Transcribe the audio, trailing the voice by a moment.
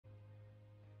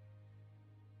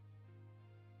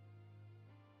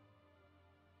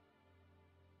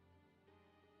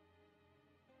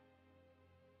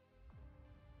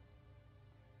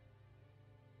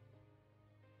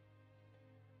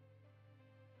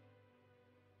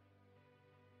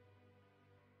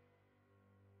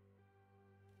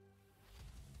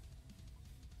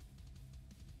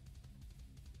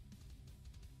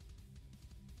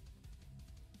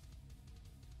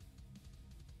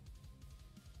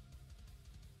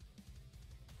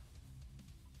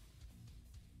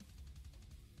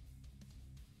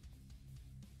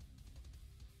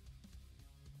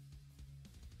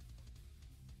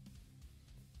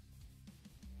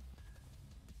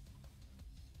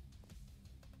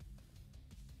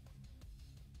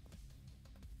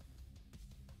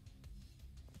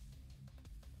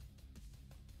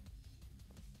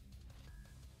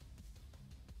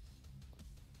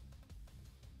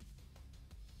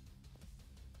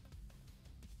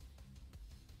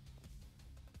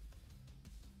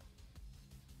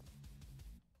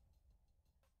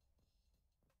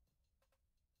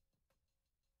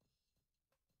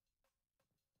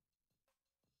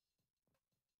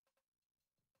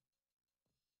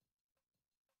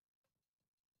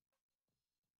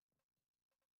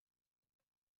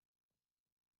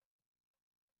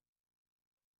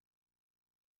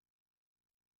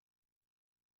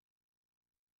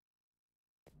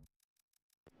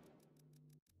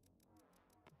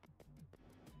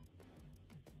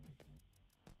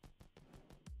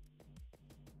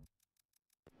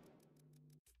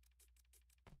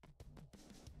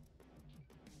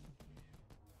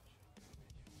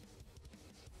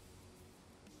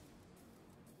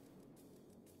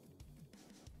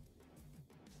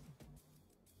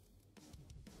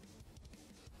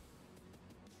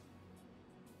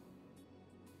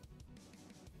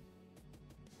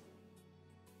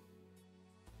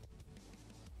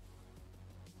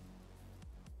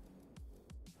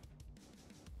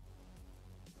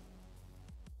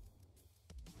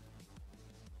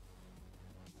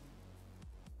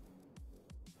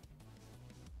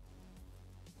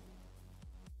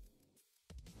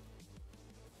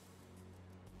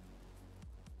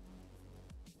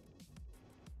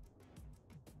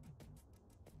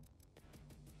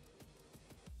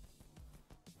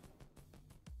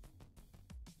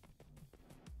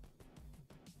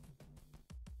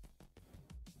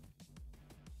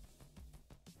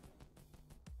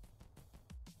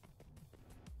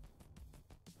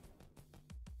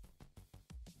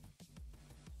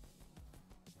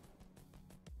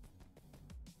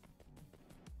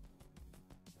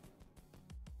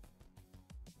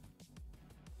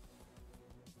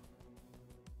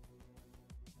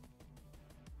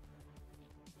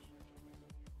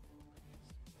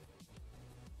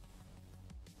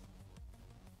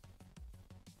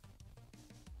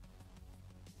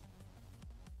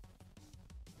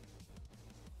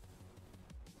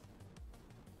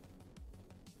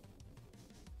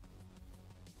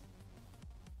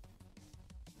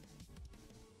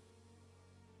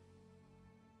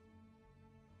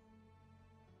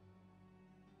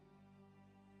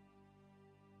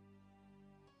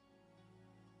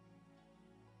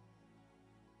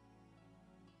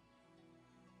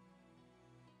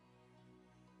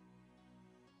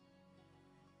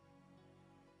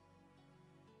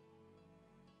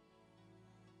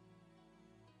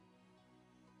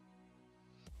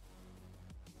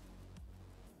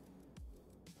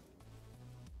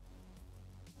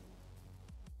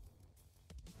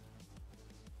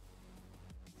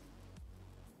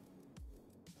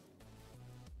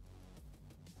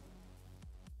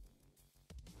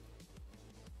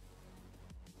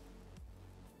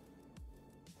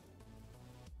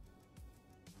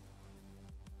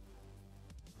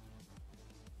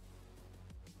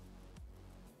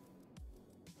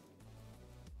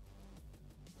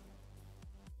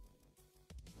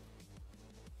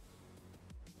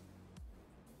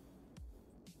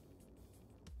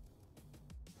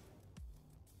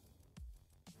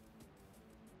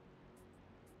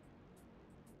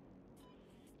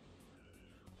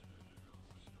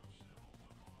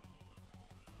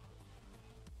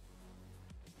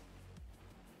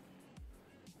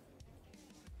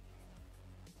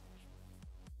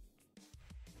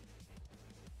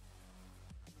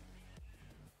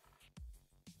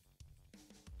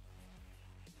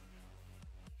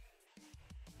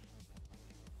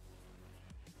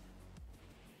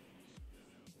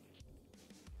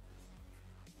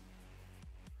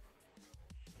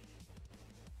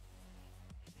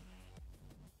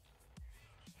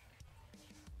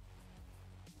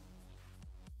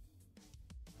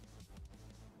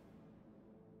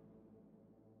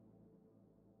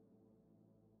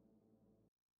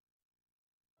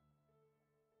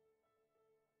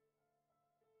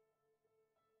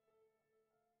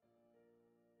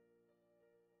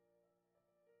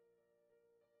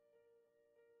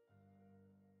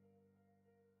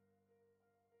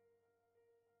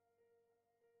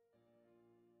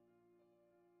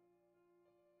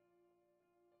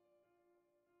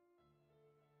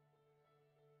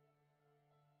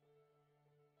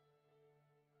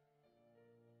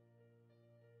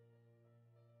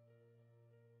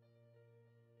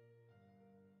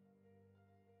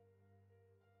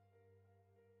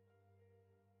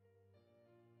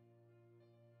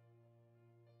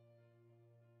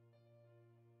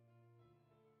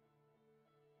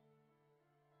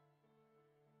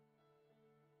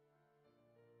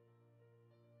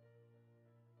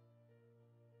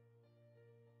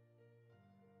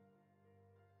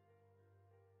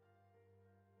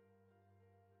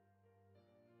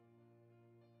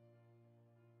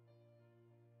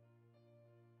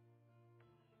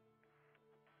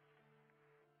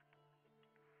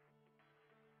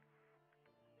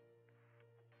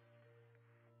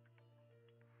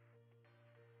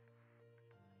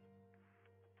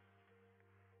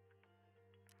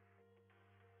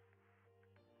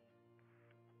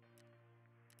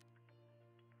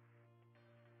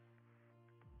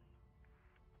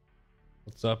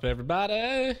What's up,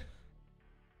 everybody?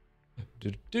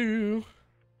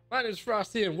 My name is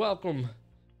Frosty, and welcome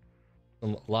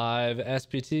to live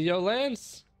SPT. Yo,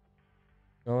 Lance,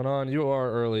 going on? You are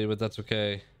early, but that's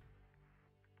okay.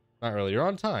 Not early. You're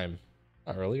on time.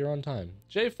 Not early. You're on time.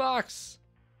 Jay Fox,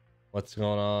 what's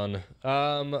going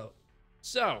on?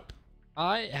 So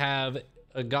I have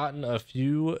gotten a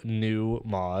few new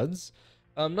mods.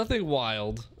 Nothing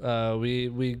wild.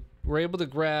 We were able to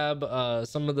grab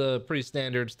some of the pretty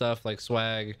standard stuff like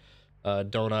swag,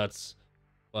 donuts,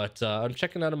 but I'm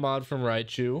checking out a mod from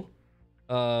Raichu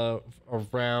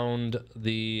around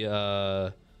the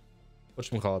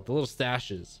whatchamacallit, the little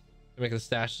stashes to make the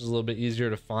stashes a little bit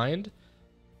easier to find.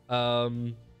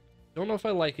 Don't know if I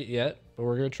like it yet, but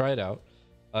we're gonna try it out.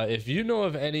 If you know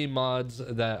of any mods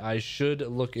that I should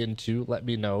look into, let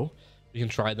me know. We can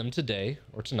try them today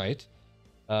or tonight.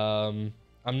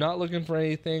 I'm not looking for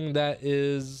anything that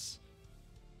is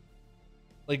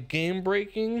like game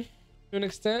breaking to an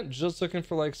extent, just looking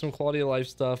for like some quality of life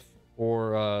stuff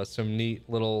or some neat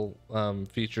little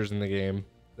features in the game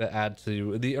that add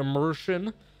to the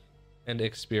immersion and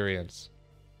experience.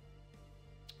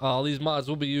 All these mods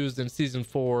will be used in season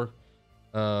 4,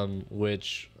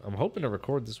 which I'm hoping to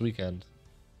record this weekend,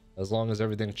 as long as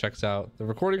everything checks out. The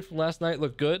recording from last night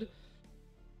looked good,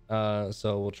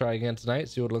 so we'll try again tonight,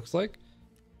 see what it looks like.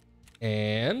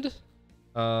 And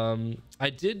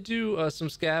I did do some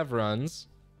scav runs,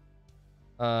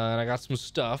 and I got some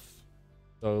stuff,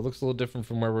 so it looks a little different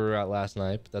from where we were at last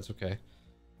night, but that's okay.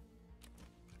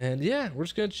 And yeah, we're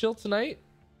just gonna chill tonight.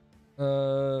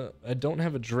 I don't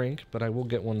have a drink, but I will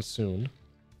get one soon.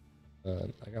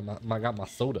 I got my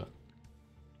soda.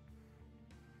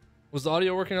 Was the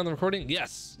audio working on the recording?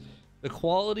 Yes, the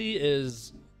quality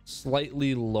is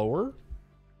slightly lower.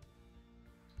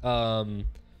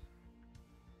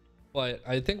 But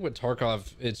I think with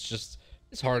Tarkov, it's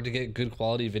hard to get good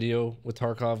quality video with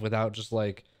Tarkov without just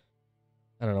like,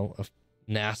 I don't know, a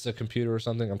NASA computer or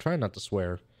something. I'm trying not to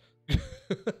swear.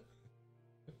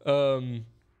 But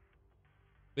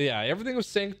yeah, everything was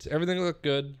synced. Everything looked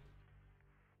good.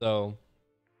 So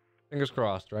fingers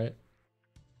crossed, right?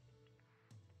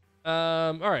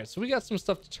 All right, so we got some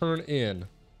stuff to turn in,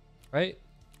 right?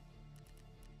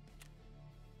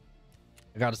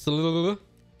 I got a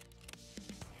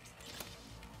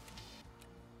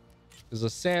there's a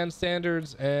Sand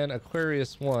Standards and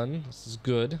Aquarius one. This is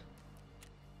good. So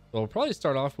we'll probably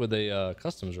start off with a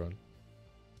customs run.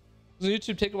 Does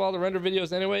YouTube take a while to render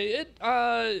videos anyway? It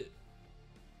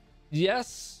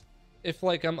yes, if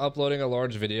like I'm uploading a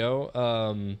large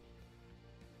video.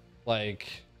 Like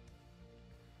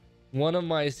one of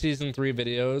my season 3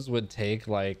 videos would take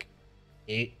like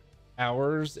 8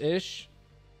 hours ish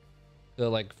to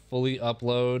like fully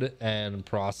upload and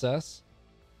process,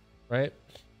 right?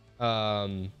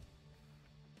 And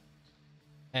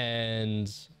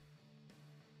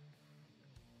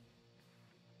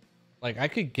like I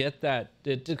could get that.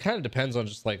 It kind of depends on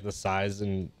just like the size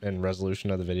and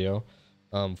resolution of the video.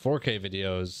 4K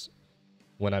videos,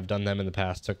 when I've done them in the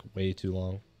past, took way too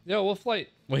long. Yo, Wolf Flight,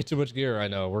 way too much gear. I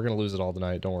know, we're gonna lose it all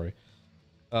tonight, don't worry.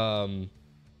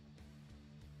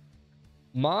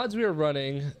 Mods we are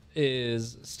running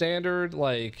is standard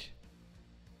like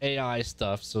AI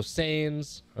stuff. So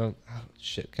Sanes, oh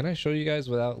shit, can I show you guys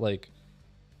without like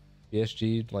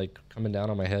BSG like coming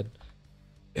down on my head?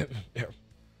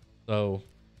 So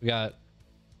we got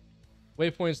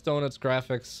waypoints, donuts,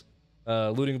 graphics,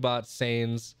 looting bots,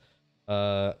 Sanes.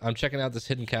 I'm checking out this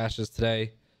hidden caches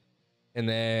today, and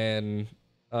then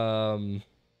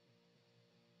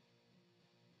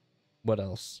what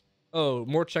else? Oh,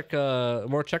 more check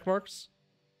marks.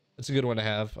 It's a good one to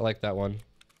have. I like that one.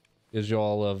 Gives you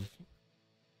all of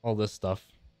all this stuff.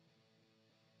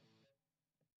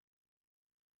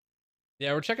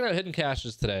 Yeah, we're checking out hidden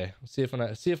caches today. See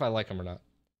if I like them or not.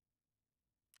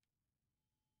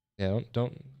 Yeah,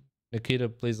 don't Nikita,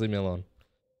 please leave me alone.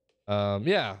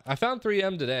 Yeah, I found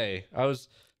 3M today. I was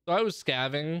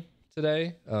scavving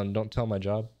today. Don't tell my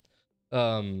job.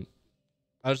 I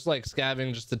was like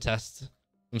scavving just to test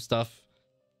some stuff.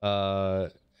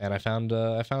 And I found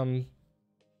a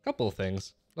couple of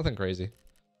things. Nothing crazy.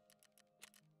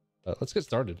 Let's get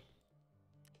started.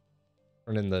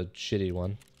 Turn in the shitty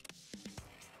one.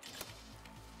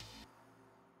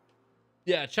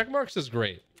 Yeah, check marks is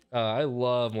great. I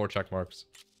love more check marks.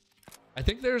 I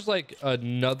think there's like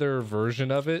another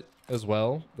version of it as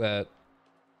well that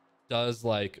does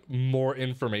like more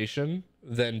information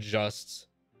than just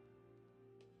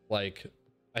like,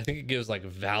 I think it gives like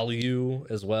value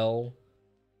as well.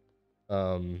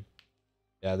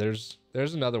 Yeah, there's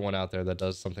another one out there that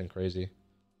does something crazy.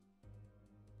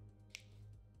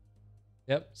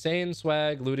 Yep, Sane,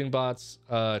 Swag, looting bots.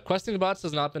 Questing bots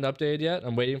has not been updated yet.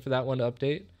 I'm waiting for that one to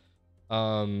update.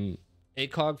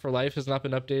 ACOG for life has not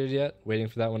been updated yet. Waiting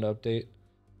for that one to update.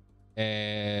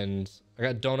 And I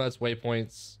got donuts,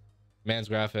 waypoints, man's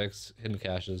graphics, hidden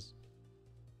caches.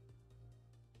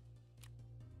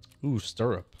 Ooh,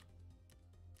 stirrup.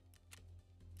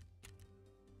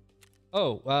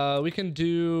 Oh, we can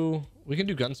do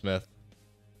gunsmith.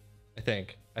 I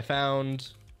think I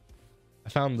found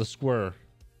the square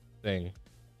thing.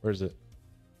 Where is it?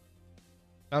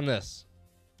 Found this.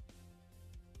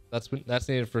 That's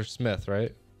needed for smith,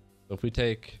 right? So if we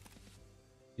take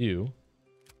you,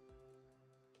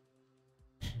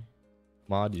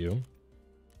 mod you.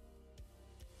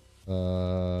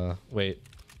 Wait,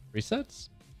 resets.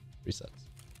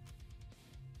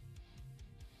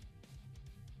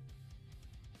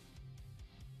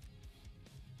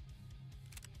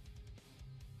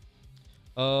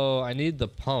 Oh, I need the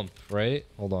pump, right?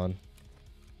 Hold on.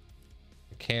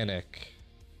 Mechanic.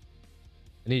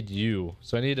 I need you.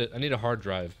 So I need a hard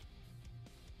drive.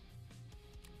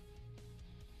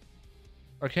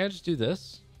 Or can I just do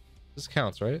this? This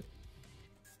counts, right?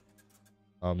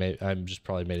 Oh, maybe I'm just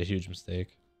probably made a huge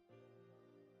mistake.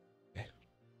 Okay.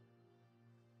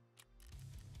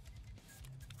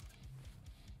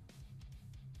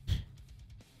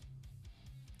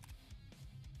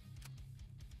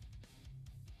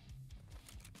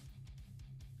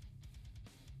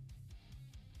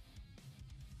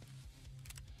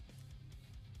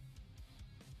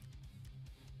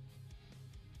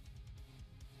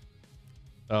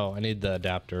 Oh, I need the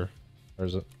adapter. Where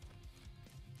is it?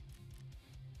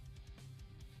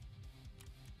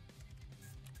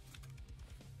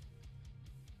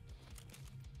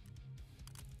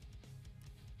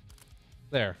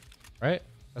 There, right?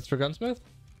 That's for gunsmith.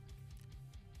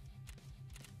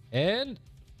 And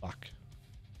fuck.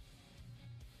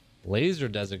 Laser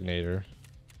designator.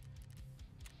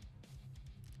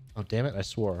 Oh, damn it. I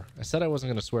swore. I said I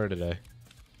wasn't going to swear today.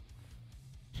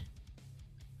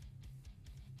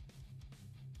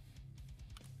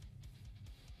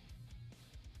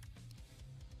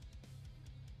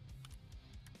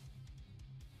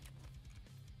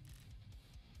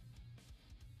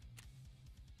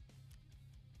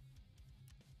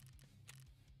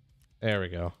 There we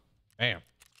go. Bam.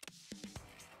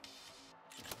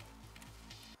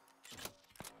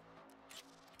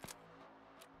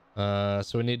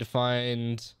 So we need to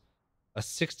find a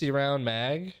 60 round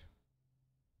mag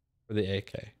for the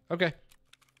AK. Okay.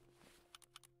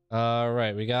 All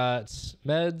right, we got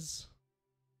meds,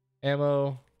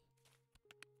 ammo,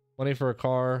 money for a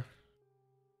car.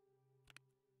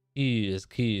 Keys.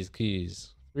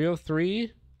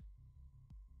 303.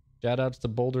 Shout outs to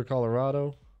Boulder,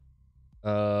 Colorado.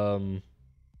 What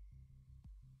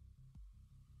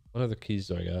other keys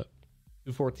do I got?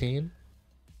 214,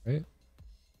 right?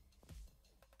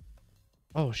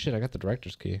 Oh shit, I got the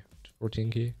director's key.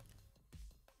 214 key.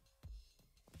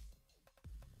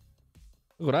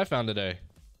 Look what I found today.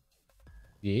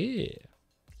 Yeah.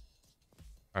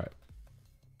 All right.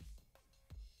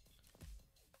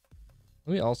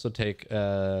 Let me also take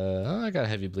I got a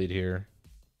heavy bleed here.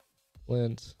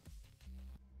 Flint.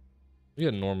 We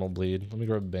got a normal bleed. Let me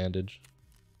grab a bandage.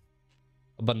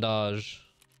 A bandage.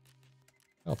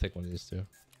 I'll take one of these two.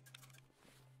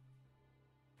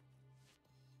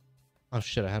 Oh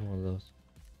shit, I had one of those.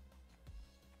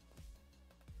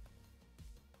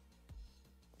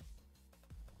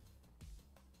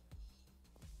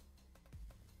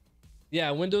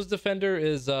 Yeah, Windows Defender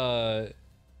is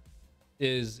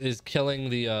killing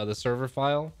the server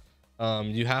file.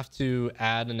 You have to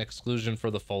add an exclusion for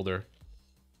the folder.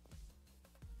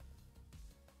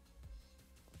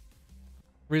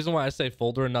 Reason why I say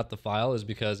folder and not the file is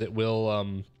because it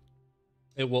will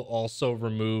also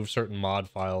remove certain mod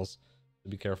files. So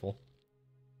be careful.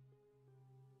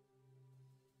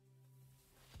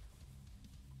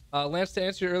 Lance, to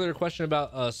answer your earlier question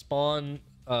about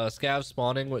scav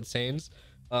spawning with Sanes,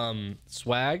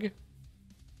 swag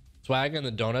and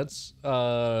the donuts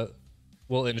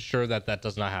will ensure that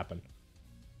does not happen.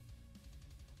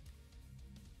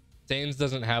 Sanes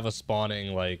doesn't have a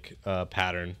spawning like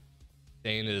pattern.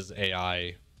 Sane is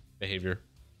AI behavior.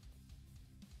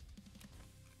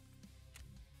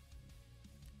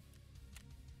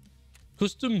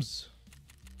 Customs.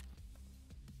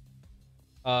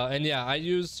 And yeah, I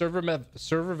use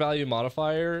server value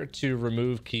modifier to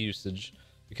remove key usage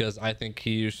because I think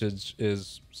key usage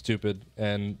is stupid,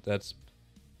 and that's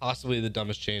possibly the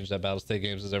dumbest change that Battlestate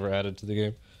Games has ever added to the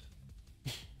game.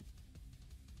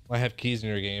 Why have keys in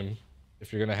your game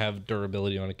if you're gonna have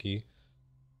durability on a key?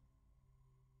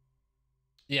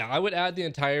 Yeah, I would add the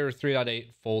entire 3.8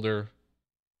 folder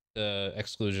to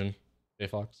exclusion,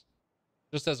 JFox,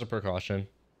 just as a precaution,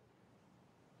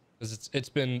 because it's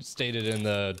been stated in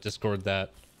the Discord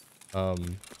that oh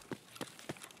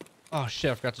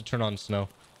shit, I forgot to turn on snow.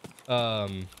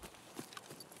 That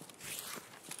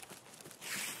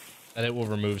it will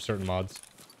remove certain mods.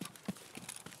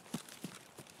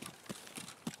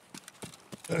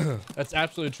 That's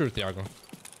absolutely true, Thiago.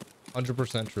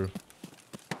 100% true.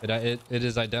 It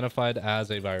is identified as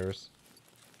a virus,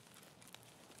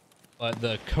 but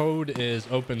the code is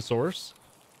open source.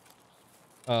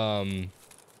 So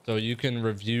you can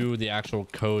review the actual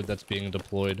code that's being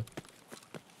deployed,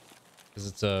 because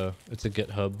it's a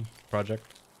GitHub project.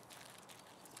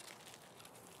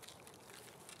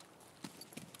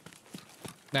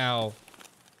 Now,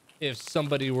 if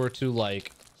somebody were to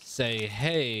like say,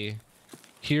 hey,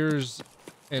 here's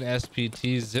an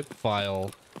SPT zip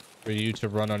file for you to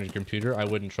run on your computer, I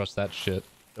wouldn't trust that shit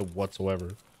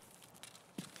whatsoever.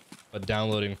 But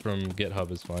downloading from GitHub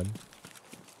is fine.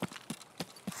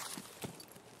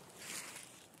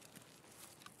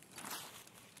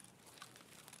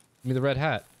 Give me the red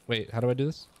hat. Wait, how do I do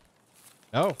this?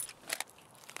 No.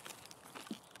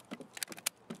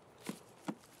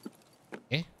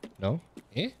 Eh? No?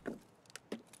 Eh?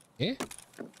 Eh?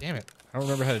 Damn it. I don't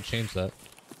remember how to change that.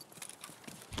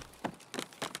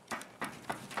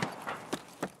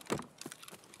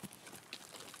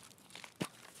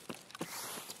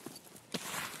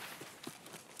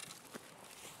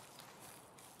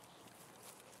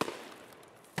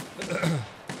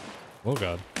 Oh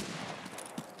god.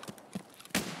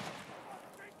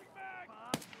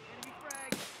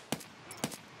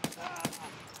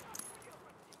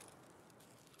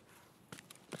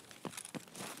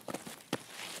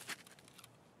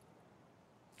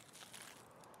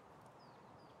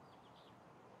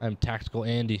 I'm Tactical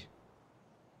Andy.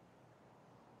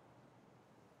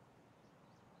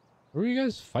 Where are you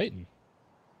guys fighting?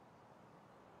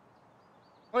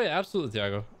 Oh yeah, absolutely,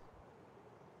 Thiago.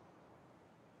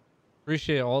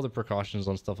 Appreciate all the precautions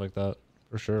on stuff like that,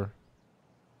 for sure.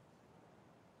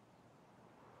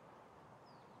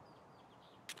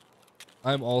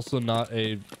 I'm also not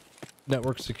a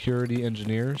network security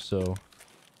engineer, so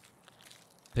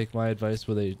take my advice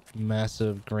with a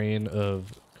massive grain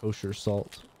of kosher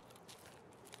salt.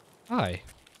 Hi.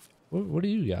 What do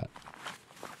you got?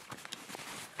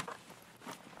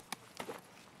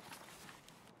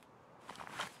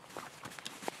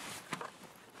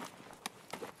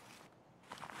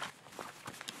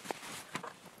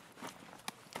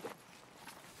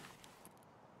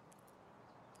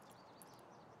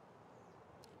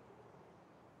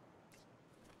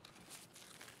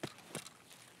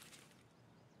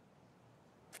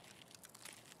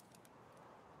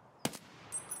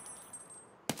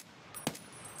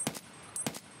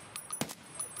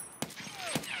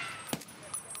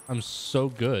 I'm so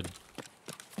good.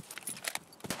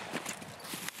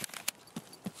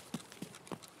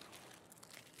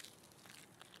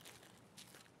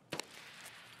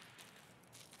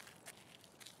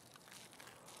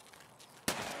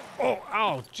 Oh,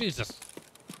 ow, Jesus.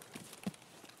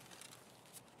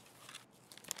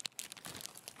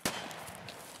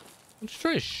 Don't you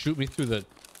try to shoot me through the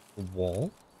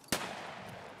wall?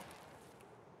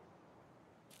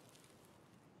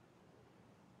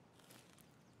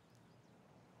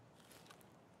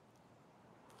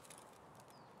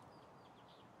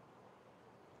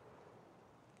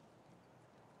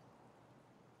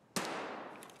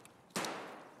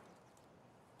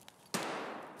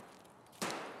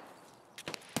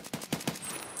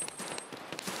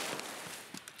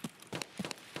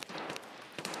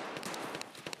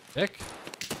 Dick.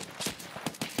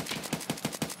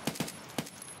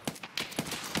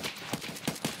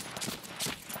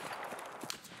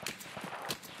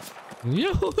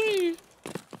 Yoo-hoo!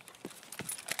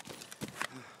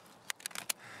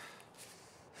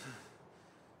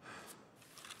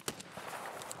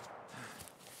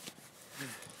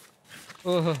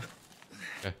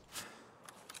 Okay.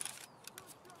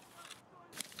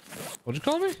 What'd you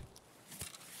call me?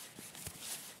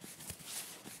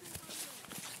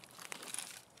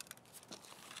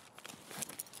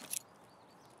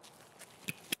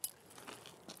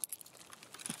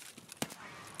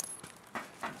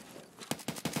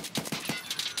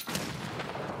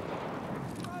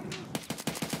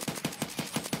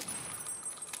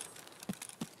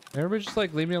 Everybody just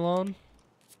like leave me alone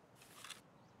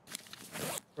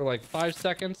for like 5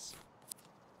 seconds.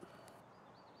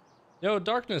 Yo,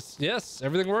 darkness. Yes,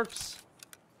 everything works.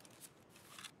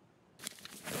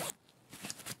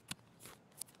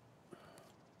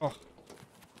 Oh.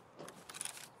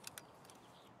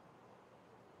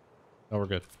 Oh, we're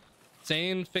good.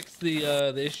 Sane fixed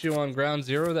the issue on Ground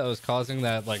Zero that was causing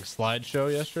that like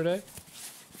slideshow yesterday.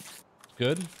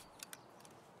 Good.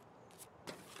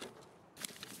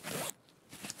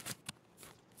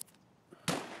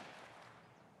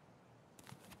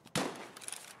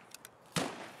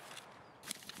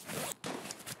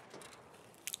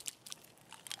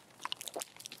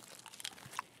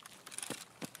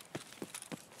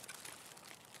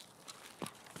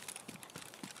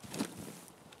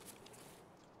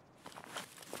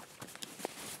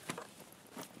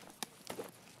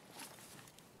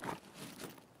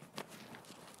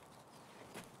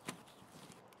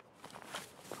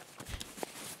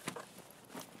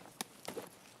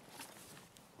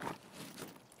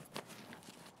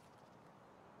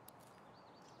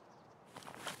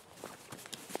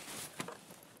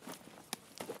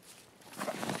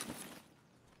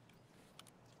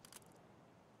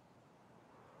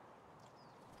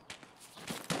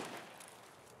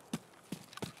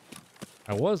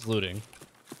 I was looting.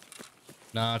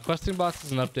 Nah, questing box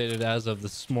isn't updated as of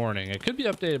this morning. It could be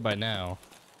updated by now,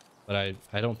 but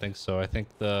I don't think so. I think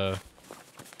the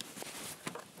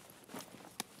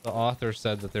author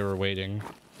said that they were waiting.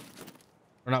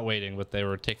 Or not waiting, but they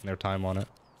were taking their time on it.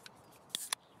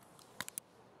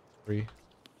 3.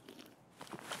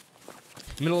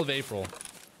 Middle of April,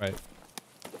 right?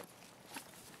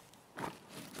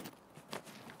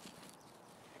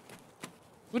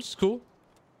 Which is cool.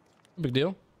 No big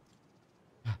deal.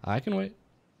 I can wait.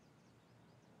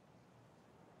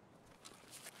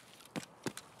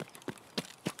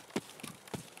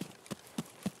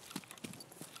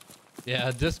 Yeah,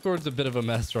 Discord's a bit of a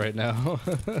mess right now.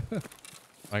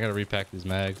 I gotta repack these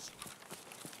mags.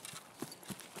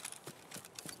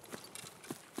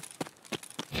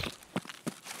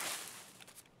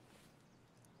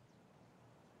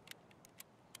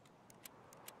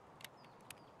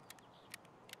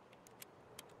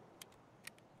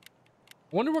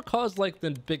 I wonder what caused like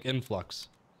the big influx.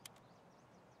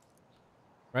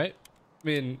 Right? I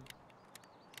mean,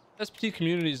 SPT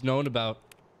community is known about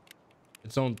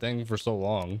its own thing for so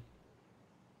long.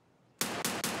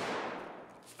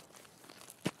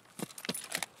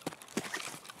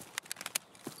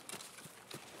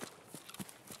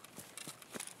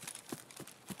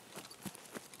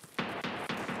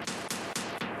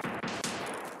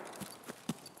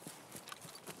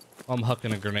 I'm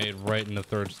hucking a grenade right in the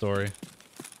 3rd story.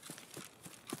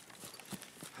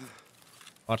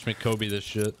 Watch me Kobe this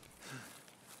shit.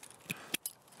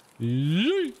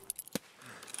 Yee!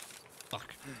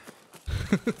 Fuck.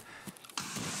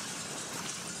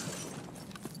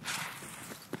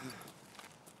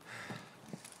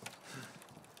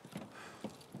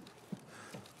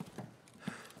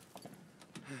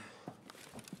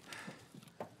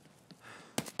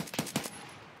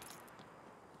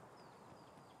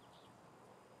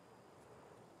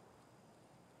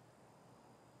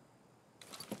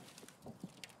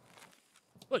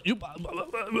 What you?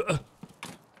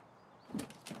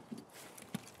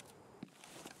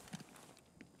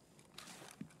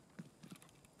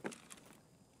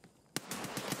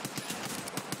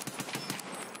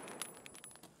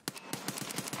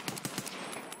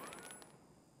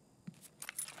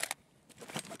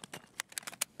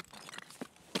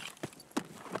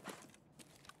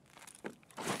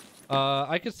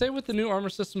 I could say with the new armor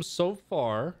system so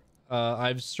far,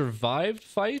 I've survived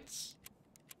fights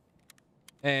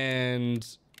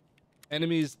and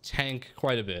enemies tank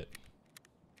quite a bit.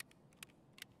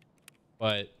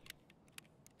 But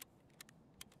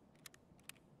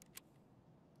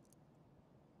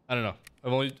I don't know.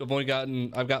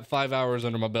 I've got 5 hours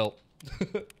under my belt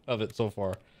of it so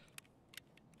far.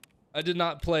 I did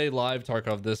not play live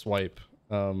Tarkov this wipe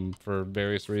for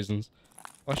various reasons.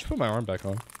 Oh, I should put my arm back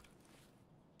on.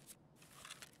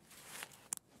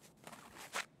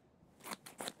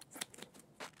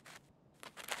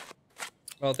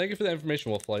 Well, thank you for the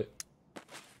information, Wolflight.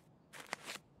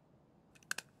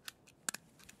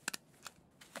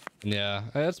 Yeah,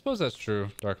 I suppose that's true.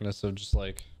 Darkness of just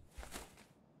like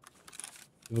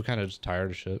people kind of just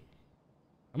tired of shit.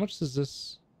 How much does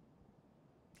this?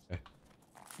 Okay.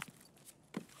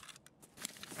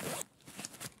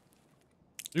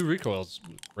 New recoil's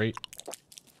great.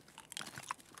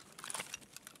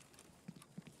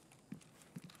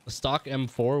 The stock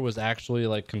M4 was actually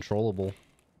like controllable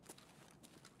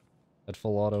at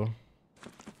full auto.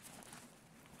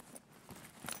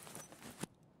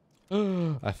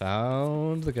 I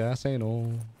found the gas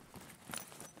anal.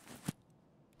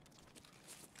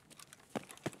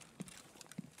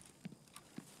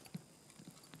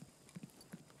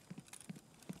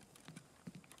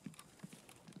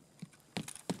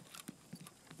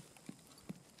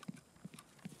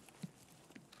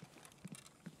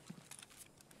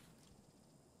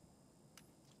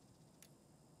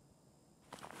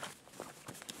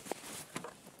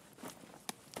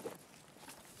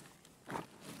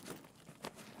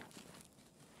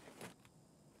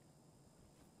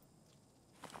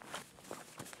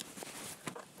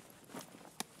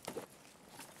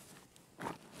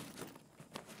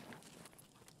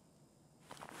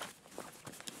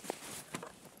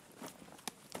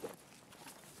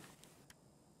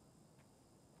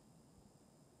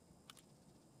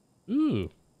 Ooh.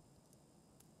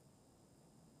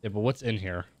 Yeah, but what's in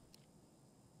here?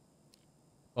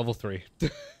 Level 3.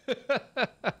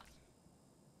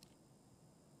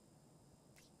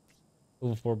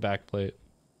 Level 4 backplate.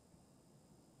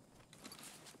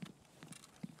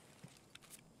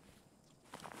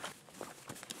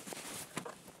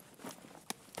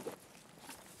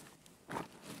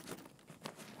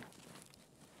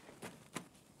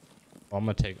 I'm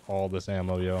gonna take all this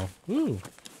ammo, yo. Ooh.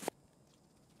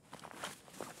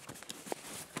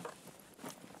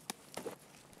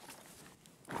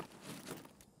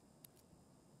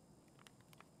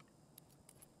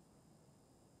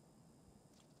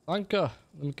 Anka,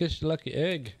 let me kiss your lucky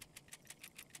egg.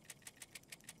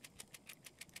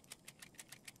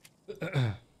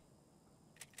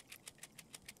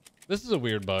 This is a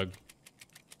weird bug.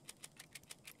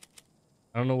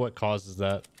 I don't know what causes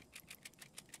that.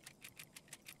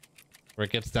 Where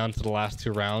it gets down to the last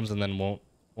 2 rounds and then won't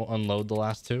unload the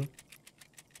last 2. That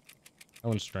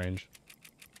one's strange.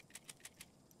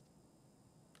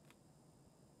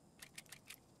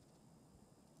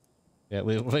 Yeah,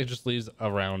 it just leaves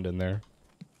a round in there.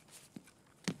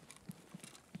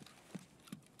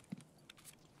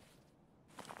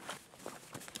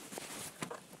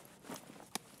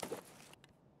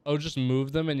 Oh, just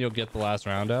move them and you'll get the last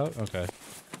round out? Okay.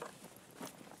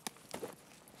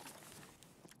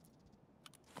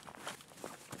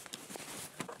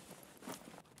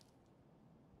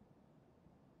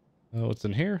 Oh, what's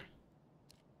in here?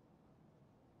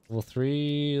 Level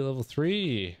 3, level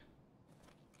 3.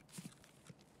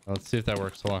 Let's see if that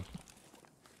works. Hold on.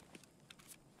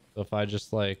 So if I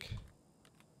just like...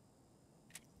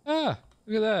 Ah,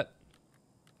 look at that.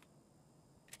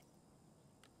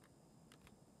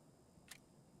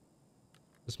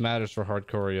 This matters for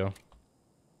hardcore, yo.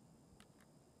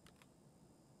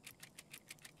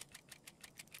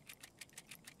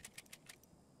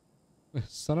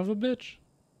 Son of a bitch.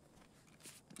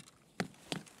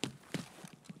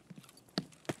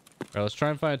 Alright, let's try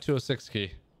and find a 206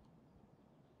 key.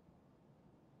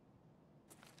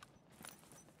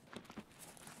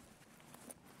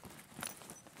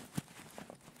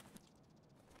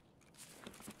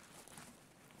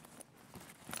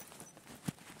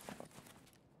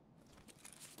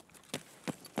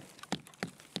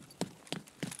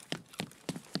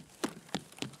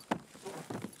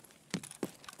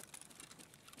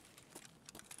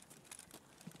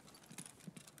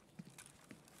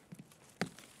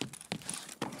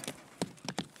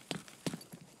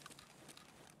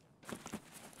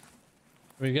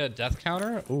 We get a death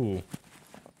counter? Ooh.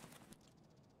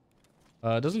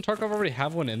 Doesn't Tarkov already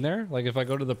have one in there? Like if I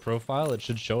go to the profile, it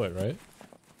should show it, right?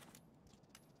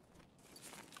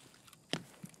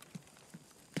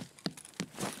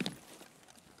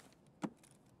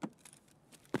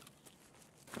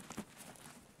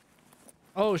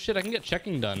 Oh shit, I can get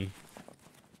checking done.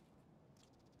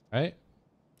 Right?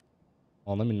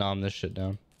 Oh, let me nom this shit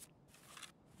down.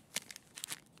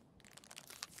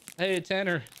 Hey,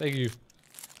 Tanner. Thank you.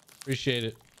 Appreciate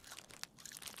it.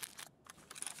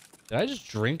 Did I just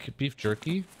drink beef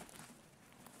jerky?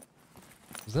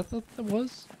 Was that what that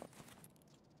was?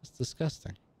 That's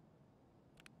disgusting.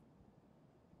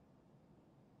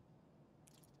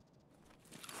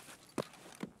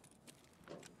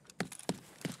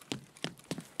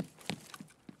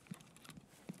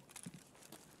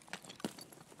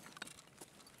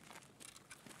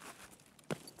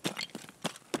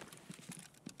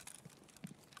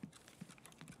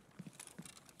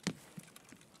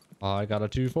 I got a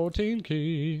 214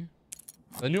 key.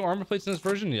 The new armor plates in this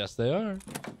version? Yes, they are.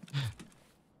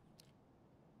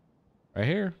 Right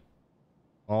here.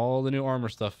 All the new armor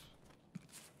stuff.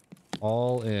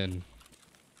 All in.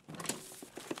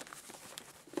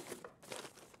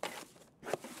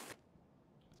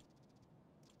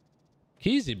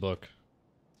 Keysy book.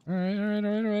 Alright, alright,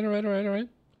 alright, alright, alright, alright, alright.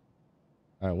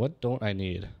 Alright, what don't I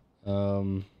need?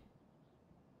 Balls.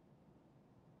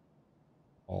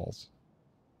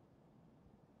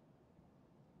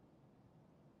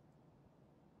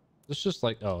 It's just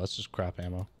like, oh, that's just crap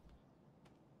ammo.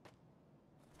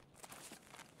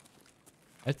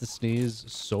 I have to sneeze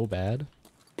so bad.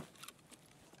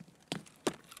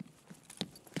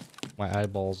 My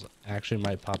eyeballs actually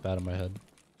might pop out of my head.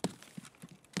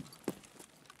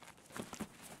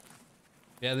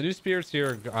 Yeah, the new spirits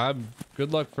here,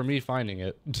 good luck for me finding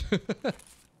it.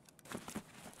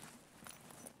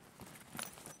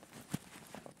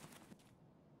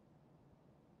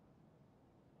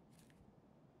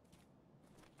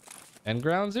 And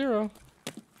ground zero.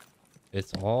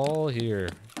 It's all here.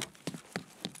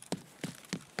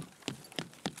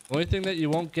 Only thing that you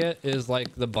won't get is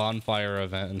like the bonfire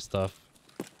event and stuff.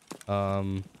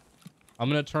 I'm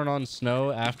gonna turn on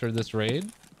snow after this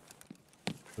raid.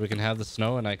 So we can have the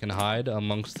snow and I can hide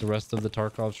amongst the rest of the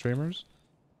Tarkov streamers.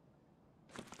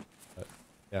 But,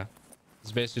 yeah.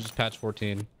 It's basically just patch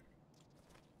 14.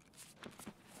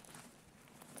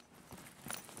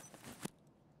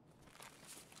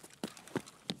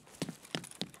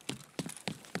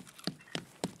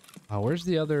 Oh, where's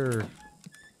the other...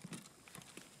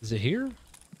 Is it here?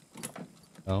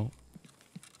 Oh.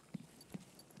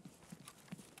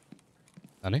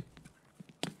 Honey?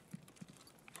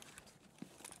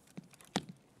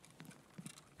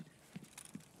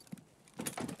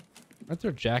 Aren't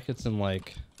there jackets in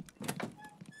like...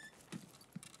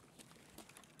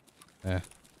 Eh.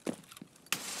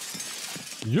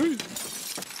 Yay!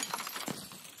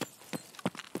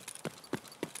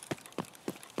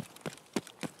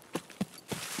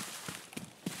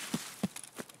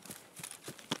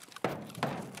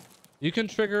 You can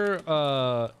trigger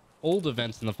old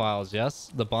events in the files,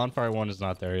 yes? The bonfire one is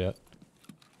not there yet.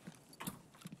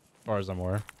 As far as I'm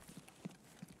aware.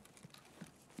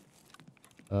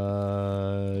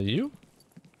 You?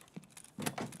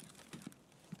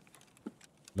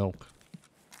 Milk.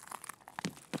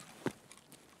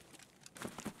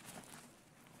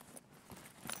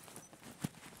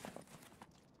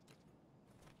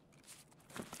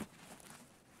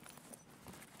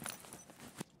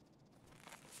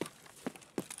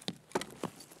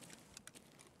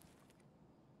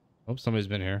 Hope somebody's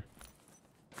been here.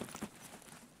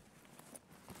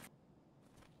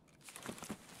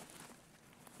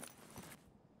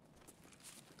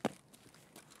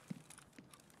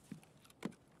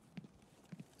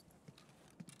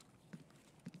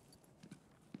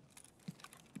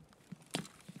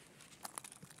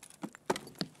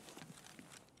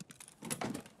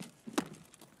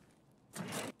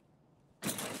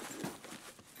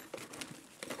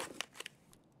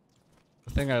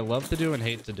 The thing I love to do and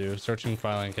hate to do, searching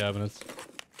filing cabinets.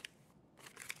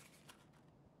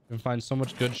 You can find so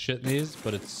much good shit in these,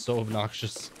 but it's so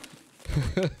obnoxious.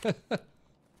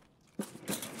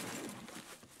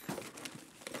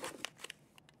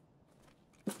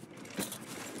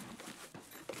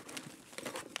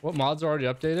 What mods are already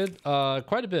updated?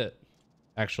 Quite a bit,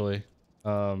 actually.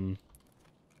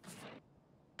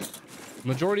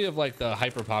 Majority of like the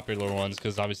hyper popular ones,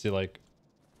 because obviously like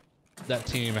that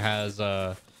team has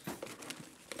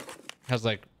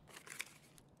like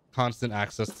constant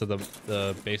access to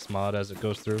the base mod as it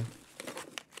goes through,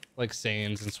 like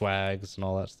Sains and Swags and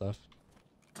all that stuff.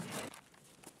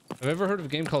 Have you ever heard of a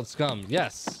game called Scum?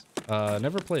 Yes.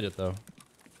 Never played it though.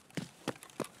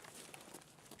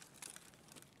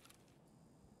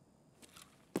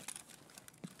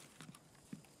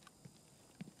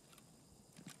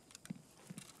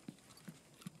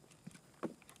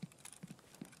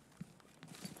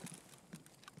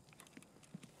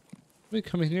 We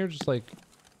come in here just like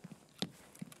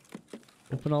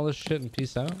open all this shit and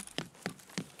peace out.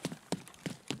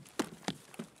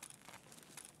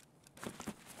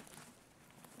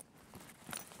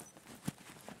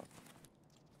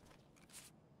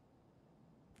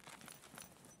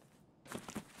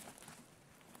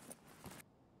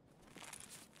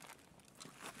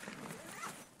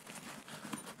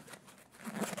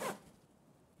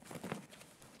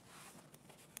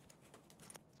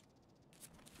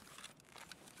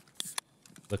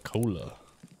 The cola.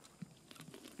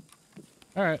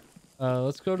 All right,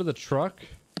 let's go to the truck.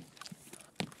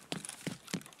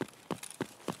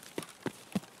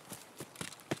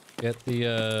 Get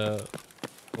the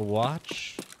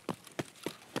watch.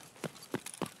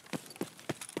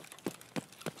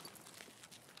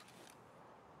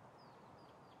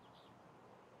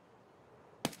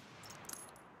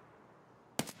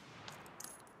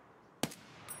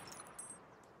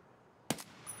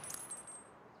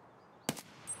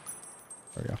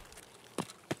 There we go.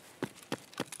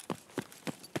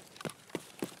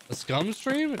 A Scum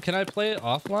stream? Can I play it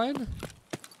offline?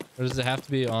 Or does it have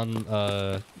to be on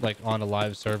like on a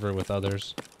live server with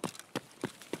others?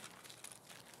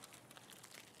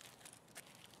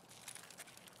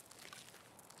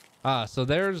 Ah, so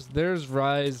there's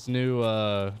Rise new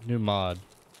new mod.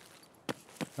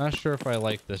 Not sure if I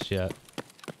like this yet.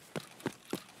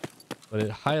 But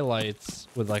it highlights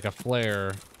with like a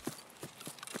flare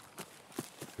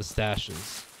the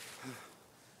stashes.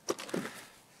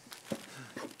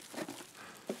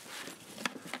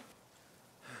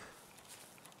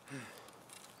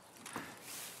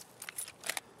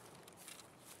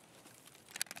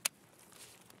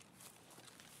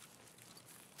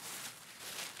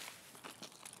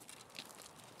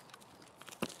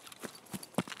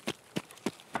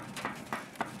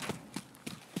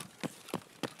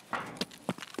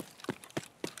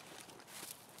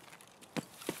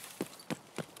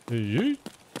 Yo,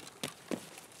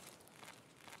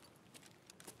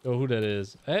 who that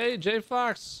is? Hey, J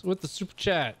Fox with the super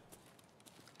chat.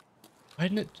 Why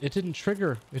didn't it didn't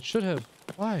trigger? It should have.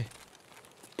 Why?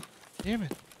 Damn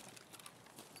it.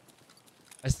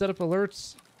 I set up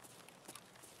alerts.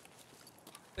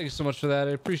 Thank you so much for that.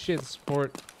 I appreciate the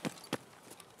support.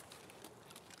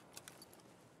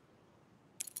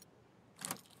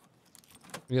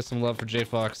 We get some love for J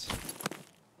Fox.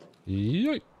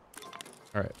 Yoink.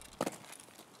 All right.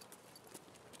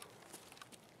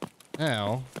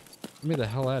 Now, get me the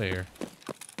hell out of here.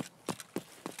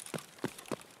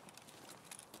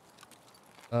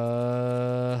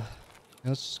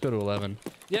 Let's just go to 11.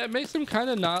 Yeah, it makes him kind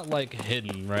of not like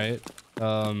hidden, right?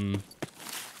 But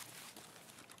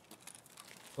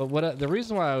what the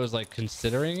reason why I was like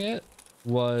considering it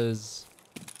was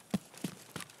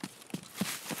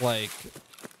like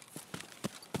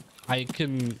I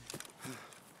can,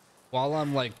 while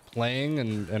I'm like playing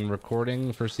and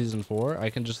recording for season 4, I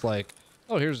can just like,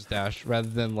 oh, here's a stash, rather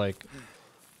than like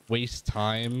waste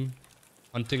time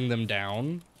hunting them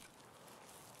down.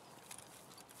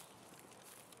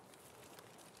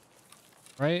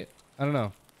 Right? I don't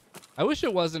know. I wish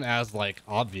it wasn't as like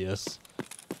obvious.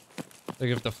 Like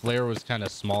if the flare was kind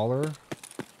of smaller,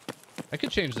 I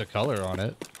could change the color on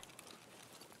it.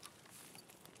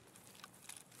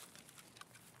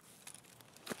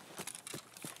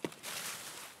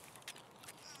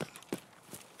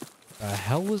 The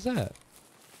hell was that?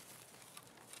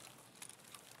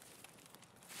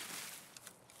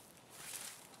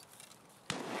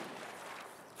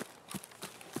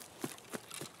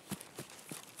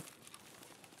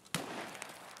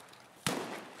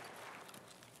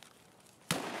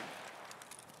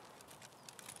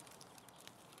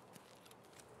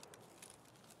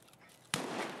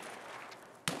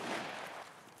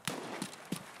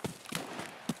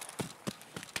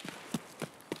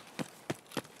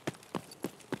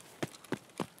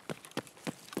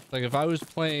 Like if I was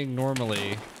playing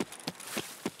normally,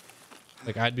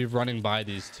 like I'd be running by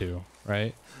these two,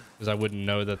 right? Because I wouldn't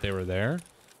know that they were there.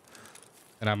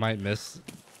 And I might miss,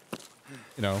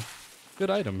 you know, good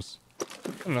items. I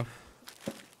don't know.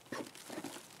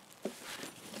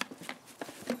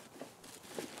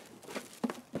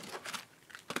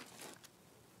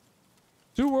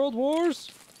 Two World Wars?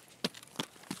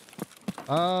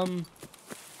 Oh,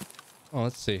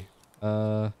 let's see.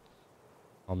 Oh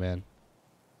man.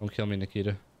 Don't kill me,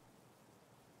 Nikita.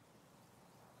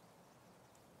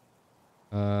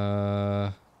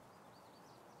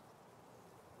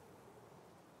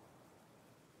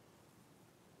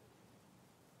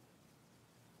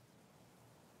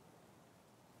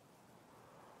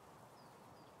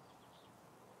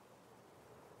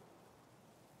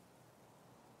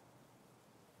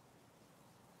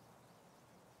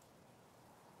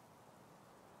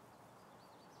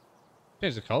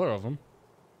 Change the color of them.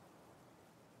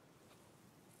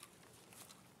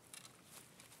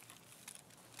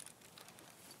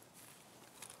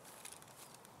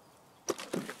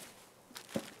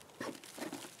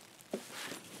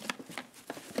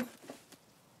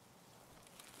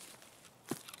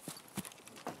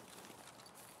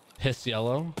 Piss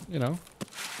yellow, you know.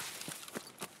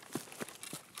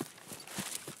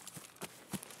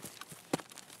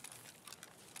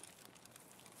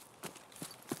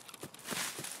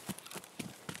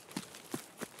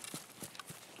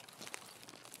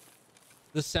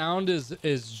 The sound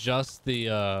is just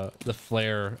the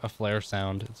flare, a flare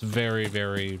sound. It's very,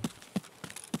 very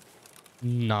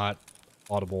not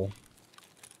audible.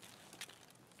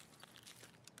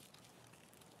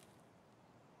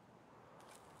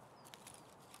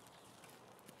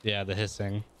 Yeah, the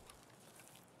hissing.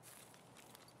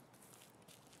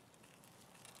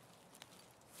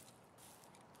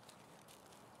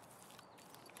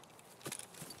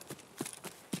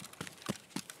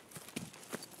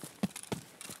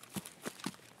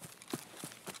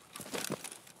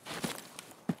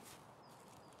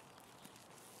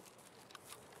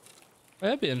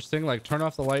 That'd be interesting. Like turn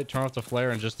off the light, turn off the flare,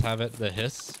 and just have it the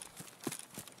hiss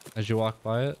as you walk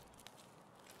by it.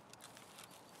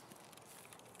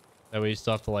 That way you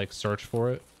still have to like search for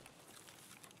it.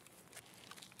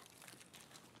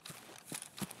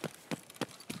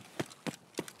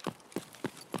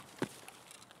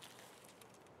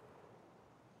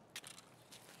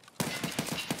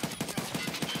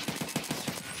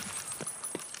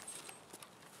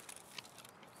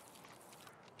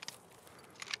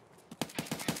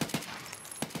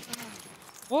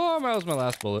 Oh, that was my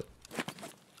last bullet.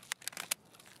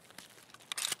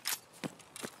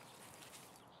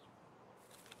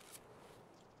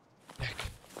 Heck.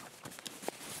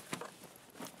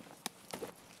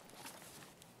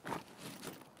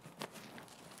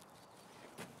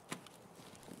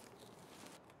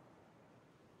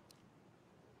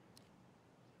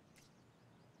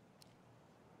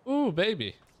 Ooh,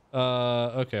 baby.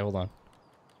 Okay, hold on.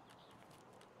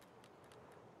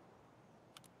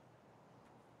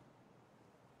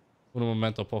 Un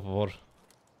momento, por favor.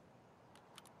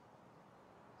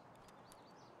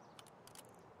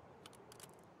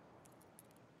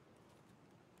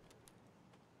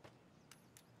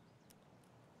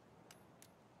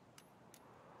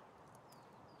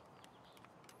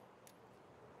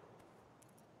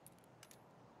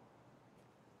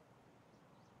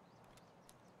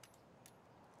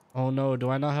 Oh no, do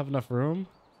I not have enough room?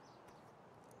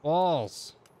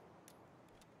 Balls.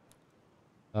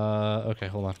 Okay,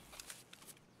 hold on.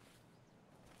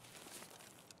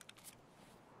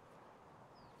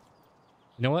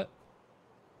 You know what?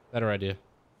 Better idea.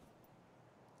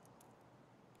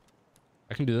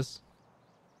 I can do this.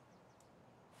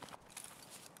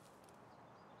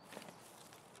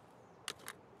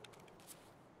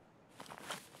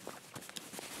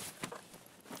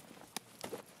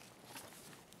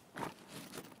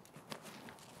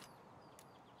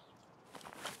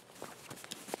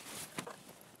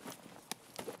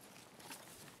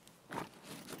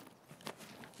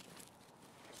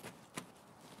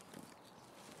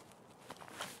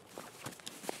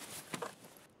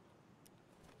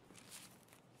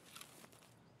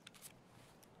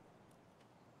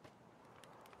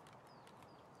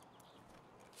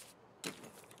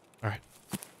 All right.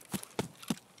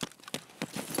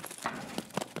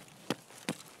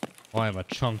 Oh, I am a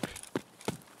chunk.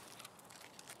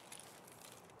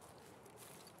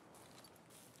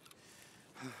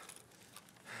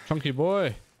 Chunky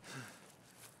boy.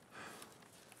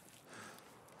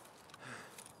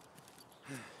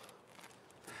 I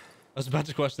was about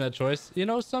to question that choice. You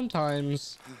know,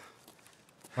 sometimes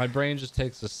my brain just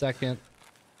takes a second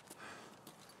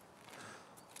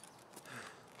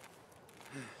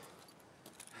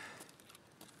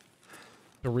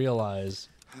to realize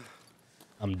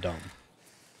I'm dumb.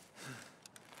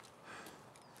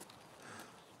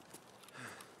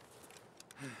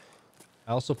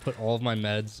 I also put all of my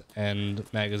meds and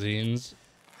magazines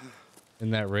in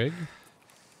that rig.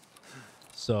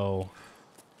 So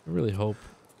I really hope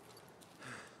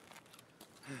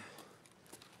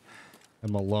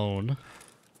I'm alone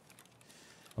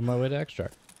on my way to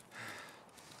extract.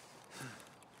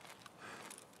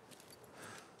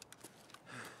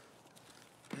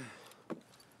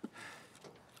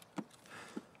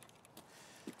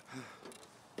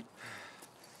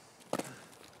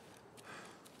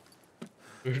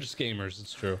 We're just gamers,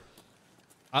 it's true.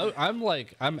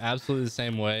 I'm absolutely the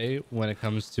same way when it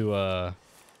comes to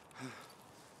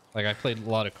like I played a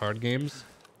lot of card games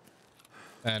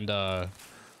and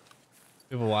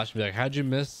people watch me like, how'd you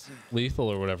miss Lethal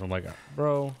or whatever? I'm like,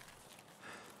 bro,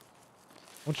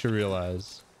 don't you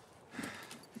realize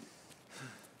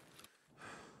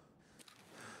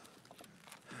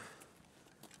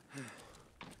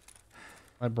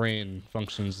my brain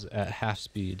functions at half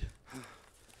speed?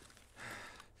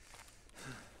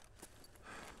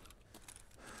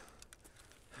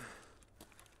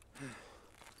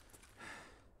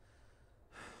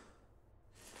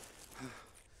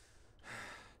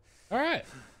 All right.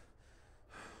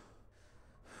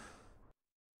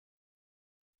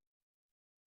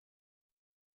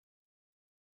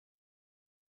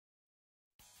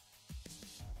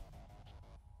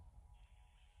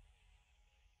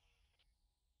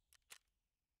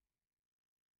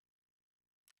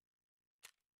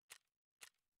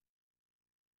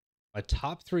 My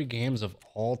top 3 games of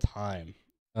all time.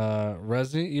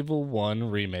 Resident Evil 1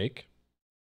 remake.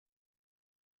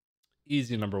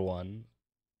 Easy number 1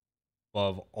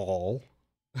 above all.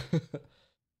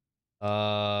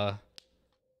 uh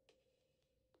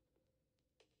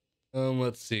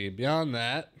let's see. Beyond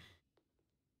that,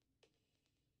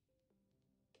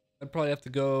 I'd probably have to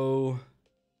go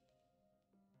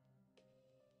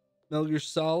Metal Gear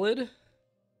Solid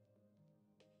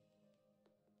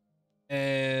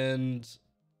and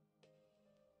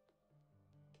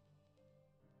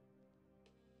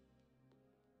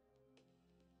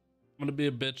I'm gonna be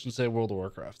a bitch and say World of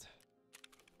Warcraft.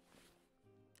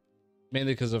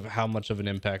 Mainly because of how much of an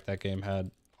impact that game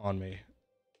had on me.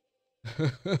 Let's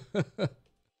go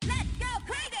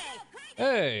crazy!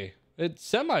 Hey, it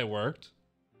semi worked.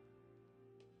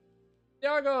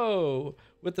 Thiago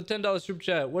with the $10 super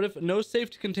chat. What if no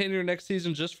safety container next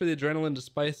season just for the adrenaline to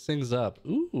spice things up?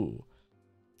 Ooh,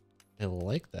 I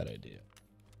like that idea.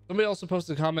 Somebody also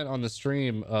posted a comment on the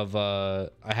stream of I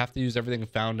have to use everything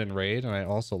found in raid, and I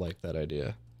also like that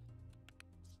idea.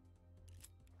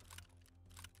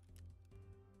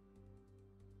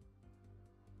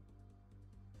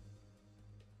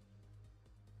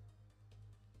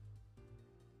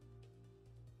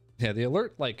 Yeah, the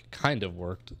alert like kind of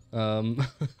worked. Wonder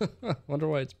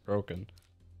why it's broken.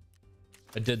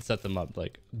 I did set them up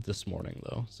like this morning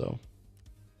though, so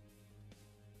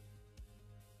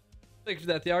thank you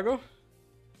for that, Thiago.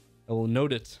 I will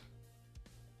note it.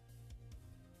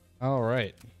 All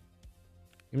right,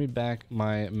 give me back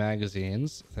my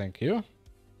magazines, thank you.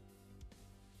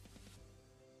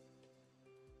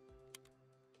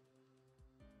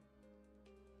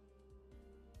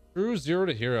 True Zero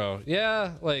to Hero.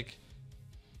 Yeah, like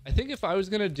I think if I was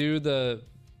gonna do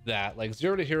that like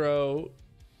Zero to Hero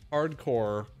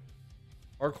hardcore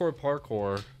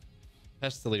parkour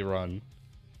Pestily run,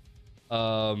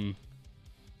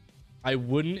 I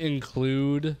wouldn't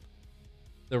include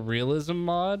the realism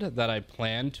mod that I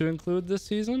plan to include this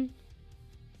season.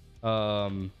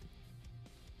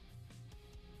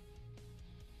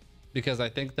 Because I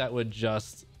think that would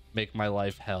just make my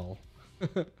life hell.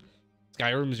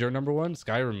 Skyrim's your number one?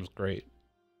 Skyrim's great.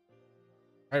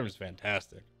 Skyrim's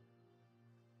fantastic.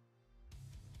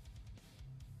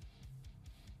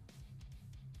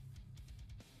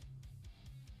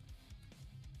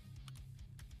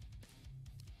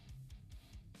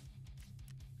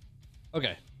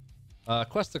 Okay.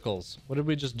 Questicles. What did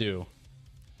we just do?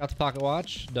 Got the pocket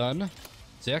watch. Done.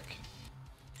 Sick.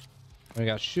 We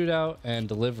got shootout and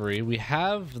delivery. We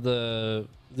have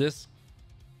this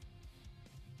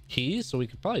key, so we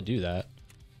could probably do that.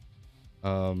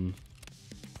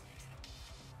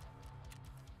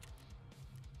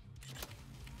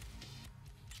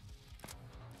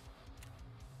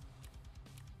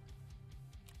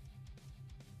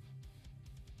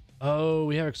 Oh,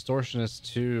 we have extortionists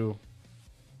too.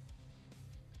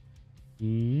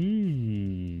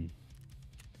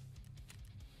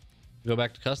 Go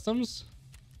back to customs.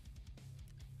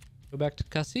 Go back to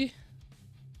cussy.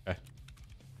 Okay.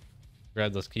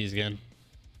 Grab those keys again.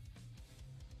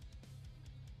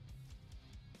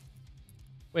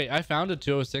 Wait, I found a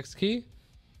 206 key?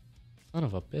 Son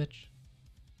of a bitch.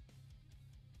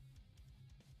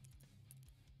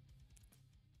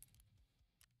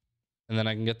 And then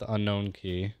I can get the unknown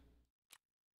key.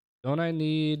 Don't I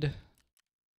need...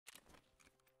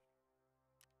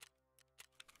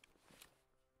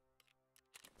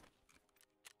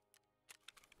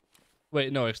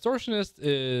 Wait, no, extortionist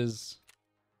is...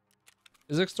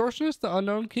 Is extortionist the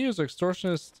unknown key, or is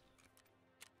extortionist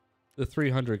the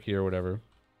 300 key or whatever?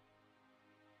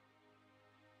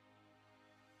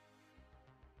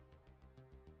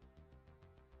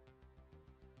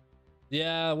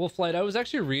 Yeah, Wolflight, I was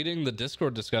actually reading the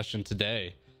Discord discussion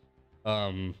today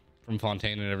from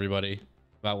Fontaine and everybody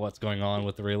about what's going on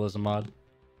with the realism mod.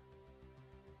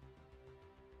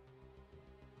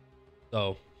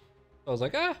 So I was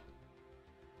like, ah.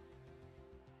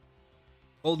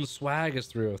 Golden Swag is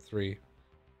 303.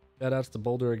 Shout outs to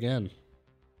Boulder again.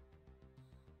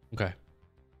 Okay.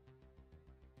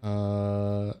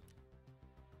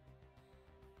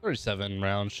 37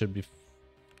 rounds should be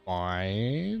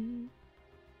fine.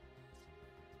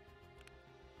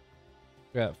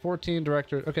 We got 14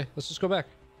 director. Okay, let's just go back.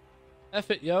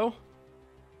 F it, yo.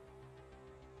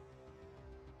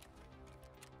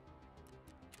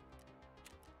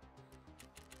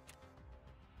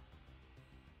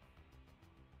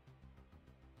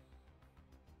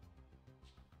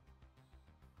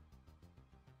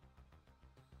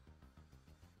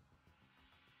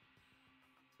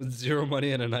 With zero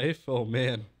money and a knife? Oh,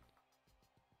 man.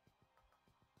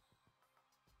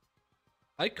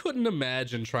 I couldn't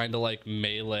imagine trying to like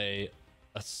melee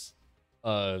a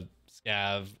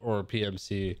scav or a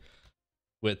PMC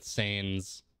with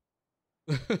Sane's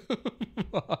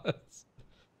mods.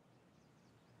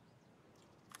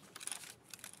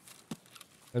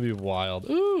 That'd be wild.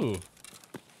 Ooh,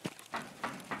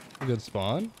 a good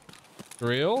spawn.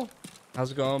 Real?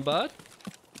 How's it going, bud?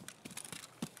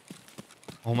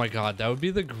 Oh my god, that would be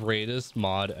the greatest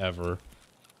mod ever.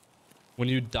 When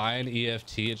you die in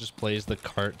EFT, it just plays the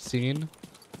cart scene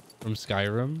from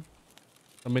Skyrim.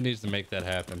 Somebody needs to make that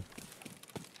happen.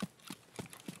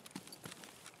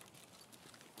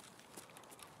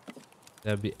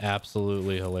 That'd be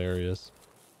absolutely hilarious.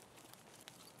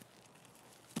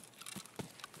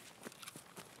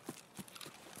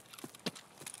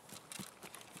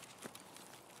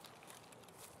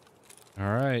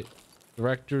 All right,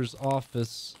 director's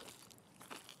office.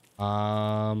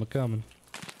 I'm coming.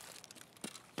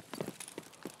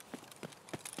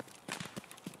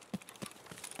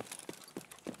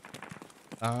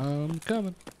 I'm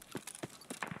coming.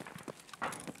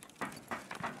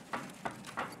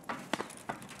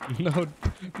 No,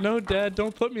 no, Dad,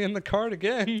 don't put me in the cart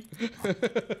again.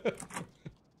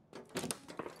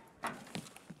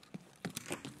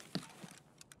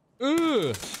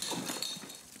 Ugh.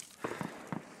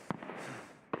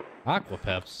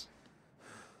 Aquapeps.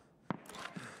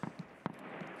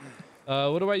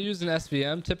 What do I use in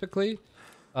SVM typically?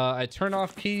 I turn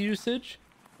off key usage.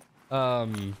 I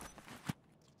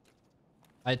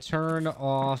turn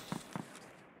off,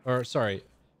 or sorry,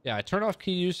 yeah, I turn off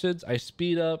key usage. I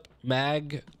speed up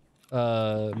mag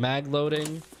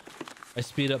loading. I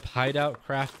speed up hideout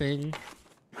crafting.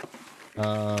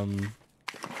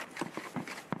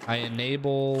 I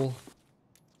enable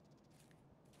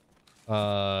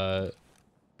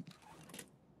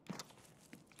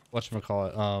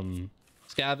whatchamacallit,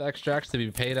 scav extracts to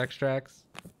be paid extracts.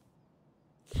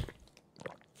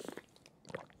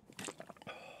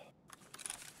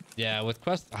 Yeah, with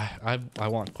quest, I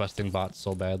want questing bots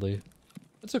so badly.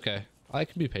 It's okay. I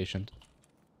can be patient.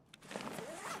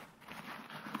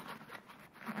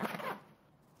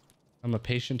 I'm a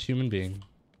patient human being.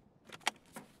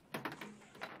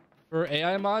 For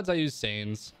AI mods, I use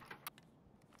Sanes.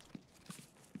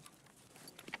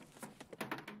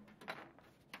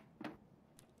 I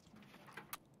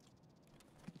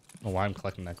don't know why I'm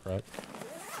collecting that crap.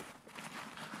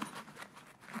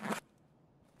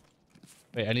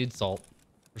 Wait, I need salt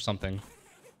or something.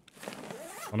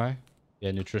 Don't I?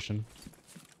 Yeah, nutrition.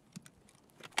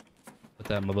 Put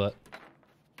that in my butt.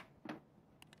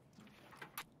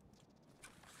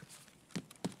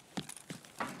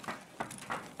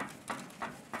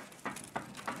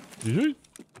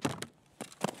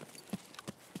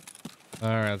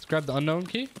 Alright, let's grab the unknown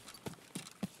key.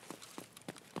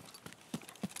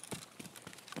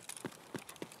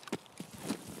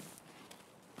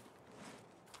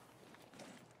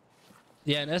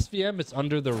 Yeah, in SVM, it's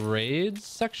under the raids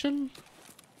section.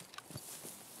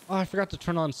 Oh, I forgot to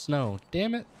turn on snow.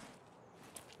 Damn it.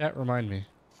 Chat, remind me.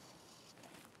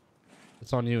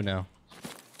 It's on you now.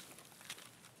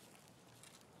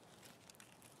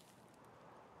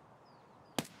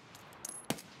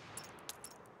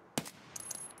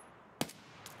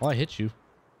 Oh, I hit you.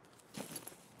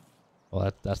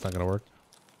 Well, that's not gonna work.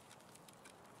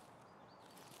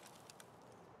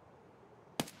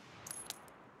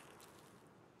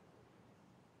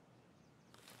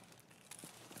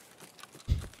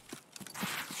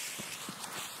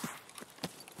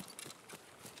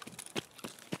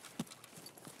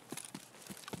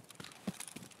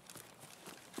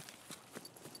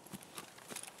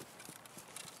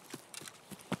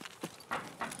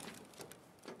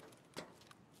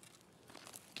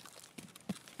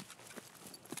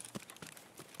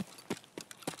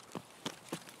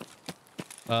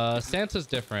 Santa's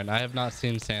different. I have not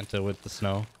seen Santa with the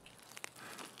snow.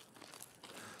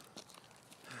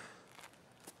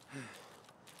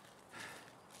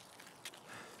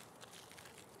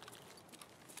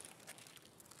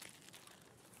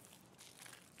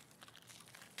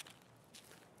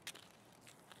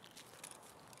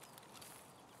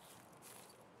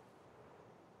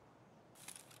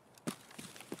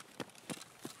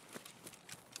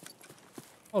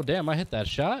 Oh, damn, I hit that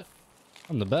shot.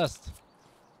 I'm the best.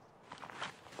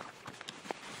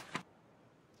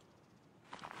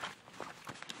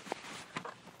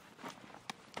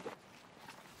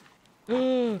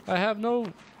 I have no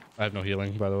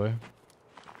healing, by the way.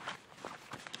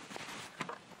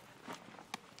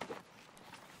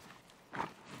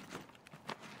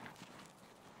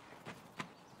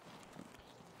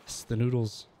 It's the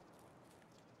noodles.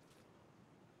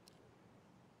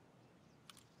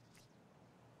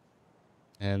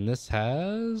 And this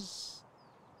has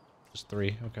just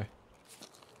 3. Okay.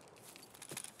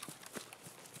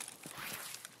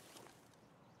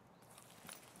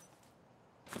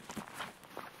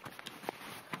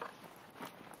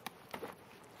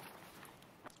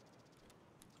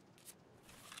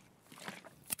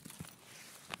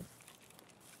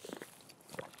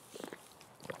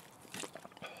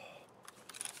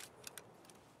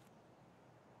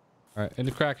 All right, in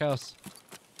the crack house.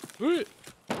 Ooh.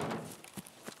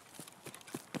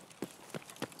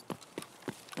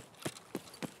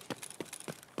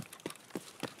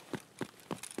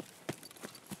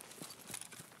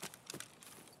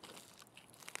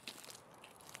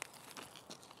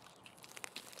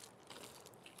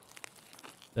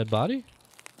 Dead body?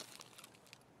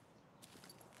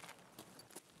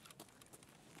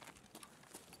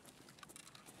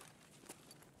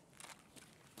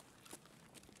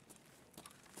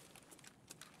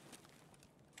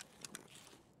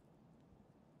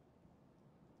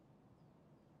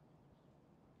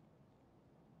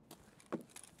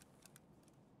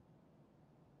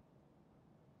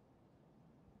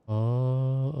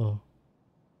 Oh.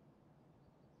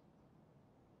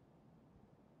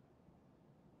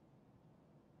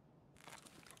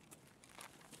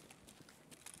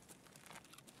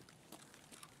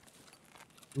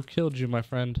 Who killed you, my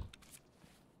friend?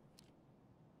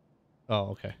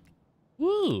 Oh, okay.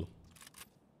 Woo!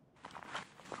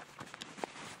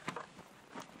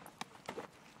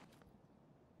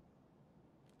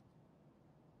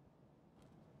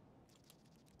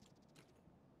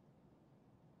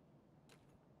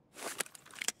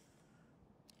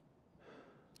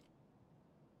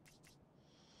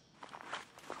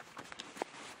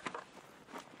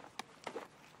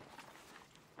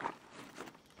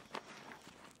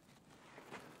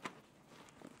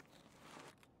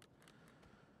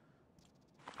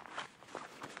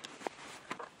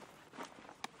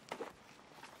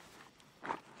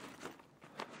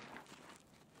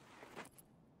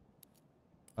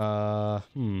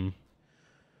 Hmm.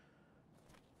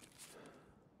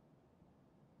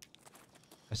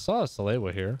 I saw a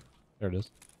Salewa here. There it is.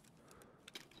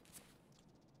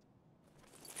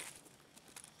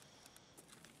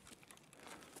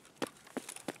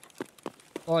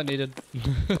 All I needed.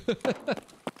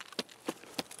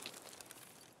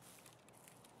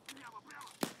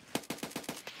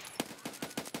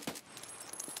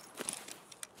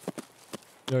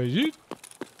 Yeah, yeet.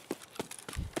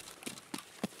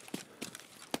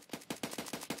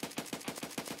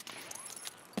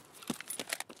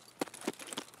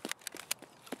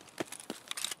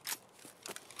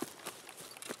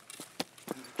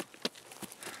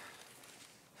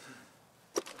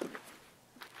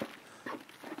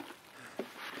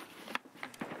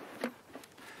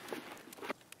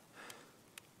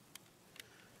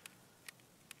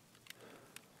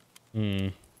 Hmm.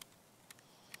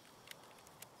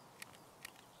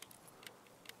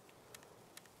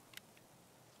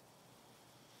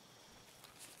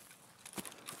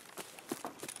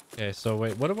 Okay, so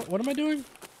wait, what am I doing?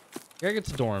 I gotta get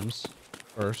to dorms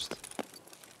first.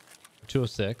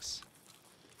 206.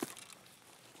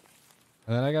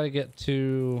 And then I gotta get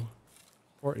to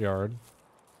courtyard.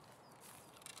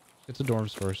 Get to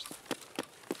dorms first.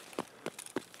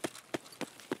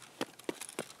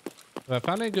 Have I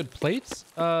found any good plates?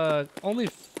 Only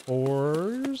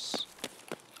 4s.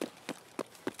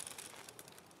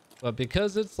 But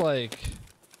because it's like,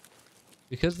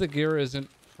 because the gear isn't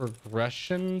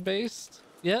progression based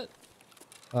yet,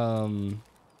 because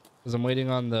I'm waiting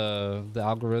on the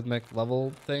algorithmic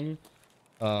level thing,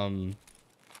 like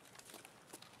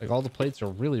all the plates are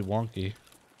really wonky.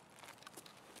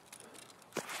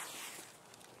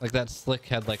 Like that slick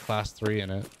had like class 3 in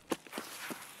it.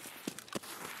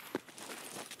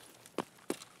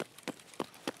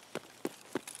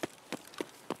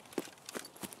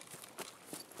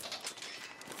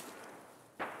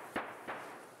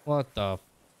 What the?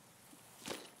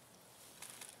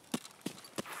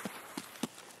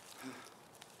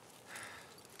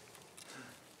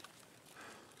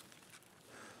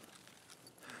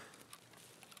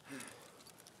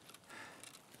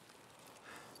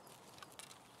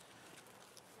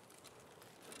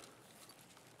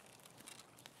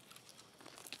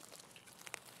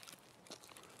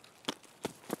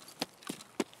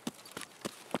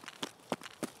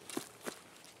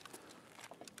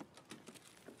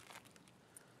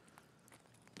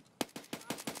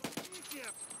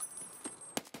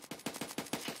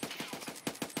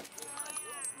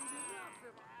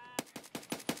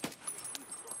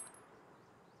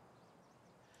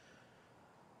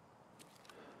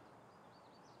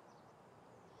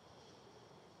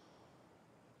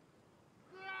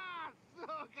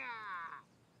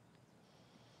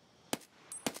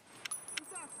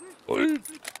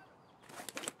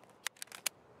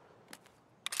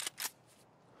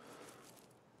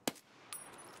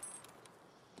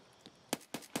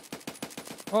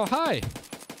 Oh, hi.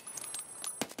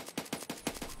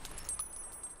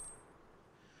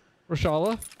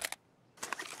 Rashala.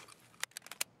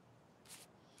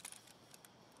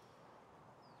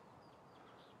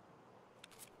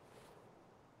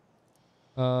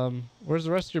 Where's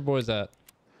the rest of your boys at?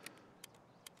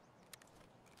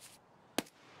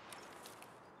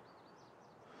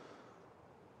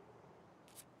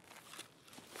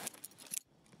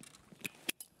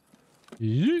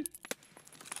 Yeet.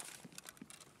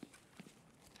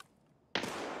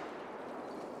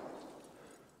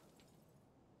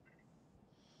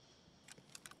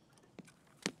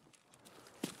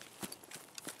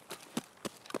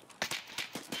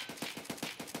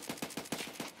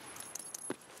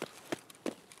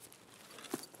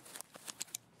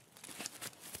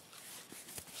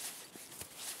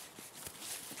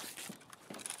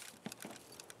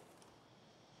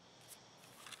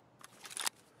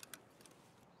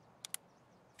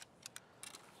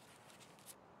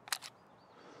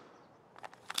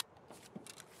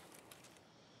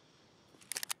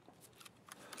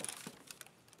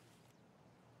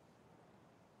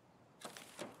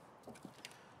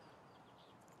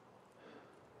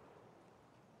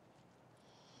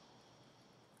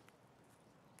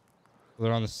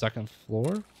 They're on the second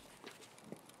floor.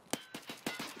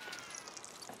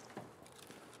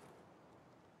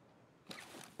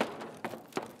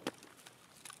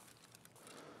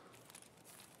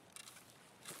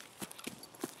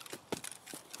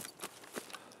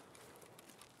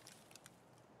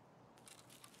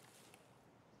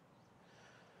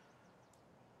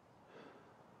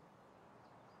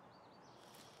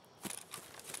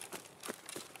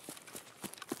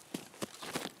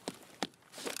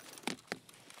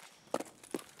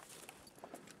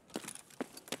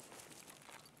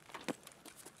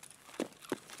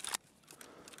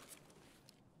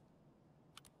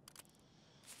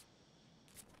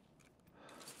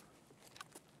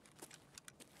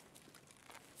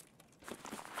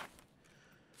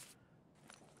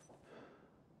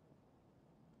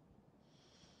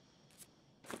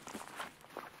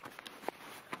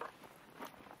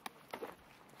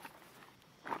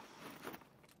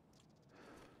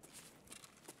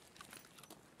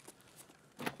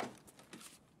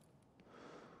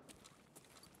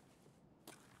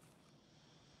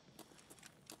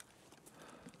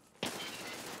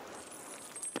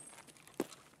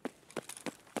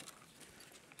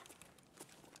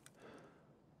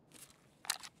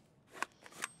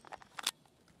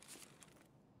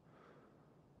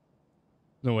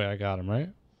 No way I got him, right?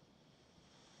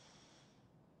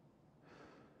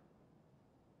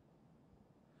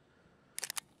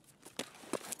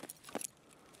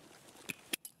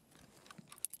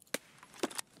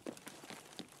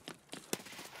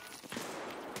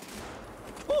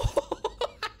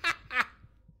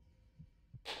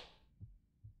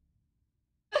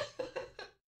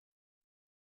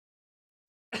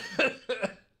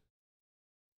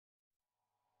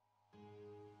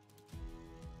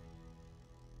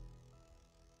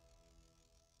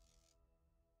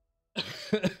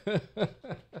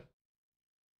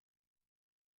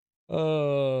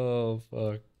 Oh,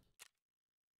 fuck.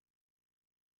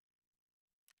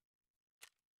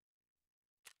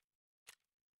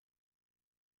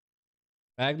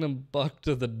 Magnum buck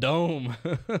to the dome.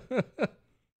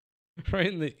 Right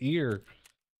in the ear.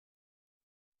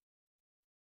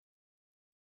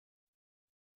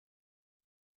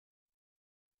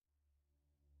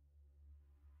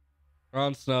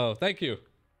 Ron Snow, thank you.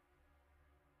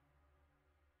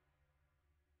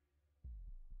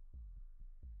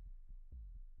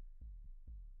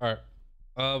 All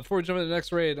right. Before we jump into the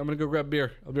next raid, I'm gonna go grab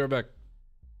beer. I'll be right back.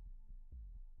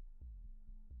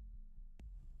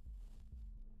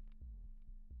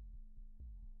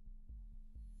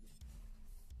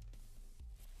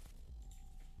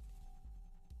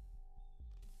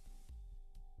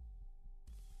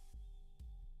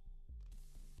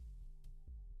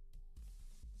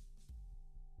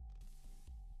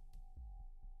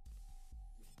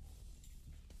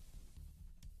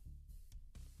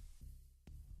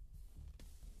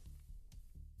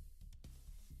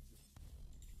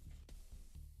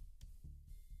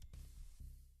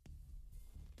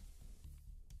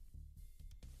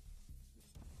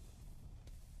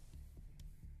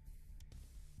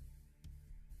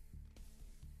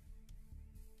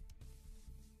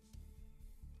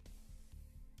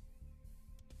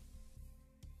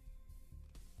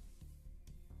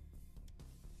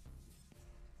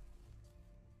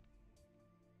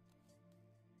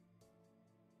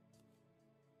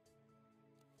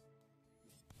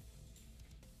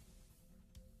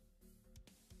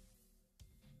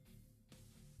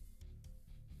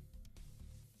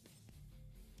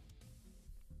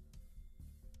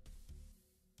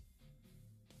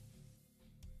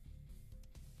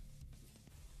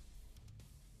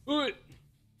 Ooh.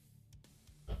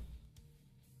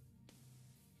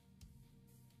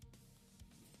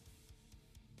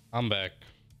 I'm back.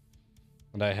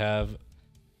 And I have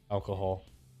alcohol.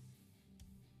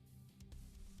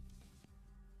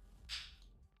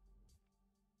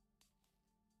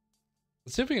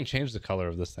 Let's see if we can change the color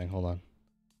of this thing. Hold on.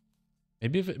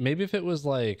 Maybe if it was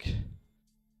like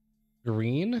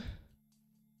green.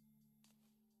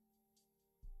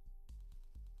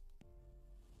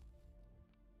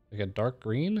 Like a dark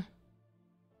green.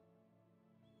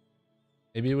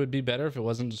 Maybe it would be better if it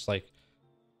wasn't just like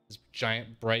this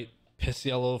giant bright piss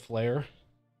yellow flare.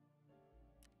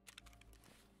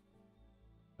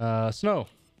 Snow.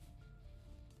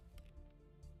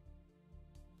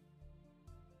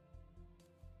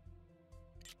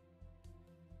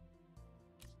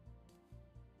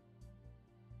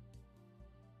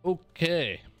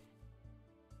 Okay.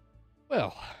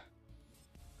 Well.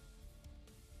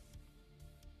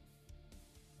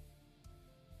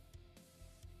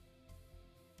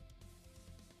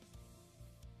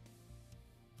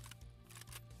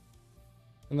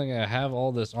 I think I have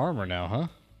all this armor now, huh?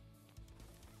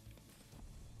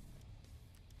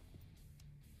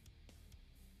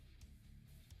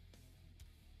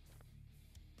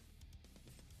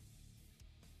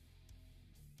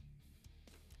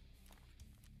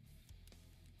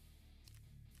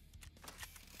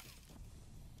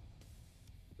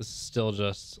 This is still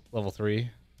just level 3.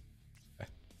 Okay.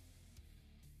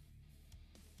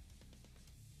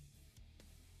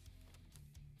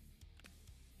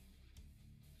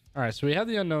 All right, so we have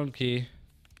the unknown key.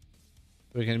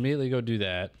 We can immediately go do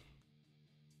that.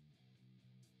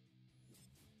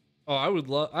 Oh, I would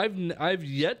love. I've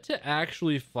yet to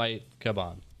actually fight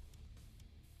Kaban.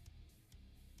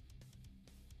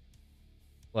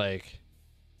 Like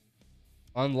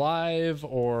on live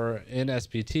or in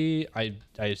SPT,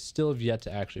 I still have yet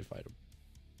to actually fight him.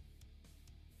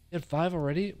 You had 5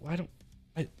 already? Why don't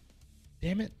I?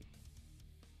 Damn it!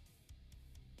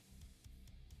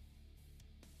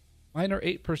 Mine are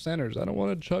 8%ers. I don't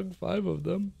want to chug 5 of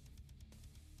them.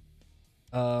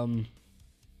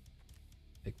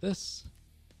 Take this.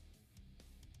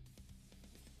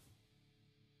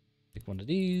 Take one of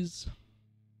these.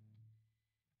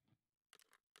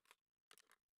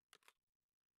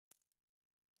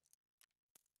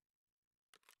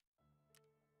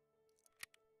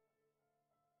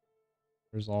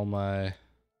 Where's all my...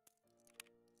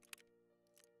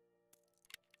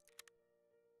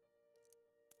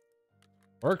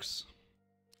 Works.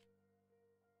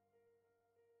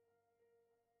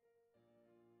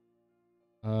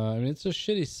 I mean, it's a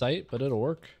shitty site, but it'll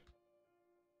work.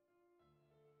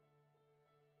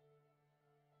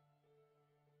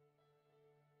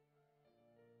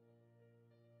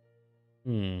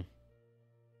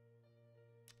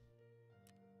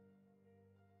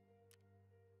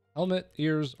 Helmet,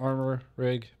 ears, armor,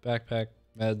 rig, backpack,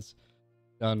 meds.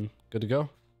 Done. Good to go.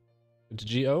 Good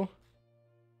to GO.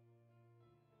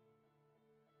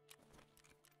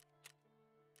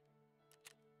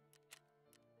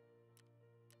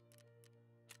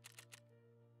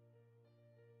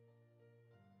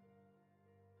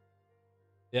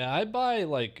 Yeah, I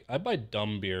buy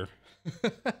dumb beer.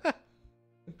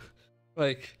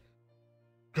 Like,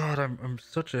 God, I'm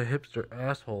such a hipster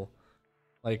asshole.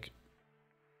 Like,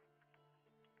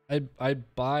 I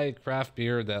buy craft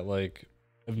beer that like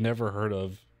I've never heard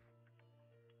of.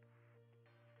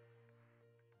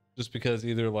 Just because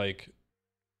either like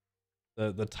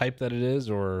the type that it is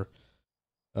or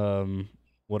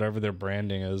whatever their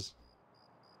branding is.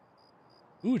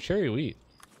 Ooh, cherry wheat.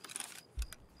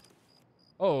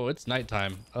 Oh, it's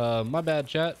nighttime. My bad,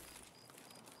 chat.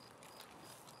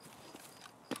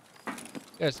 You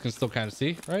guys can still kind of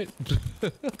see, right?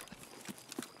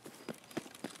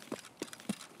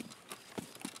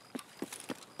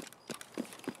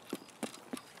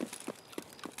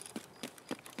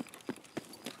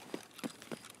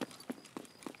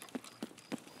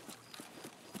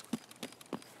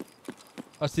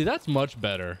 Oh, see, that's much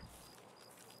better.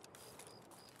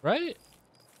 Right?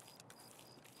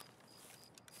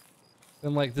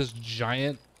 Than like this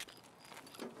giant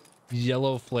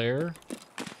yellow flare.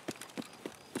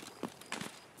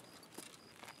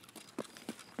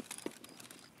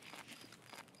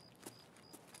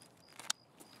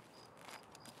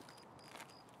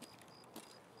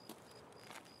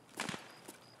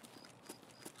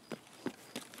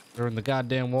 They're in the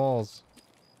goddamn walls.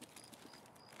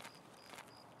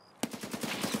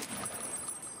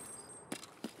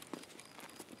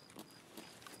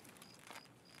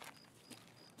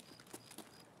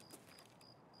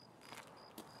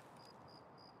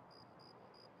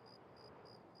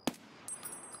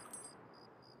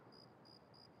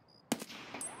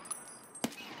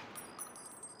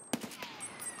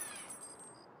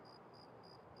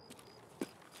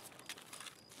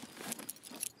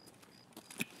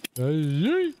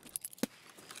 Hey.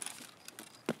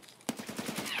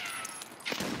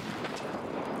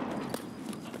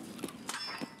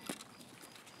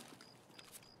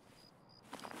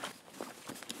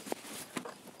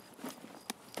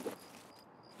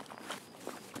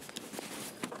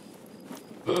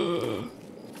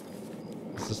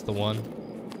 Is this the one?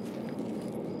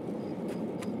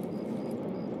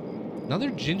 Another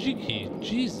Gingy key.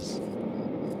 Jesus.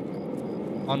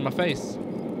 On my face.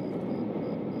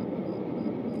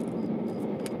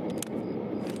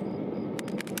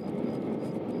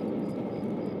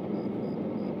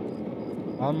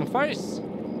 On my face.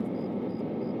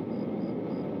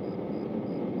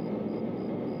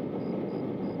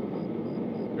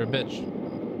 You're a bitch.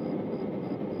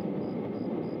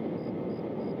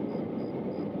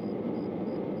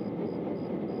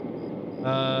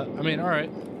 I mean, all right.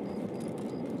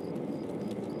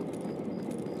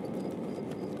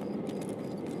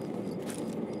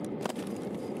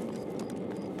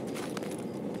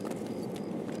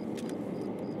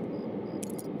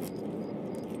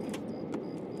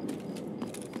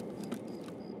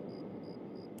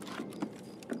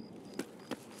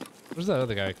 Where's that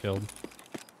other guy I killed?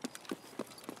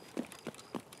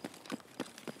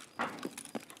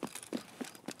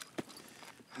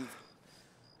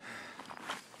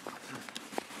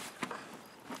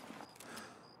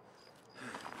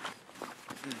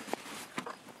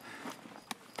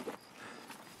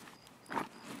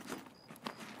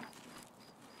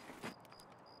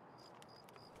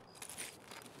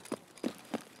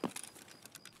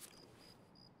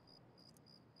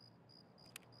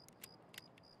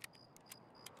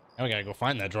 Now we gotta go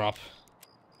find that drop.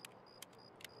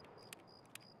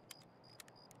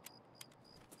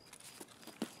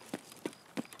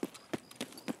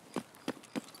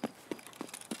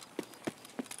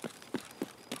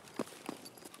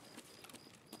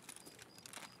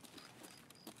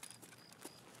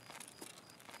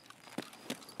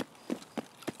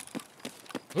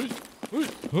 Hey, hey,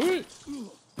 hey.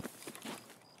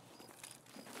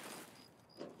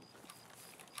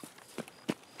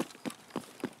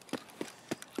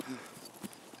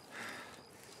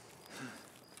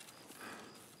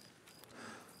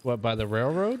 What, by the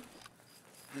railroad?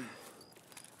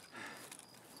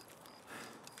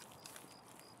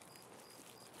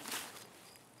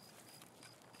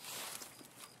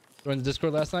 Joined the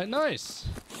Discord last night. Nice.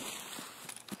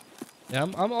 Yeah,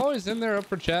 I'm always in there up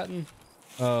for chatting.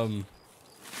 I've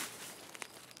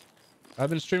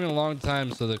been streaming a long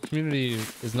time, so the community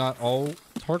is not all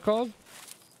Tarkov.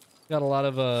 Got a lot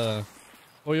of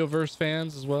Oyoverse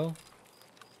fans as well.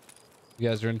 You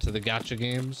guys are into the gacha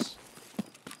games.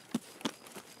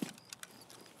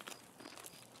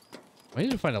 I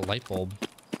need to find a light bulb.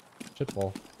 Shit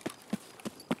ball.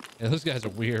 Yeah, those guys are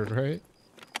weird, right?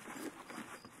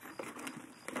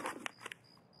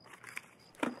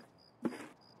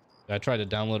 I tried to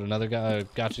download another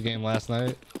gacha game last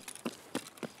night.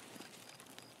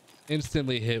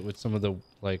 Instantly hit with some of the,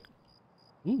 like,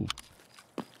 ooh,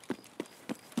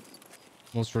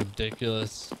 most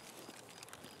ridiculous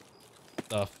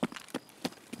stuff.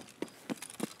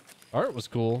 Art was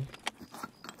cool.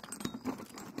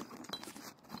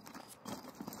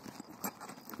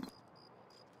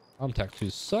 Tech 2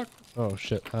 suck. Oh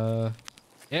shit.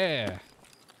 Yeah.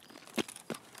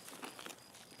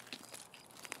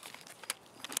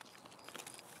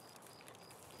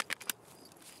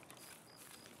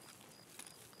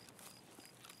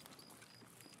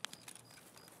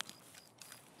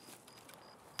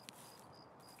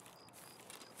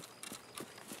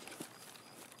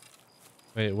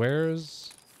 Wait,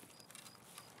 where's...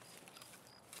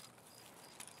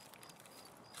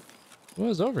 It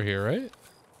was over here, right?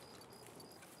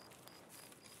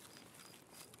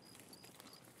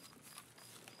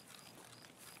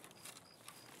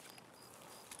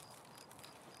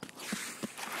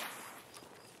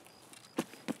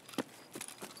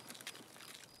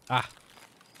 Ah.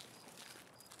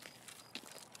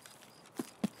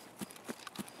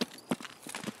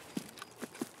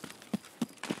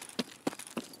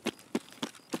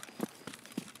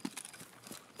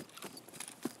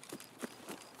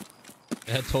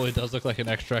 That totally does look like an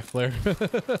extract flare.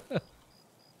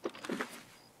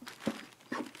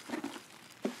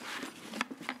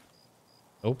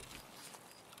 Nope.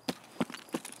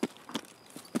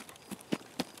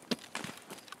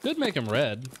 Could make him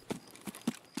red.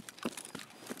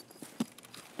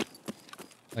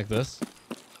 Like this.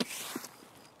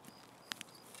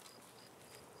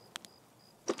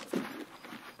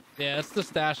 Yeah, it's the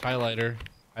stash highlighter.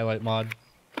 Highlight mod.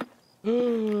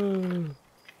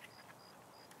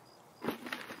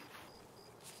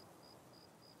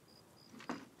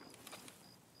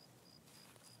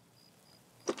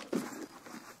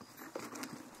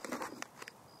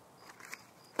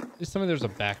 Just tell me there's a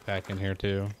backpack in here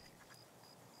too.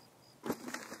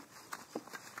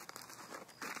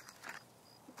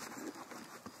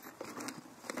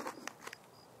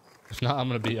 If not, I'm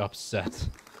gonna be upset.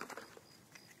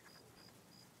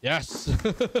 Yes.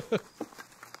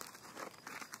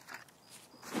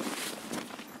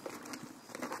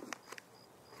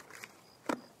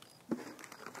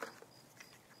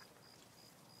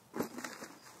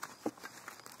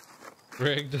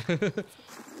 Rigged.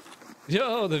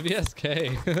 Yo, the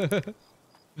VSK.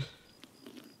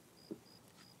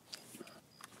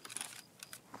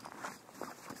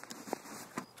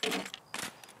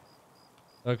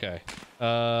 Okay.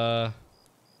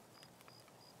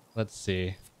 Let's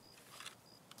see.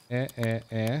 Get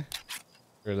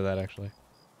rid of that actually.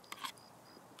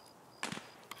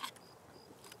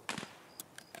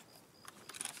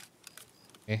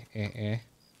 Eh.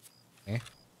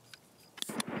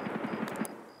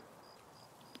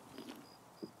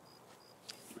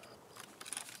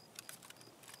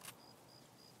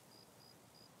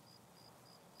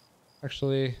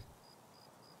 Actually,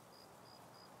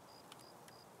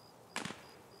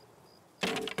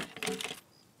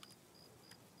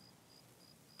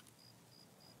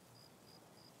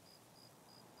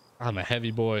 I'm a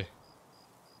heavy boy.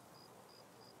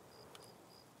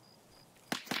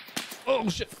 Oh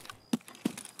shit.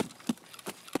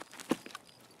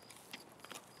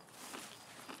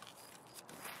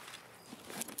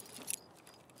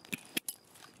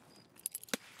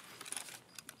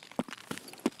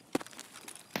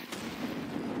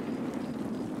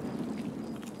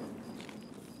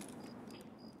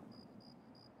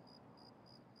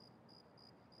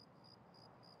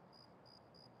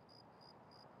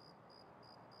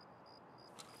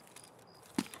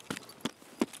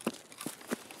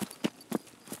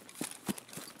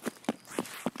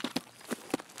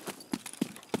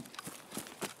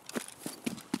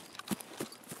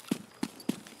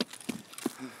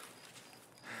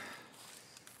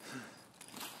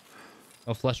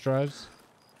 No flesh drives.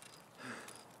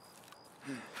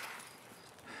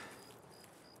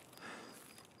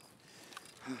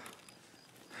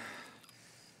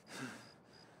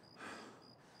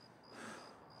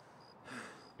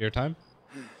 Beer time.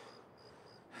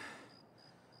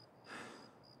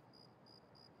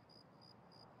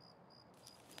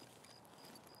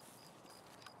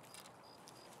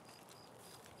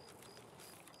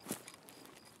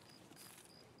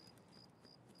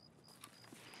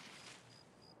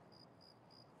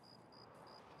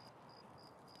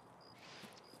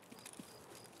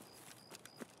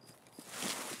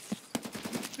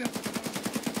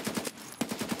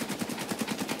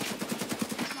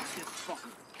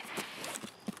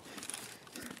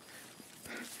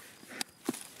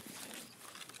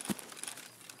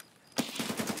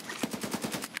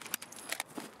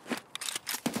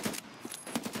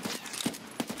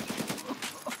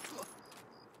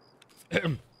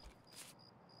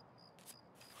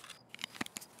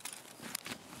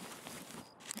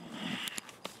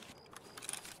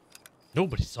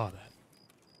 Nobody saw that.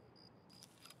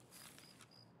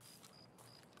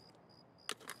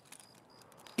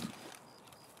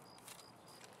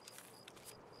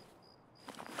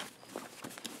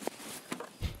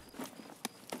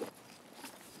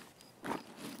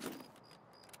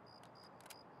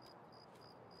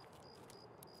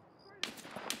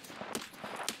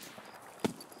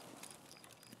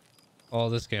 Oh,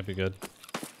 this can't be good.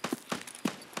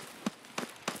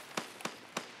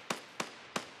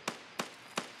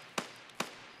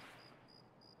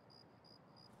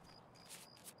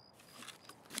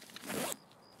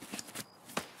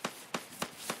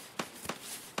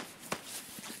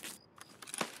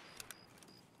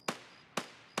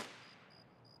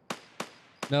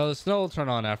 No, the snow will turn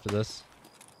on after this.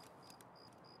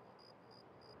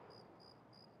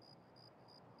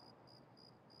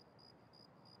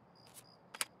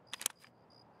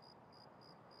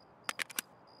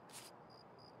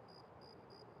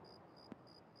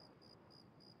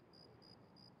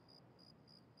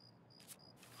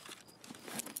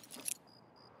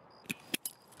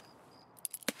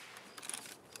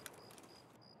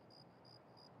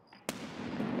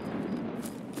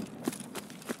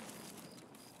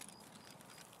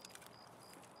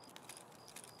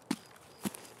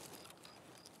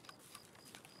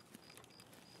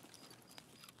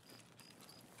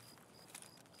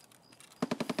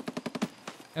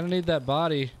 I don't need that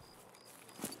body.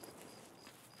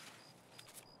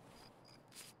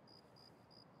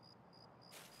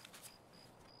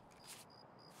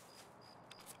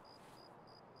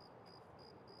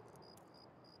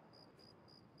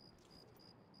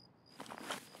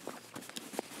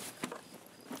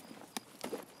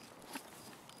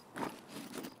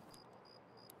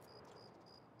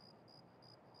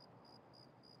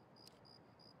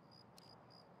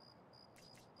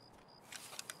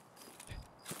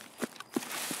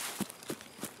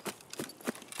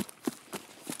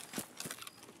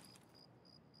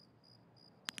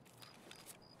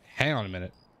 Hang on a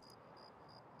minute.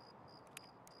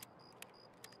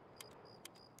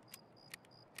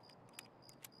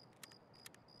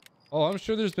 Oh, I'm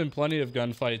sure there's been plenty of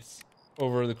gunfights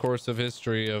over the course of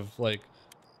history of like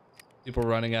people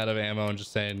running out of ammo and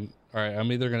just saying, all right,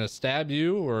 I'm either going to stab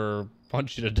you or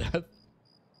punch you to death.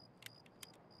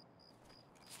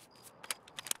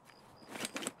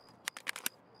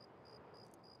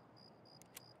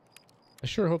 I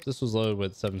sure hope this was loaded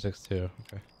with 7.62.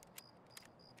 Okay.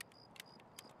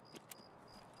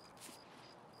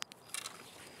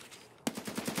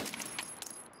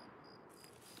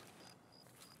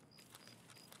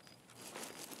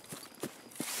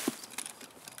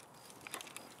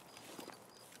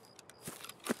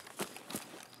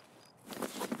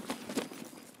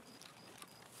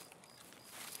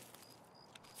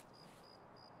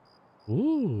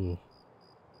 Ooh.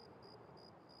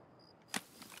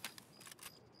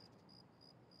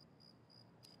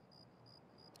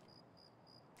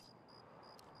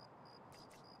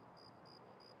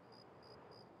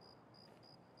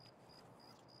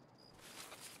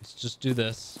 Let's just do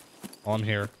this on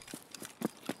here.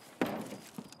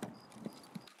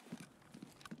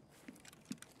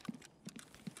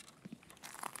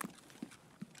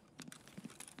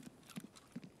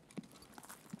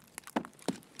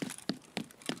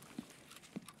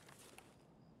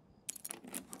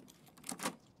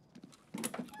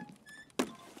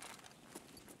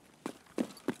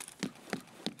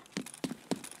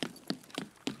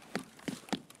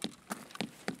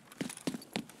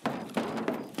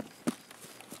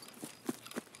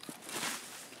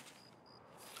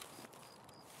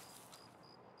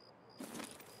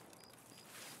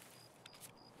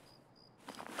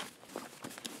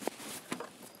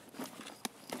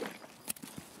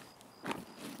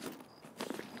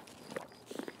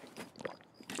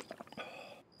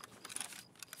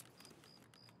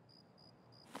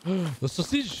 The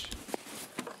sausage.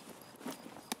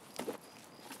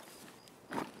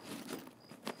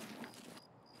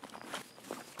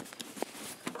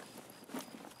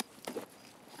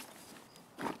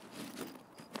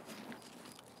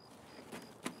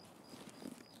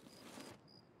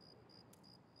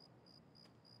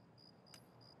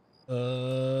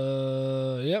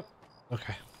 Yep.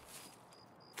 Okay.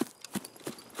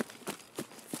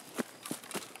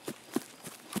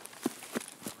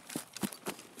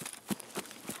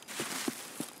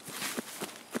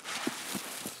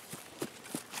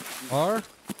 R.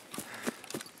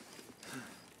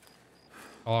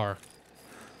 R.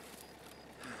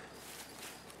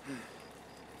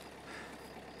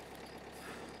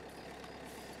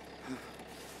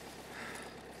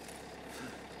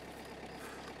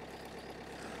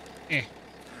 Eh.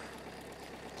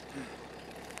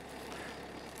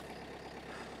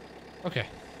 Okay.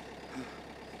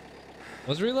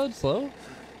 Was reload slow?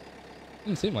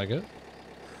 Didn't seem like it.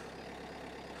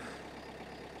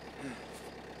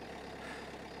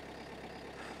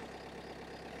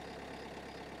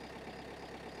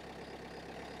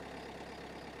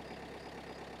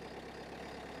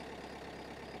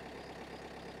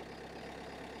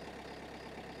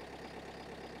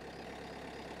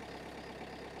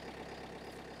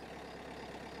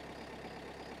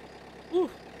 Whew.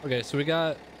 Okay, so we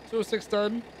got 206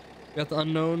 done. We got the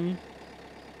unknown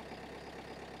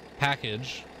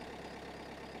package.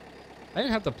 I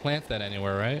didn't have to plant that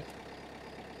anywhere, right?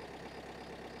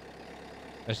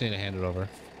 I just need to hand it over.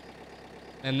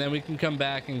 And then we can come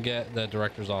back and get the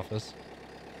director's office.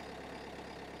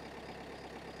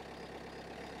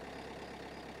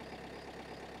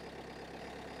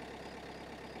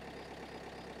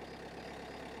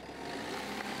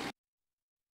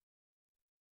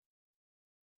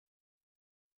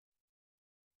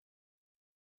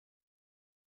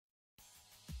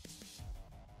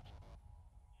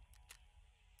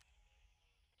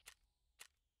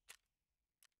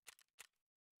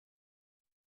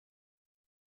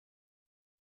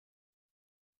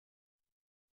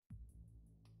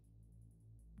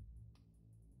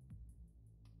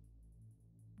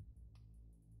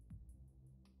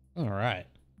 All right.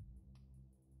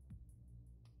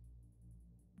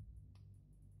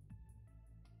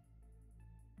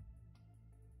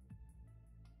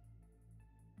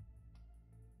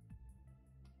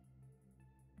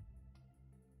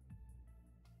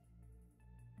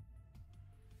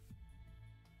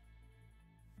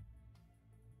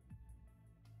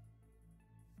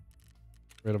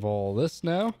 Rid of all this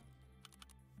now.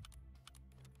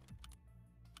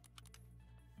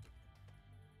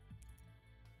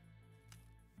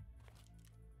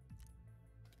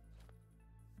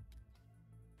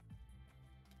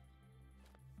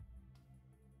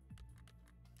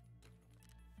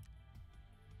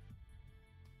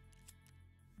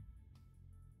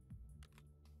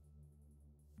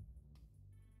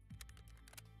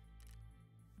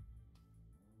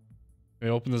 Let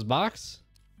me open this box.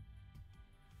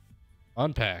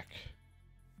 Unpack.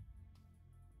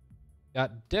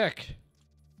 Got deck.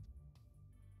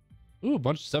 Ooh, a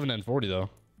bunch of 7N40 though.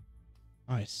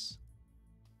 Nice.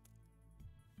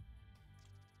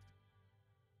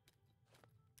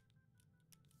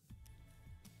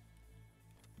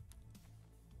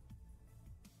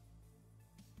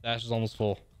 Dash is almost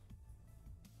full.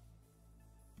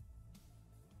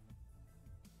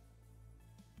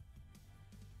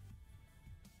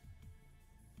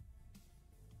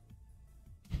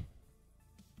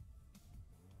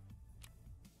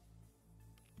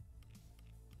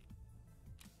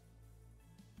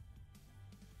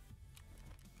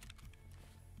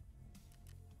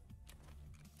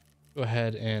 Go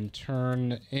ahead and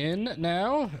turn in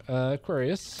now.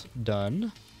 Aquarius,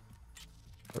 done.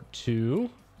 Part 2.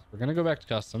 We're gonna go back to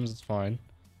customs, it's fine.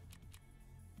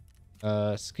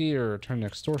 Skier, turn to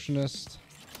extortionist.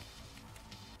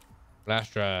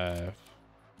 Flash drive.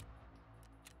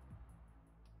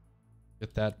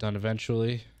 Get that done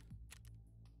eventually.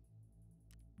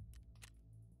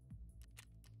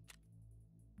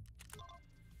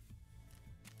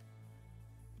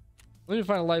 We need to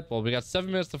find a light bulb. We got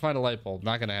 7 minutes to find a light bulb.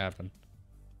 Not gonna happen.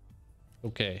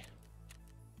 Okay.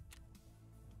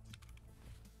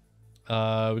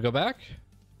 We go back.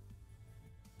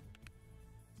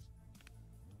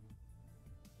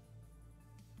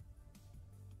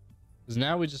 Because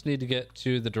now we just need to get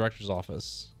to the director's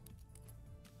office.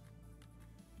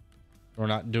 We're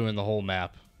not doing the whole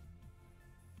map.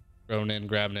 Going in,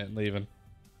 grabbing it, and leaving.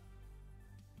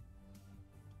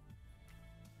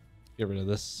 Get rid of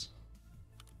this.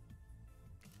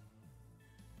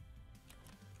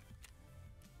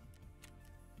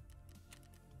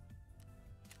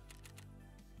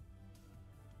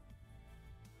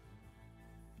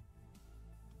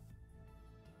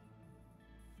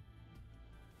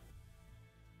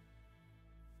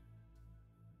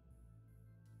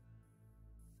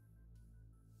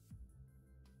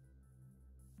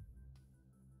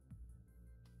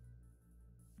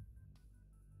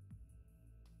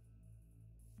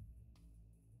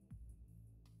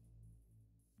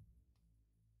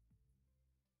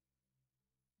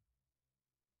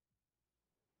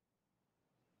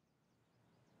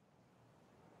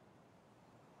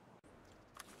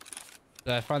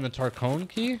 Did I find the Tarcone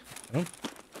key? I don't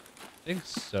think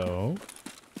so.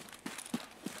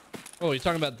 Oh, you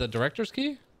talking about the director's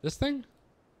key? This thing?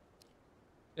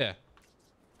 Yeah.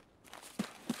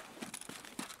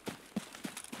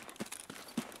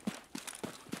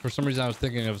 For some reason, I was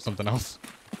thinking of something else.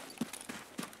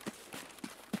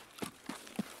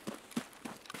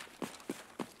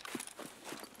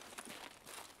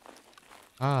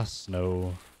 Ah,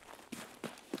 snow.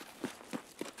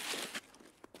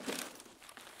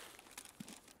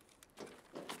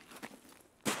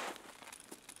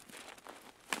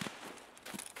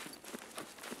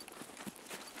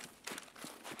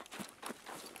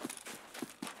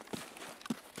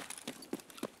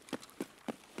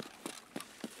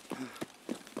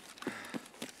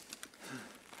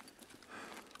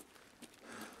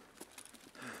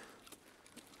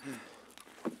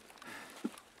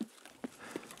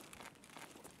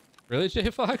 Really, J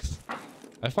Fox?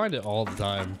 I find it all the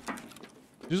time.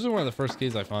 It's usually one of the first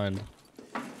keys I find.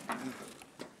 But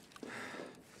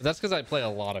that's because I play a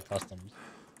lot of customs.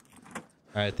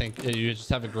 I think you just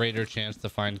have a greater chance to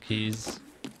find keys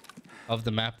of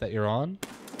the map that you're on.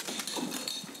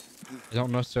 I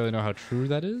don't necessarily know how true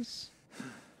that is,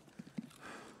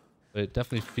 but it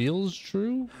definitely feels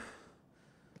true.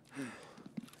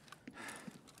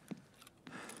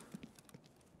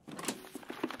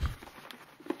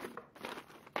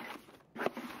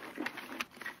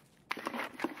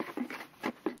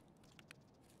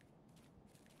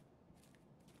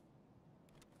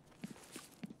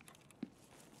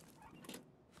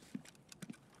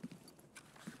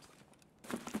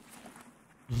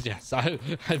 Yes,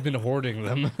 I've been hoarding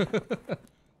them.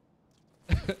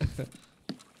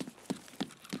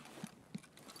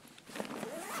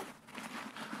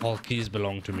 All keys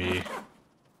belong to me.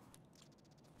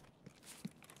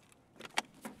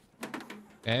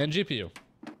 And GPU.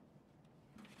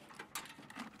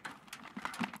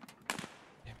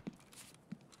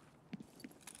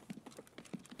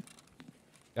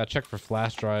 Gotta check for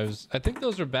flash drives. I think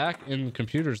those are back in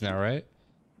computers now, right?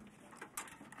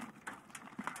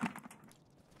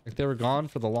 Like they were gone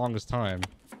for the longest time.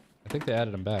 I think they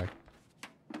added them back.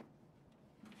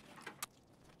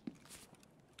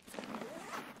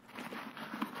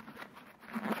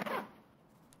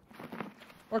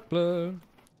 Spark plug.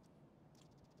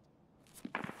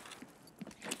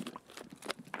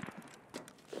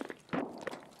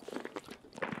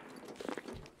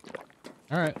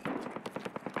 All right.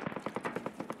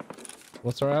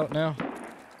 What's our out now?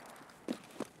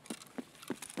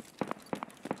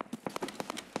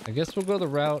 I guess we'll go the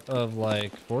route of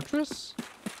like Fortress.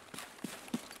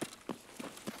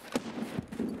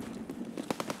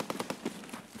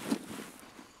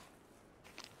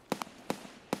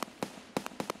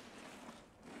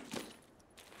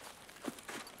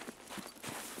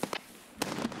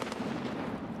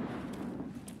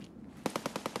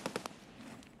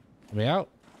 Let me out.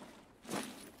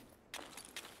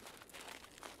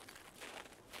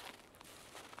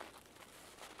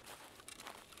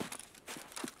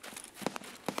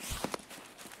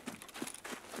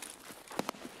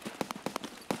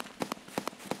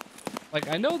 Like,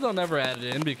 I know they'll never add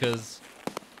it in because,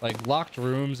 like, locked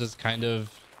rooms is kind of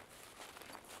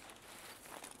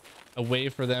a way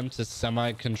for them to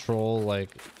semi-control,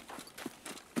 like,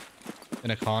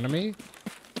 an economy.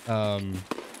 But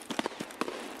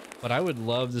I would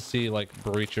love to see, like,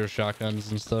 breacher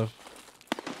shotguns and stuff.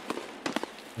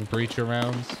 And breacher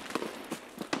rounds.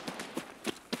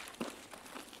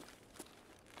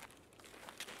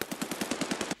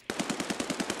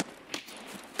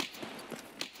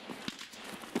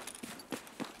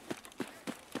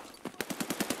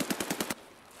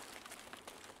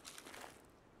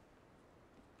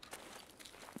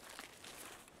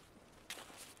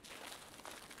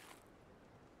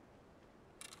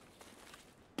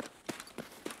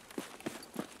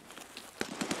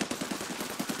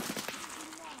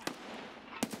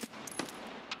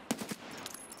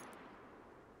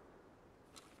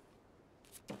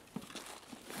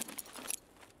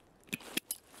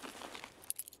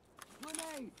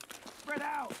 Spread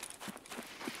out!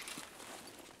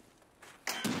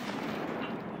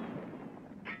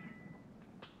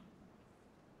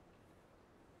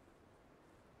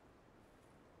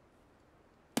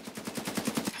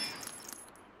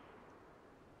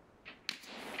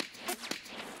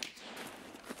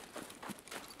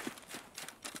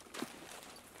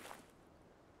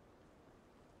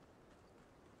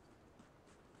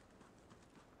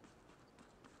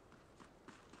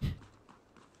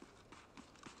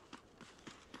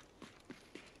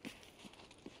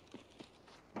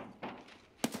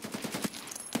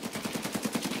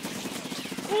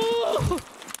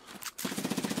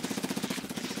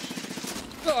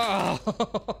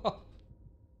 Oh.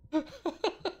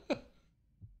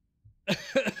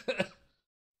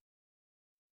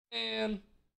 Man.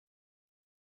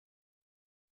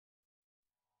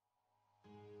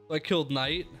 I killed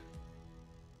Knight.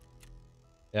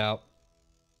 Yeah.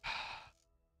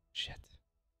 Shit.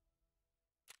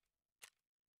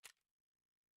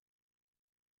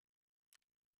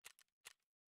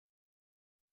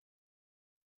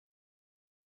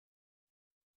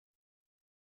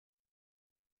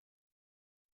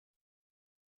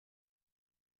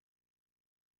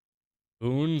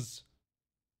 Boons.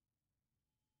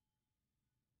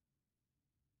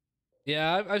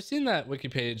 Yeah, I've seen that wiki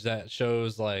page that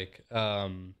shows like their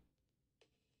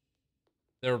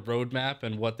roadmap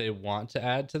and what they want to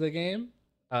add to the game.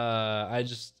 I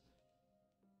just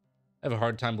have a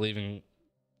hard time believing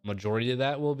majority of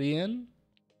that will be in.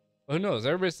 Well, who knows?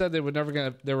 Everybody said they were never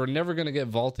gonna get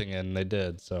vaulting in, and they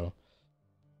did. So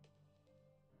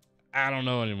I don't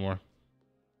know anymore.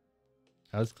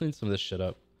 Let's clean some of this shit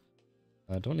up.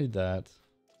 I don't need that.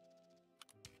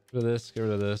 Get rid of this. Get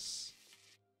rid of this.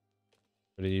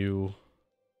 Get rid of you.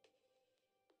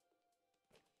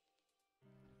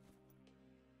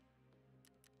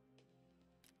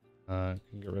 Can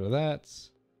get rid of that.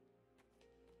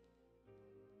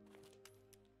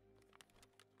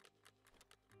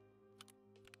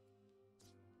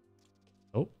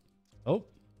 Oh, oh,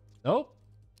 oh.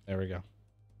 There we go.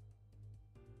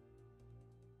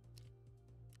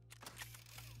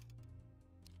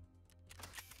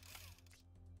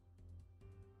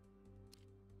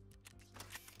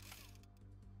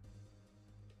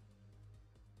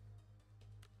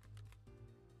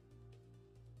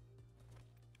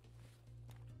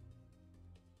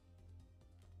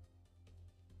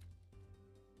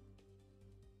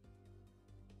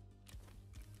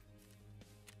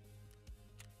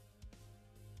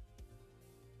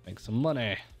 Make some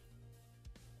money.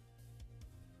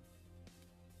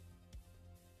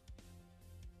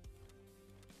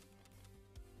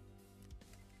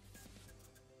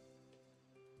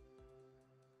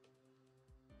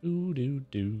 Do do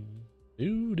do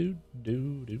do do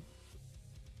do do.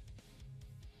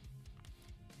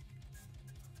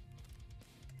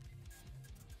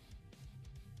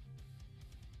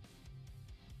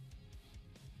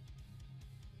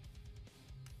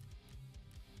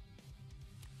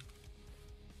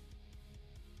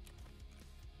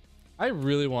 I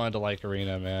really wanted to like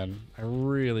Arena, man. I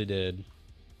really did.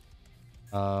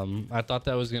 I thought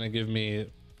that was gonna give me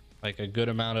like a good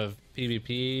amount of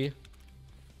PvP,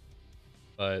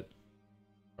 but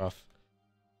rough.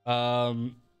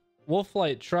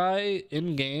 Wolflight, try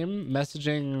in-game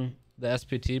messaging the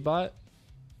SPT bot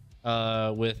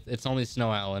with it's only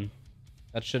Snow Allen.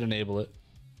 That should enable it.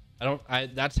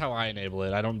 That's how I enable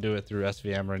it. I don't do it through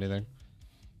SVM or anything.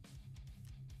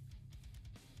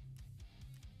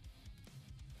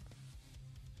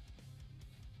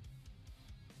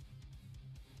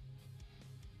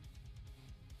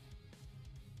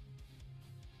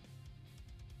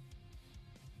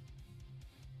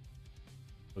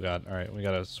 Oh god, all right, we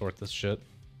gotta sort this shit.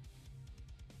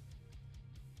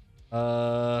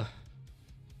 Uh,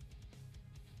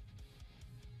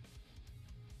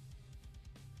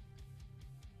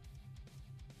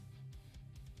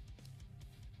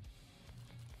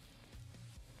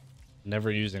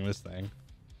 never using this thing.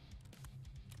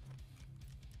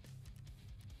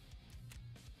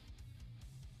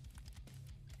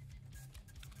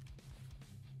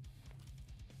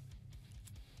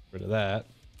 Rid of that.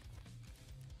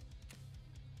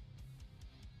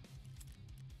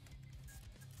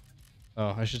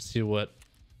 Oh, I should see what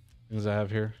things I have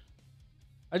here.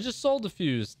 I just sold the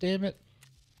fuse. Damn it.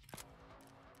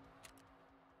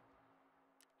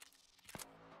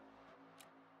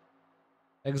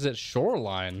 Exit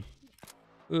shoreline.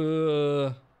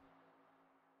 I'll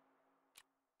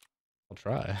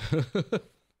try.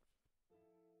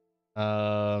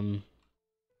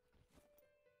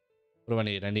 What do I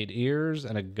need? I need ears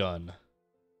and a gun.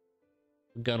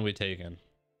 What gun we taking?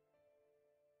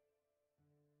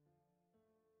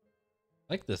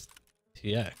 I like this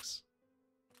TX.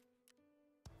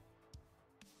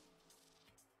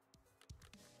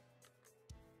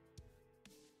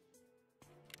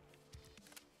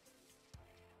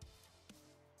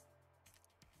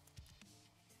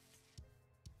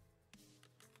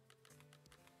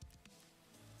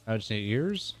 I just need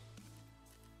ears.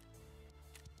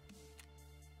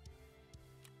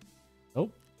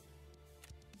 Nope.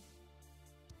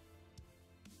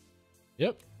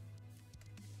 Yep.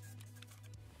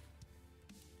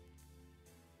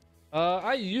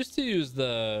 I used to use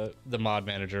the mod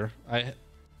manager.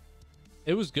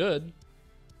 It was good,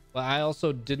 but I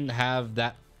also didn't have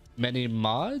that many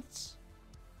mods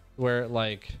where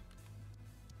like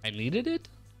I needed it,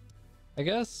 I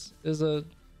guess is a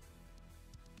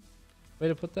way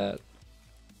to put that.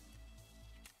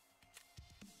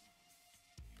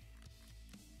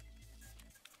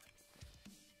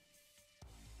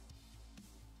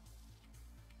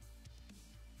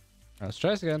 Let's try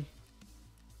this again.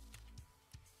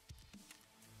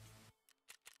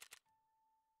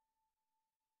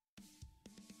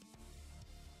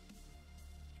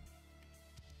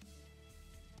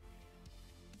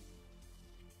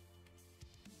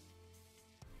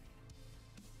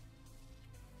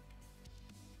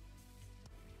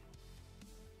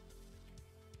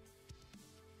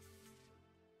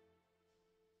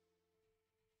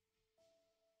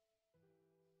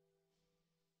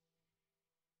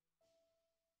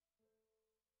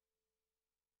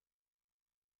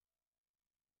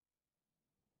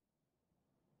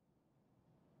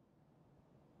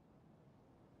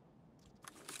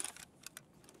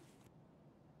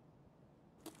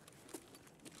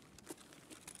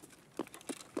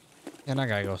 And I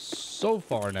gotta go so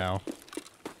far now. I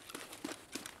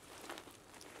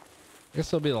guess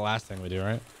it'll be the last thing we do,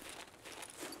 right?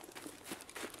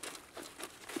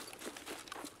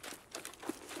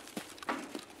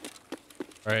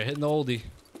 All right, hitting the oldie.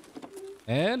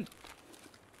 And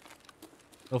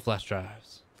no flash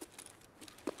drives.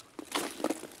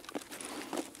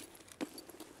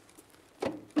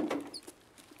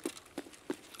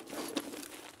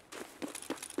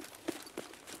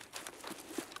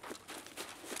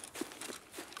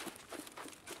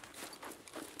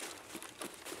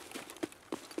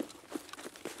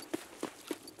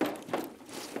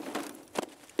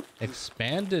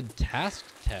 Expanded task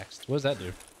text. What does that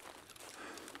do?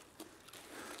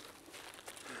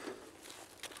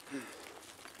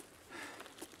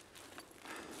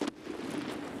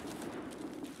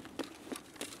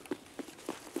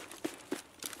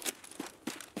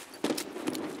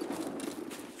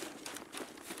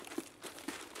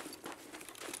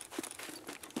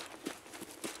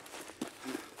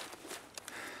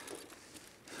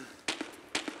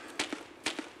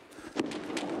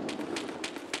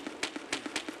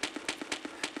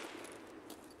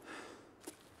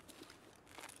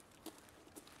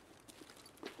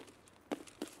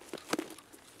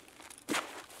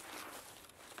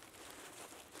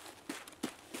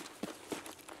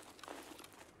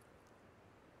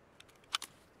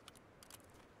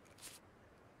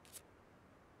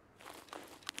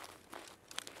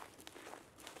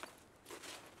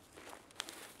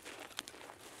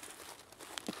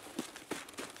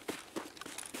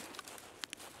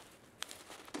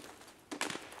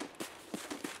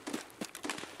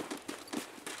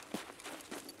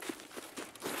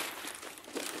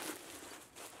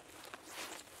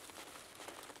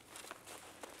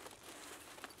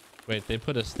 Wait, they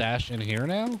put a stash in here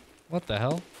now? What the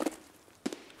hell?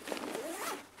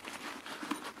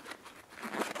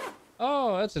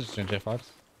 Oh, that's interesting, J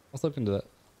Fox. Let's look into that.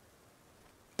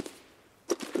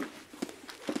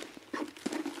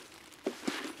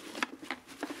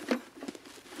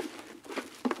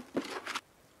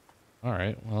 All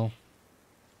right, well.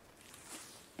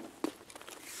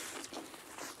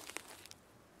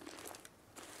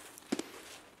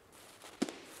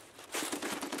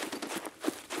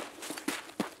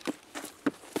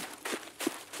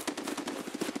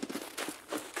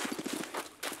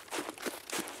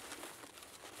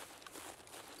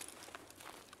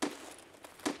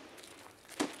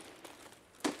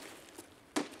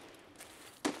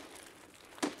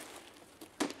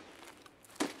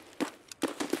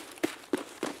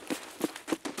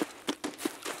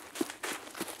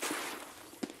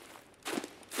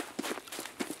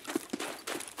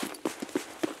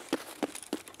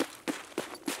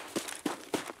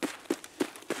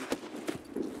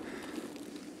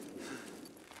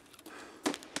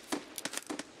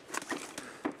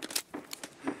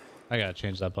 I gotta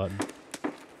change that button.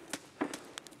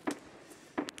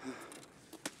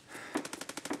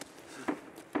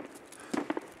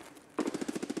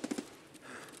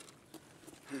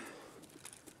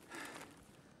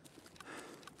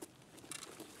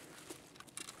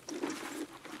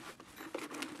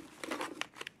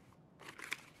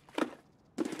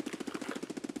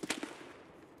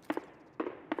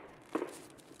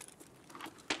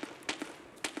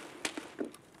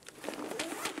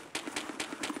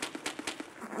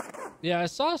 Yeah, I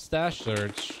saw a stash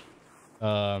search.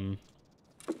 I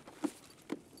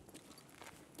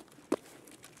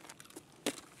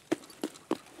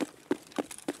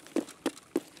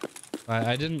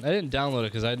didn't download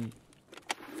it because I didn't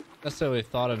necessarily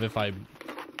thought of if I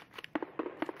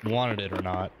wanted it or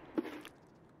not.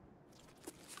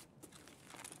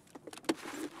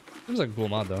 Seems like a cool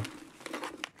mod though.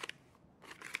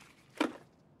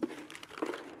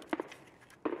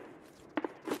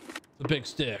 The big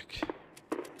stick.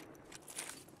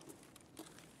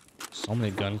 So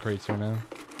many gun crates here now.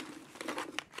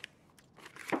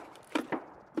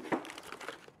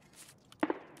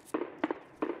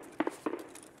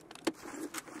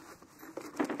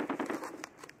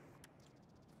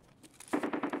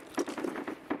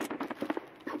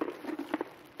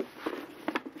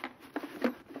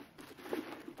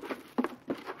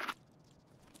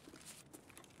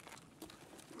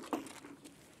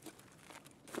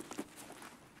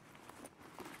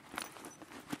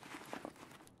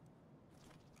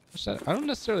 I don't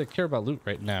necessarily care about loot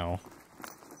right now.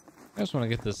 I just want to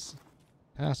get this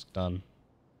task done.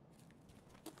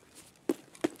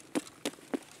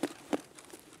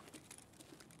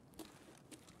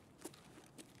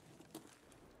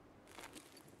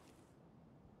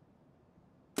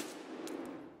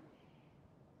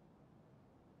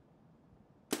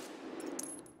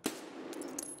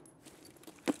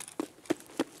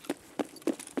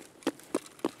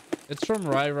 It's from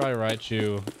Rai Rai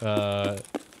Raichu.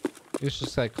 It's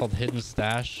just like called Hidden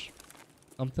Stash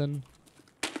something.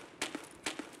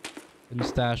 Hidden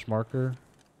Stash marker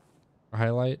or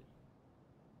highlight.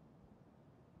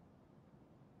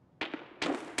 I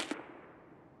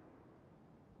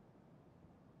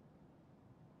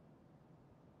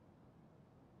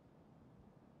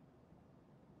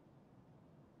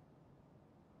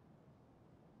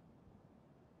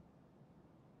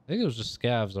think it was just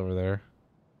scavs over there.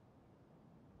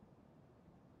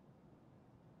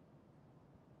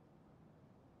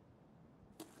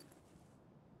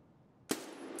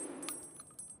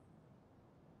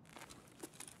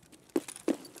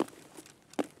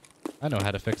 I know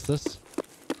how to fix this.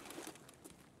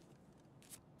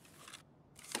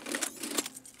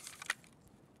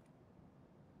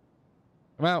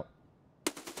 I'm out.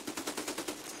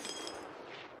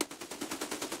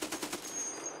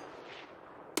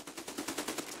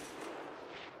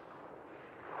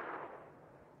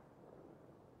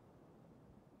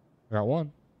 I got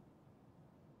one.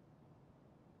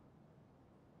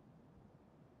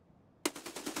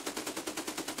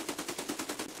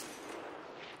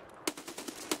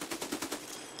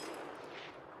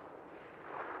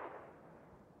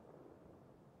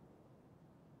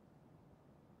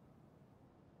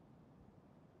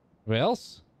 Anybody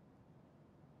else?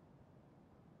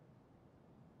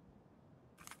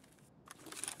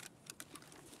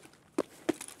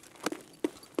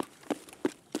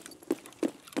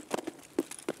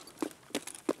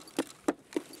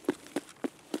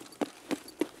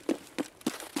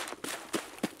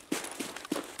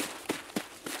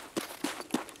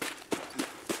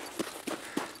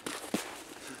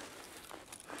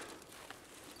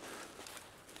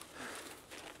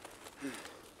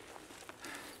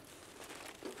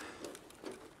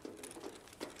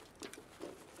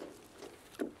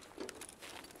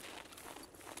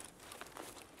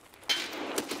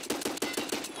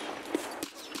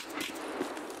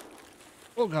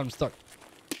 Oh god, I'm stuck.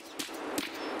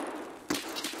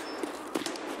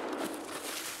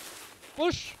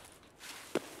 Push.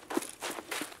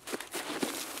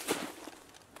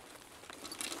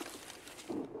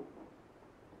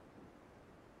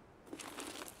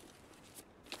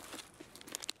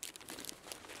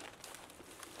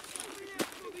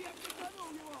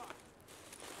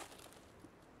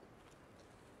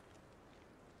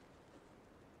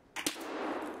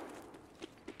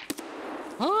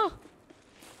 Huh?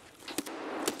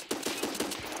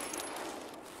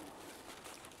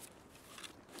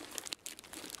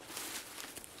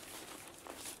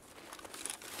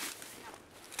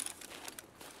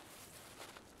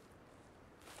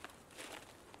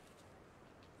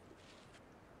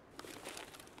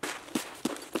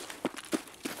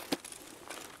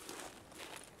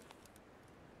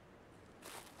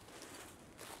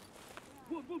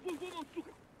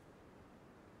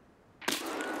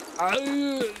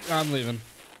 I'm leaving.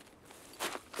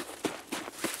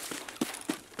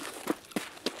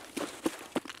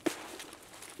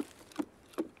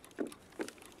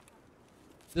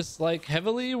 Dislike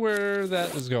heavily where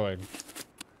that is going.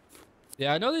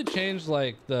 Yeah, I know they changed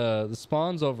like the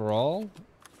spawns overall.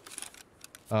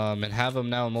 And have them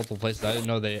now in multiple places. I didn't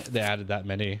know they added that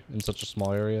many in such a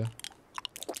small area.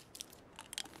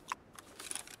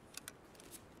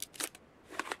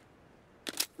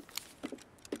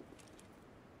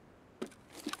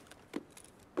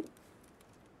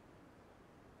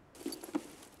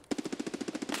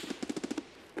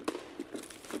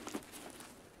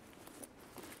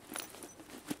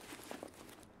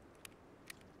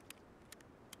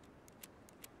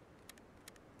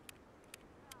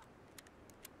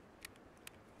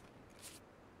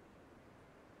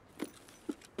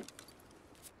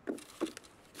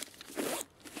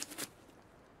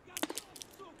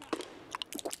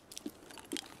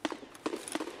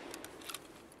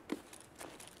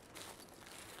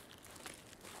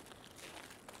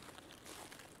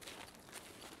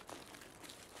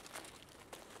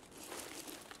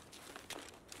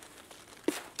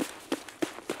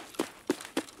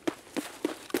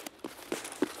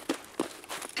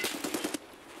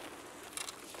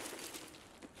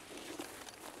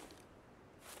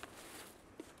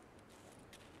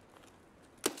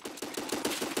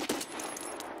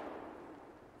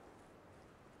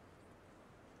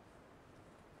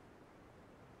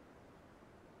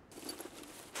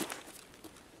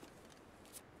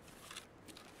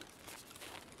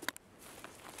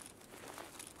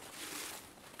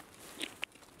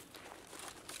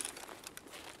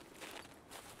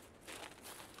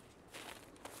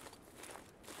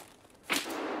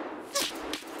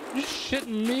 You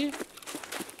shitting me?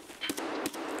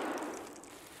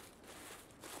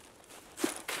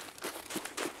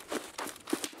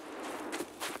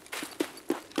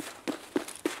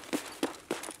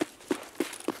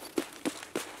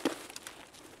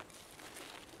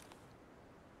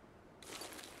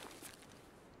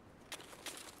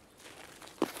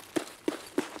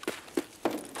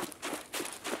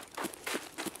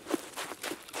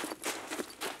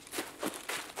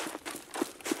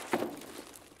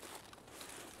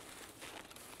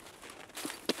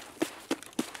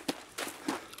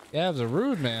 Yeah, it was a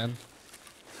rude man.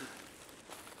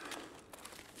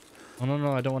 Oh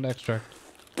no, I don't want to extract.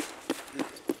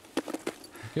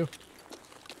 Thank you.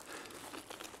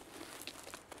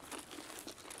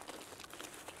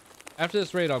 After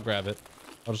this raid, I'll grab it.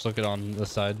 I'll just look it on the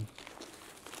side.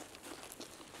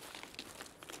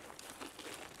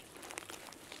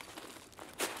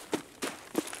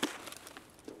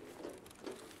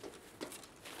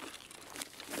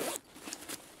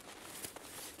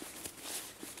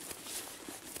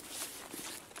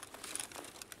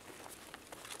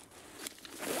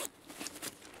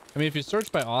 I mean, if you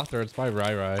search by author, it's by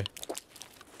Rai Rai.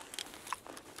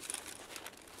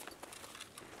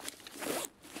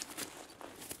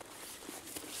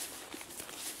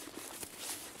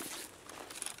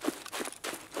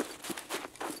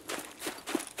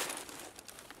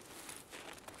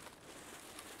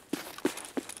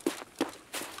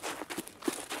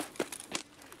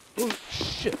 Oh,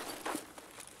 shit.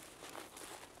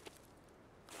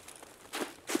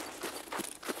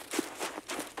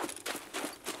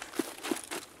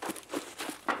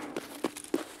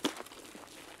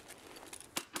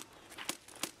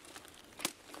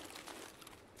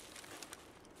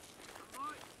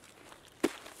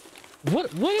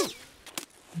 What?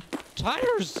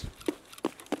 Tires?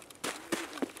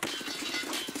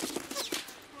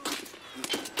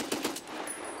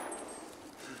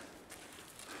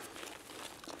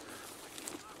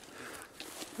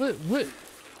 What?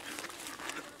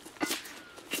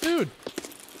 Dude.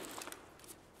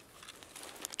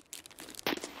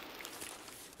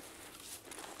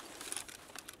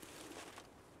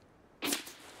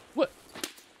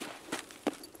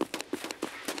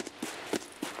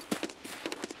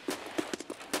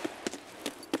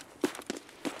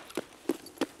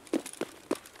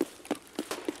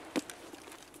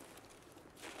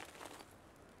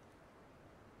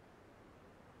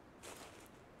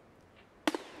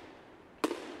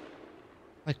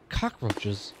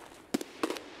 cockroaches.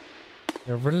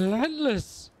 They're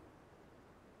relentless.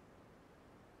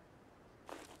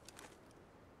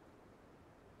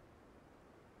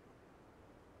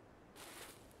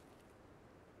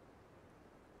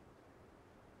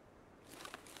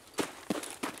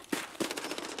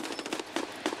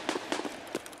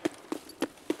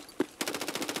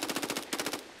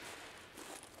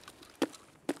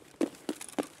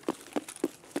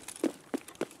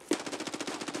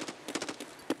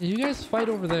 You guys fight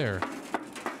over there.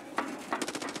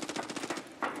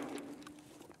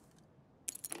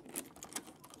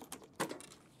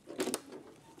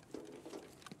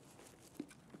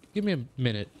 Give me a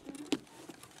minute.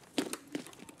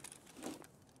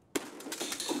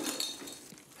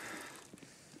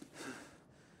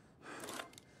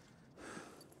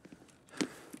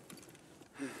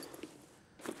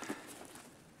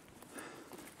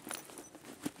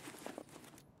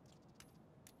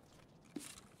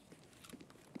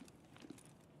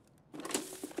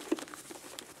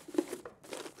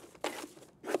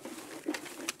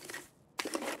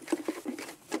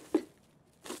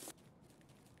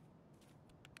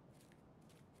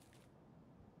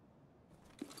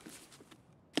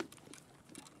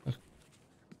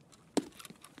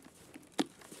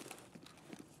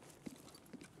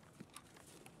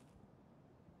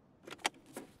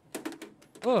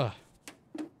 Ugh.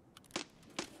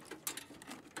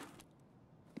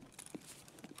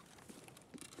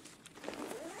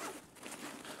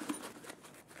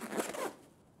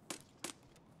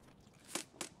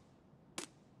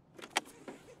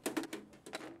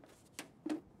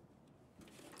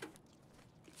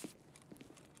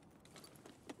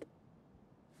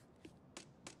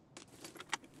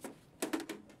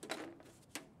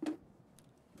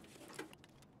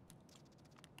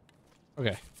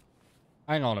 Okay.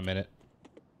 Hang on a minute.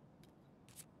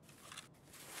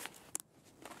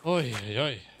 Oi, oi,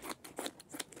 oi.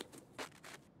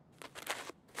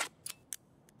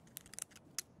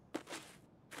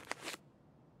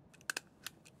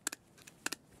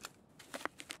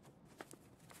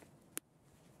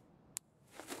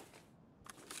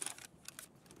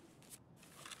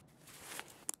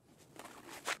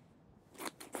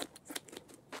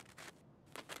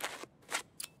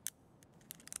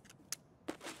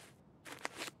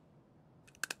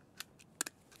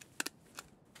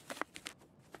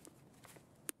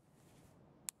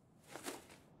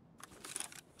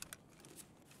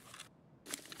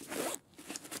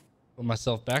 Put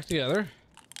myself back together.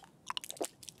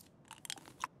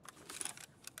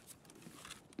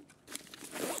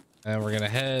 And we're gonna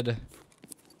head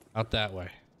out that way.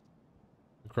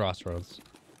 The crossroads.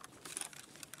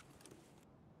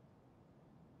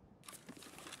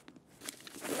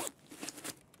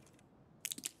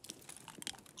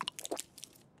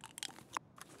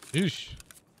 Yeesh.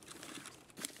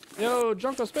 Yo,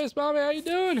 Drunko Space Mommy, how you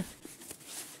doing?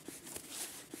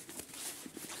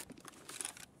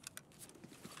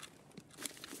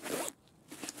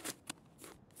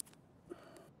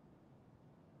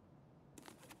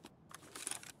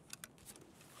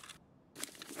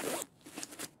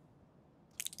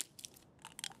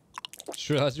 Just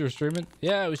realized you were streaming.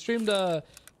 Yeah, we streamed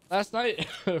last night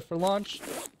for launch.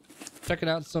 Checking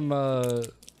out some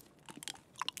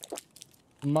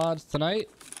mods tonight.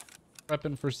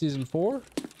 Prepping for season 4.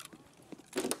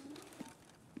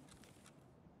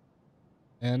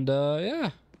 And yeah.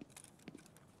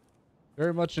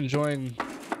 Very much enjoying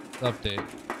the update.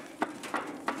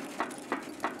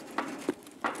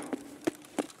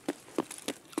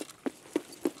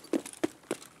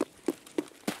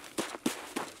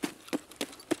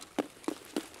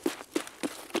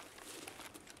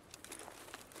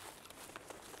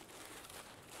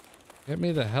 Get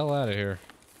me the hell out of here.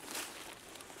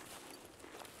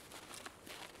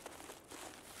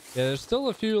 Yeah, there's still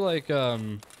a few like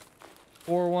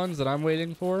 4 ones that I'm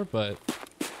waiting for, but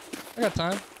I got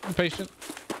time. I'm patient.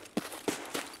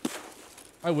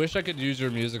 I wish I could use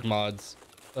your music mods.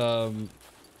 But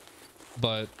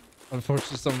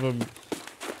unfortunately some of them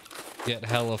get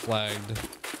hella flagged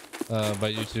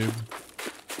by YouTube.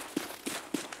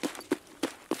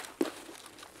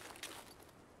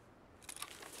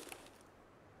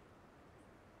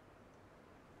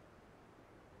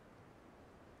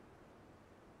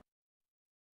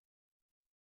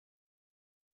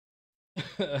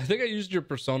 I think I used your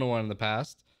Persona one in the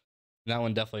past. And that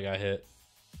one definitely got hit.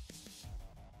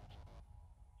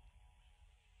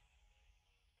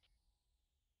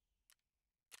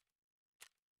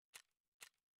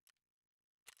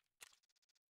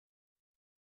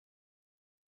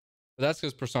 But that's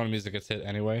because Persona music gets hit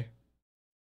anyway.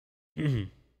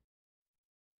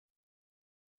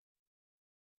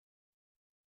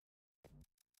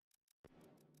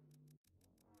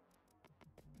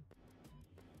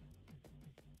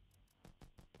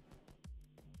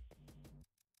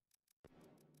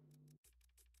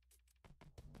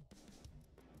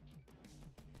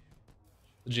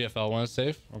 GFL one is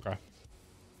safe. Okay.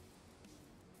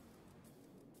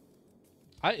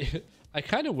 I I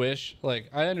kind of wish, like,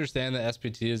 I understand that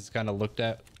SPT is kind of looked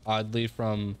at oddly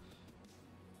from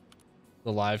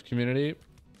the live community,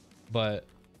 but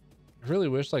I really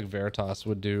wish like Veritas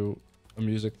would do a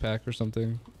music pack or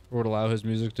something, or would allow his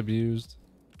music to be used.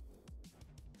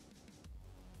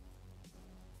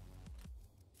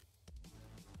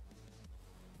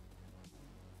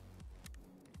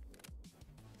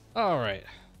 All right.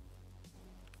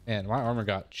 And my armor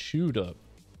got chewed up.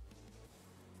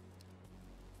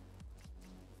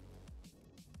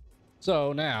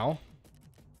 So now,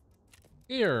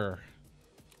 here.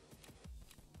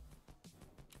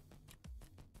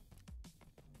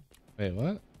 Wait,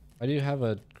 what? Why do you have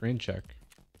a green check?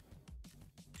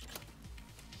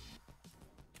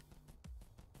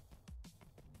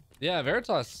 Yeah,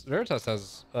 Veritas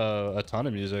has a ton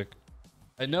of music.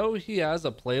 I know he has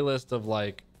a playlist of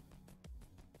like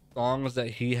songs that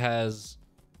he has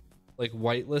like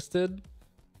whitelisted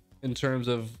in terms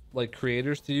of like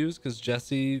creators to use, because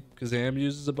Jesse Kazam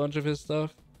uses a bunch of his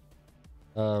stuff.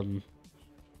 But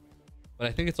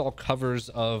I think it's all covers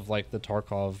of like the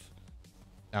Tarkov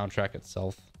soundtrack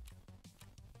itself,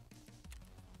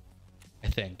 I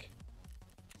think.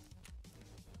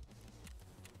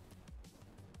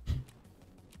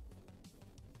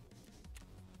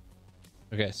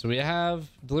 Okay, so we have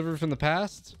delivered from the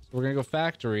past. So we're gonna go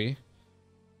factory.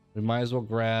 We might as well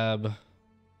grab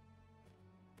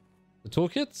the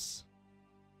toolkits.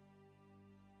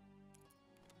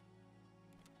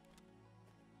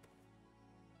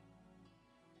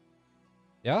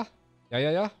 Yeah?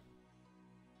 Yeah.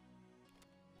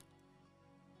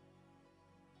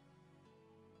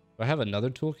 Do I have another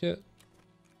toolkit?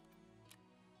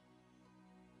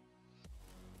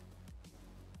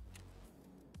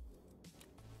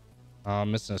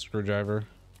 I'm missing a screwdriver.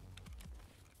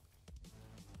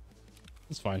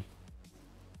 It's fine.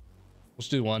 Let's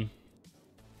do one.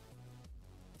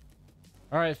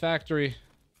 All right, factory.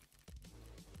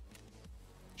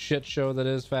 Shit show that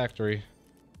is factory.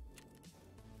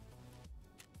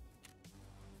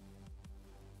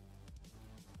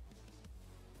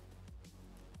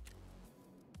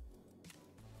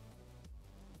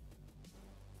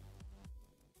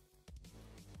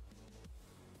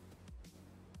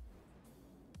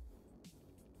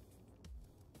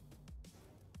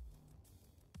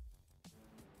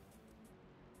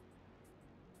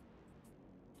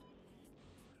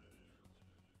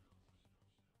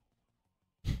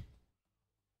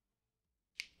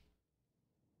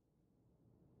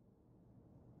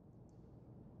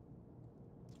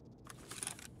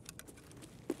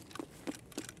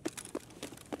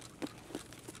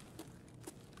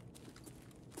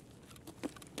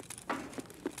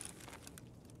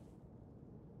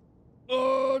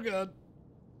 Oh god.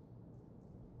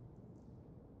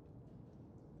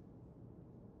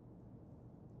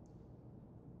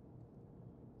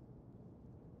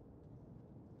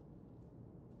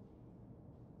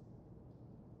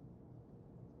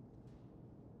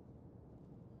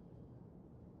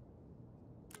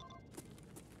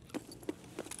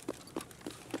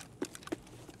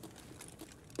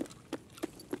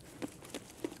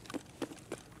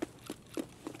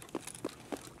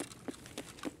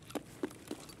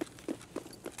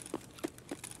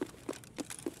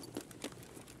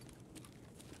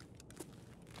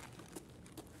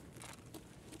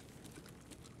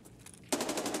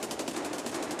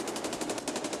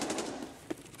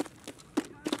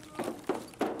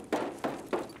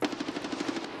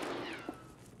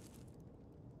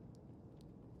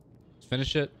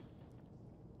 Finish it.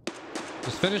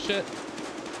 Just finish it.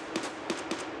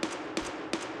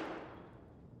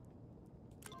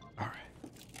 All right.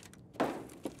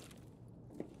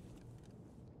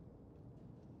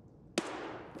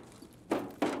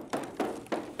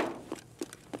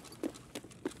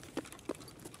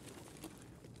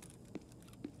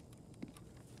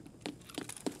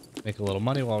 Make a little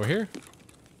money while we're here.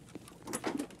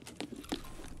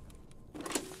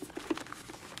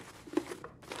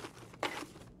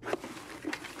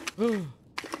 Ooh.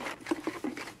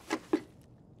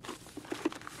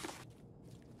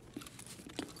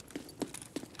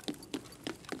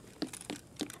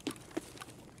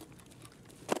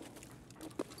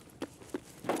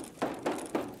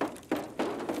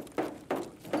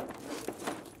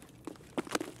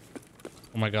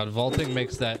 Oh my god, vaulting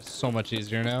makes that so much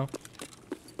easier now.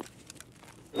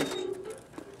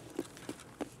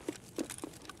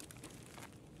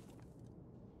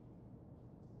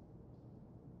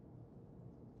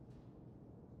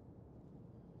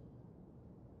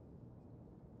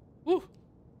 Woo.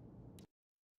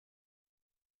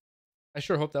 I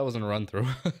sure hope that wasn't a run through.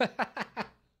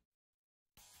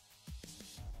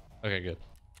 Okay, good.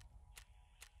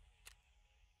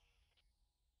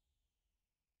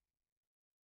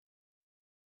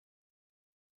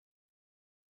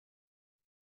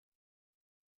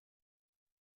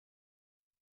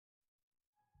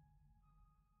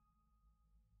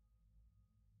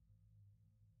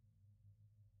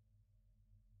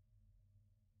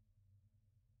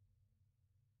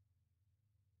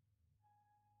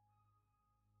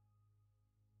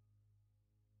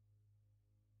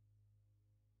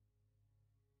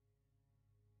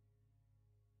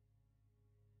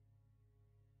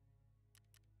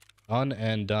 On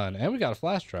and done. And we got a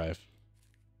flash drive.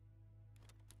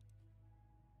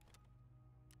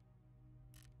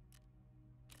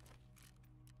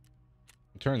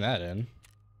 Turn that in.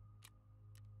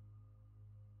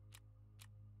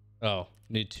 Oh,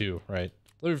 need 2, right?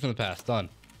 Delivery from the past, done.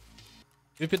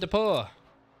 Keep it depot.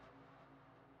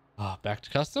 Ah, back to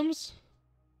customs?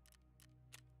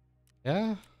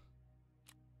 Yeah.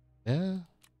 Yeah.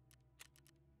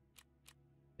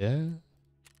 Yeah.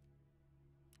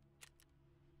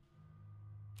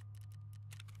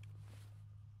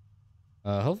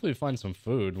 Hopefully we find some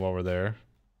food while we're there.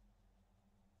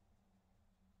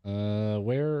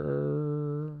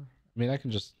 Where? I mean, I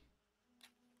can just...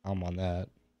 I'm on that.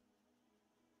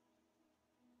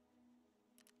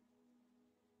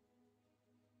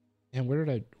 And where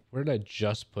did I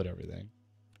just put everything?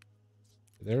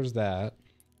 There's that.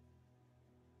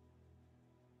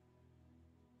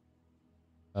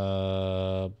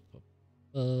 A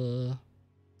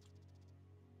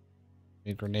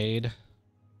grenade.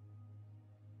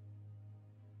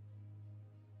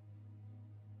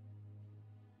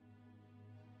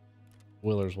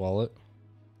 Willer's wallet.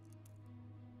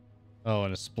 Oh,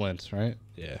 and a splint, right?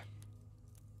 Yeah.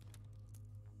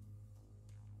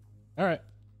 All right.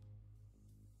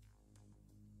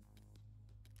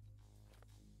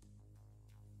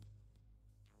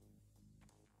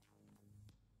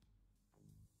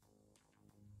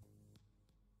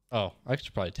 Oh, I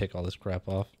should probably take all this crap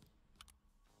off.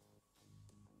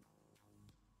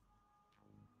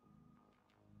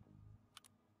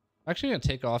 I'm actually gonna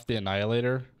take off the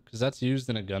Annihilator because that's used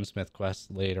in a gunsmith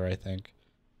quest later, I think.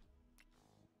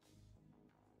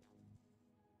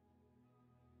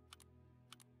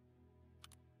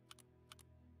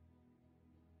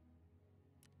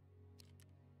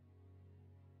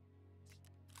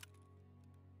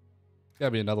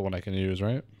 Gotta be another one I can use,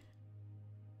 right?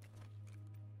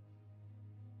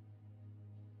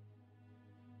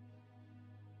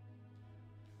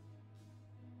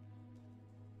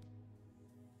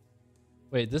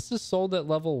 Wait, this is sold at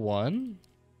level 1?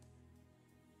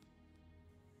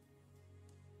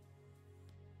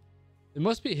 It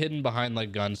must be hidden behind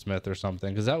like gunsmith or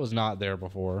something because that was not there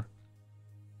before.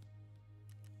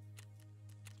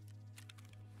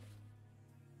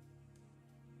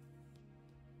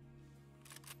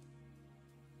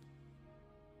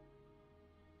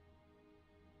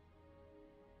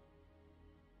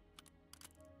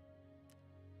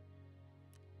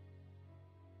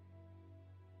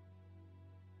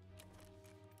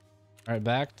 All right,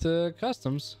 back to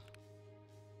customs.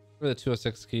 For the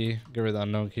 206 key, get rid of the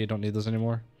unknown key. Don't need those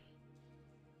anymore.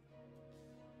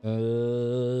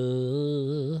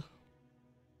 So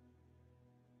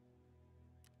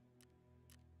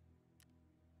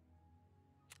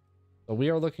we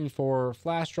are looking for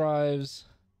flash drives.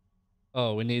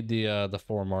 Oh, we need the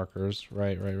 4 markers.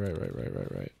 Right.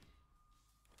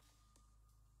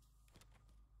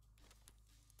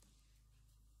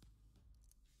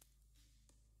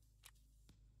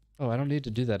 Oh, I don't need to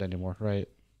do that anymore. Right.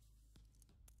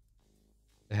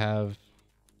 They have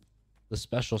the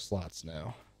special slots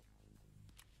now.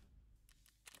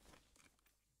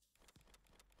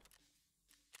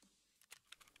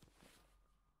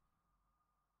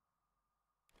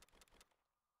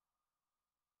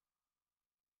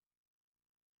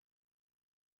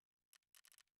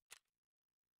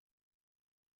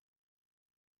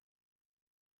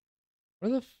 Where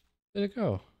the f did it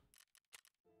go?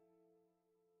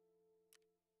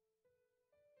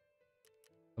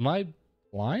 Am I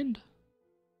blind?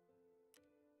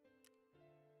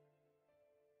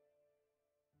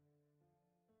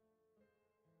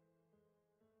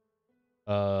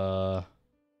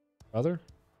 Brother?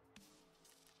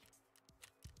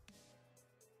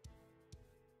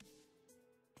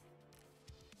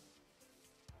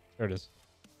 There it is.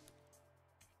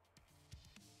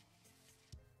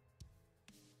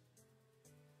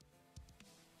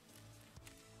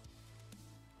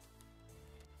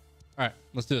 All right,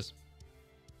 let's do this.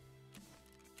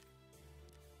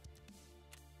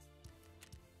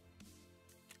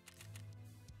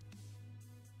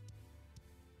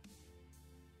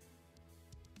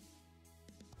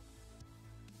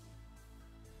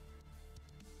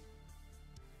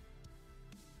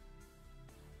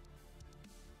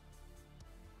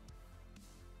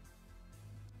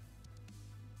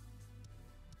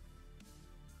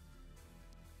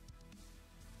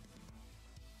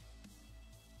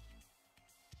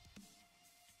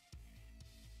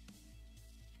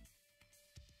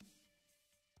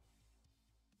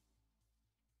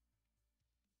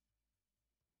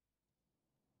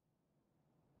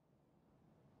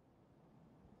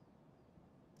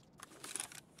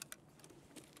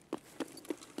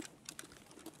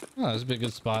 Oh, this would be a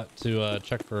good spot to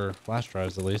check for flash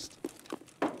drives at least.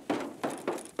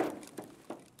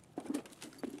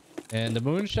 And the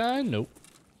moonshine? Nope.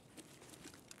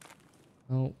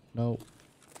 Nope, nope.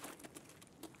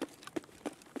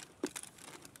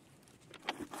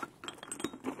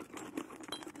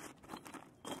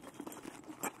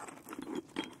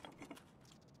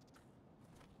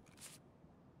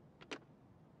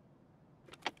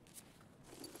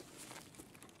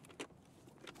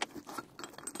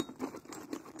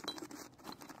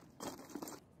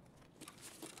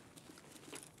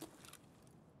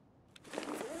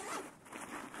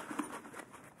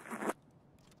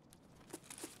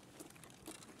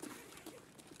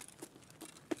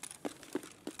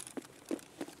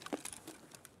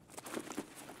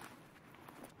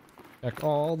 Check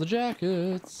all the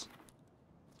jackets.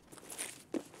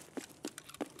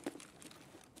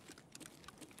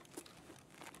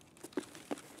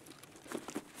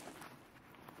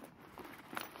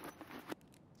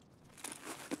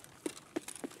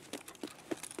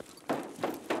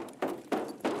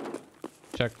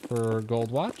 Check for gold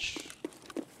watch.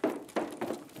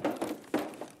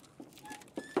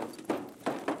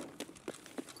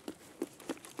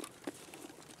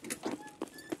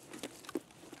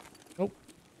 Nope.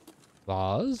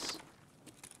 Vase.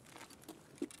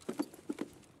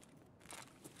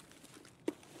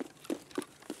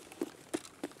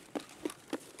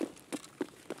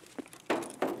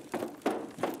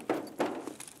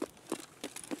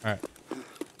 All right.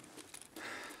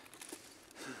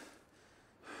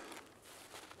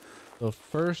 The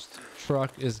first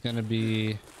truck is going to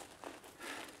be,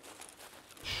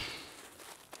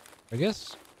 I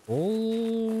guess,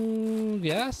 old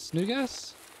gas, new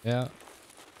gas. Yeah.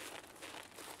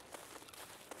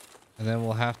 And then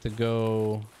we'll have to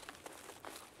go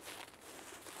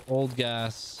old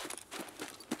gas,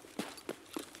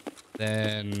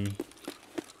 then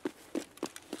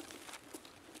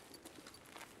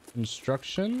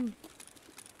construction,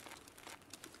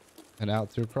 and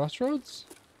out through Crossroads.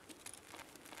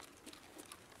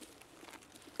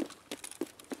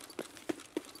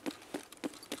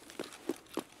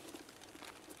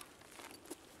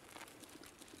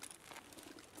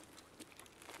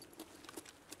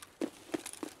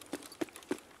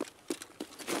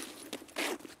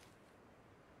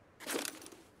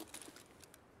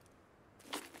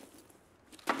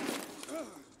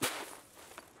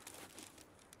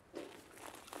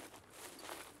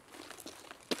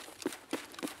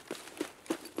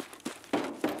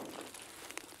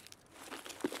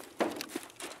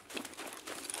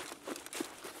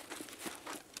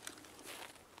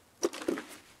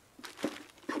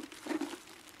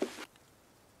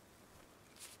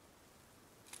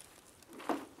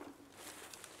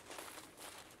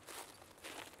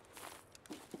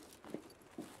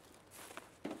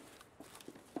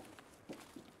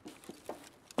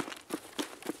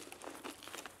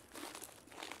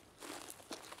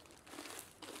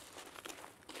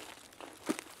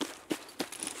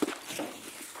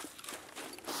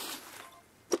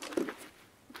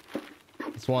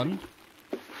 It's one.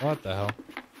 What the hell?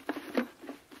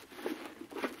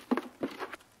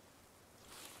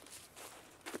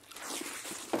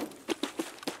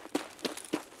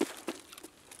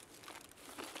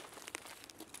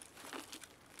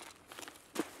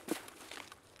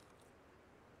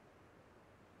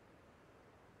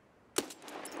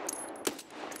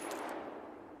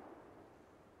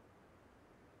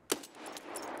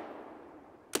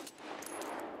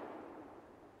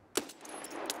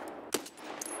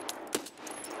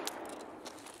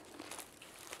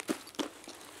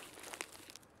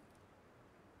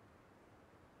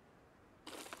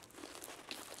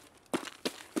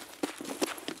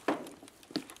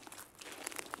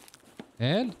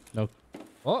 And no.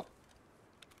 Oh,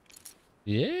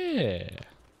 yeah.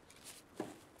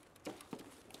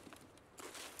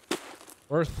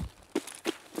 Worth.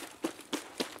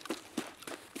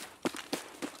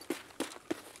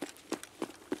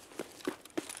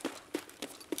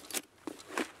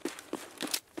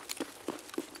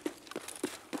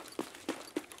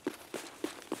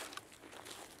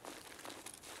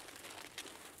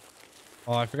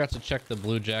 Oh, I forgot to check the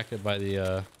blue jacket by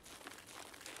the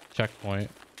checkpoint.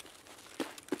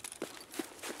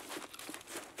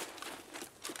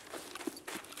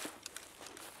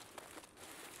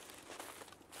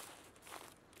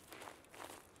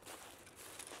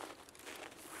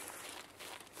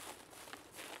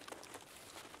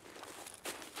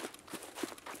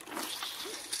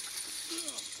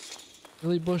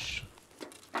 Really, Bush?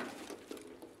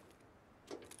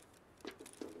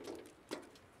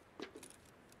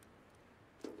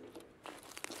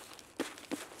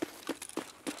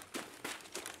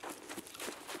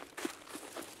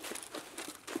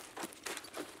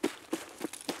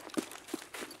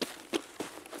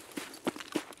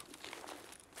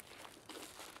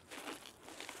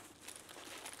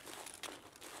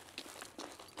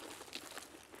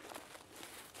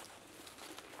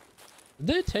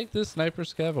 Did they take this sniper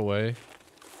scav away?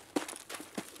 I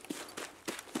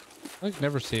like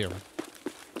never see her.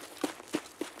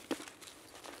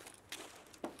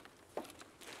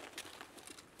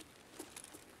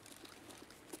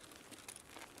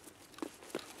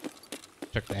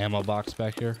 Check the ammo box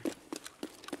back here.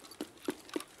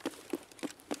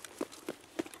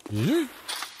 Yeah.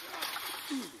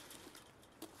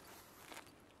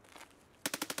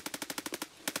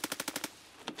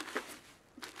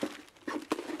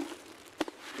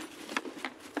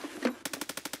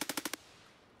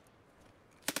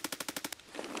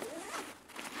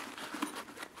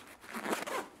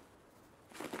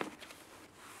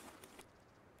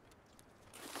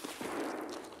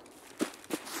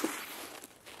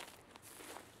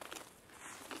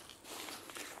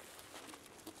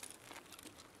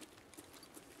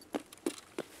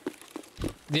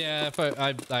 Yeah, if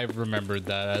I remembered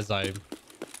that as I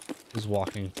was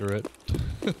walking through it.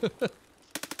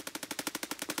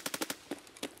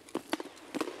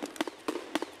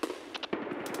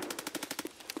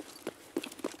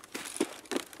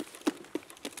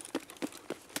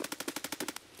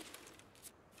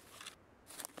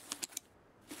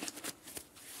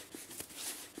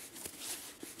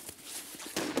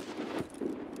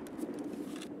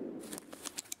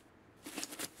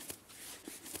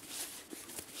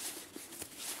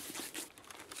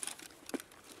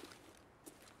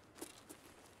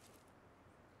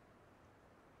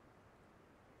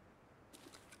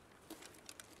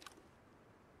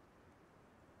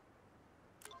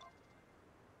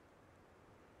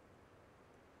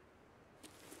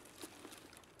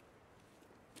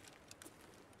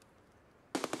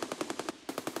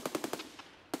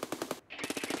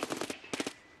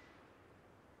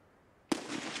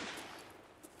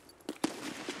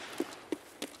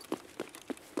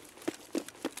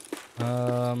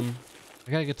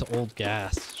 I gotta get to old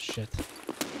gas. Shit.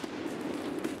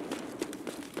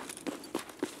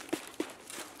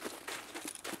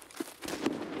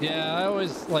 Yeah, I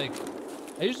always like.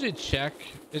 I usually check.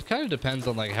 It kind of depends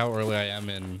on like how early I am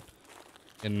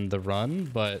in the run,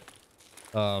 but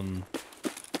I'll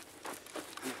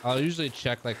usually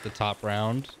check like the top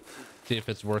round, see if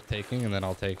it's worth taking, and then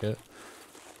I'll take it.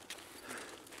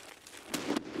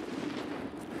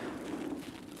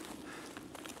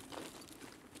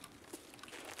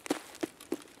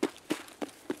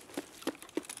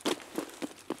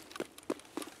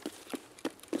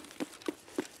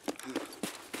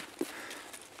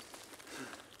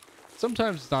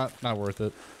 Sometimes it's not worth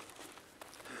it.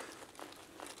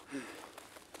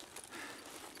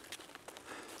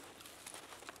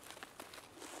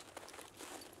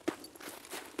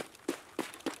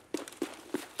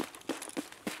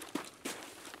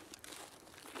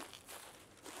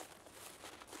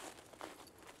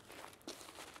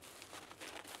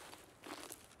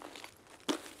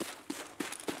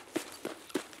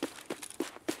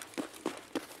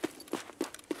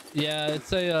 Yeah,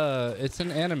 it's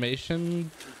an animation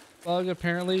bug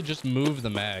apparently. Just move the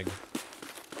mag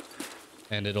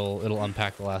and it'll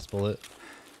unpack the last bullet.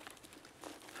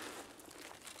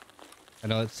 I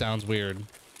know it sounds weird,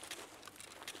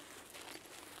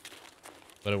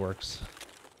 but it works.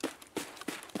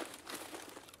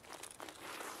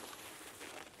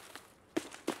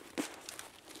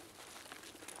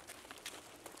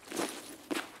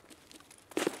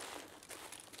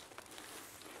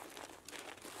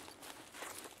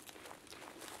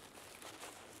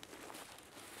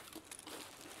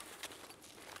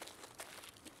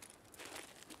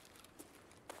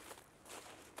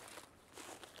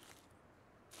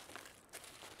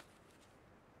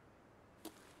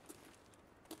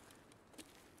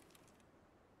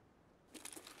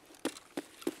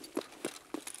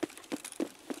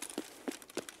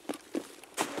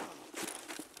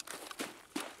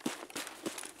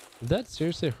 Did that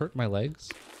seriously hurt my legs?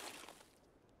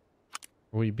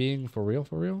 Are we being for real,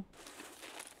 for real?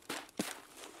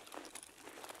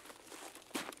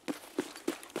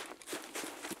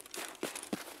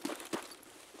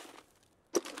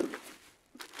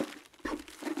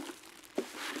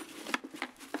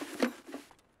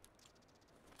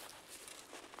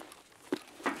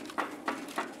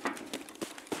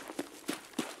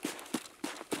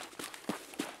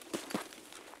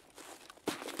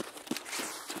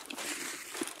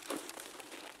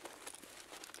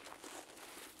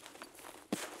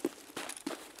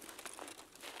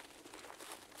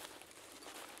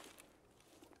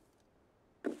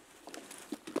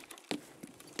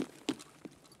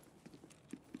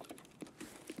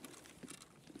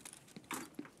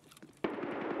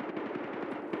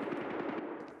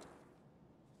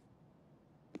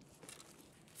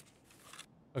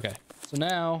 Okay, so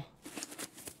now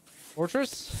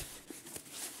Fortress.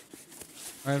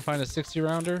 Try and find a 60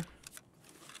 rounder.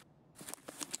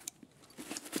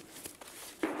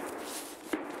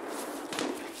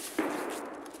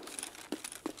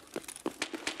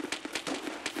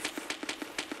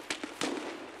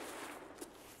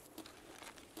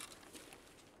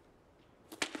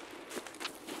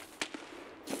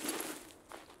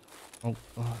 Oh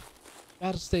God.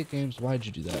 Battlestate Games, why'd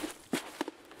you do that?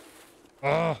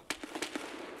 Oh,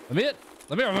 let me in.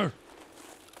 Let me over.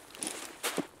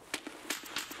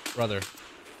 Brother.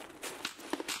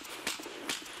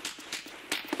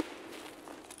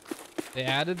 They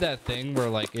added that thing where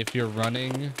like if you're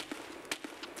running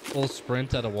full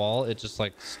sprint at a wall, it just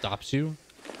like stops you.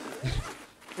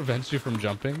 Prevents you from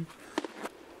jumping.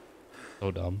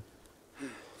 So dumb.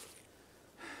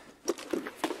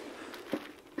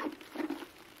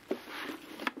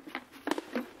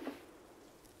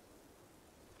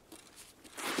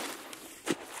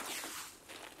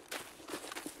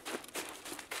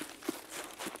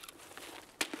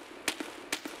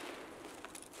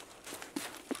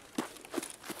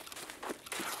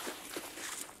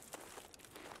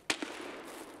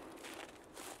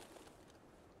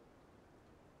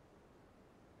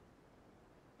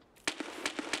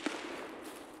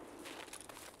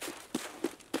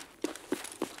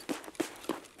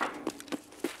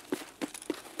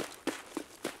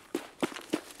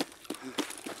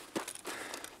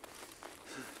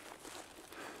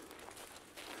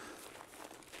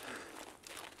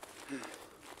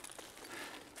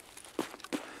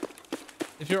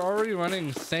 If you're already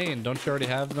running Sane, don't you already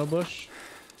have No Bush?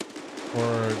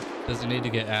 Or does it need to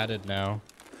get added now?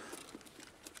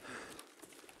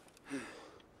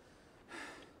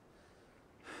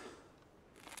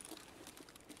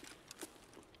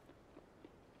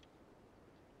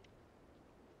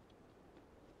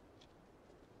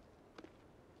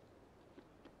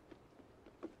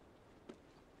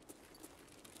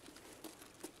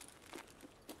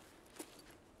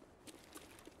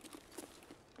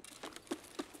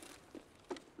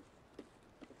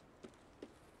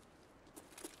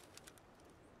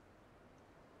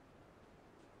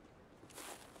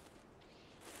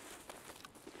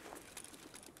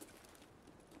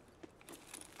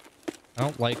 I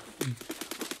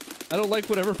don't like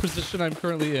whatever position I'm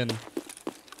currently in.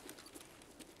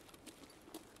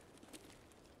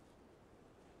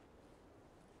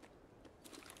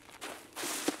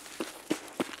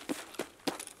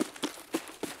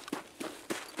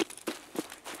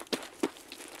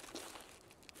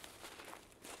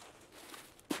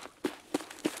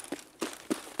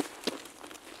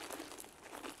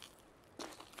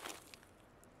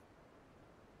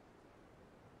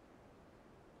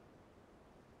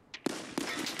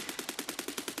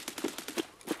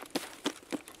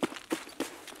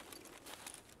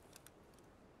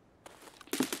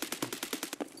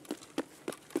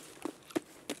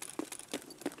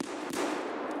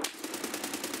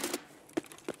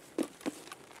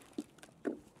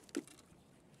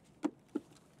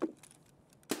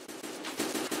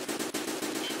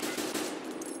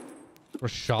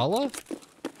 Reshala?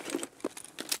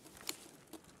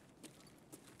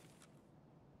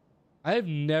 I have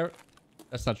never...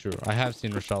 That's not true. I have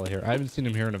seen Reshala here. I haven't seen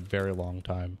him here in a very long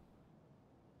time.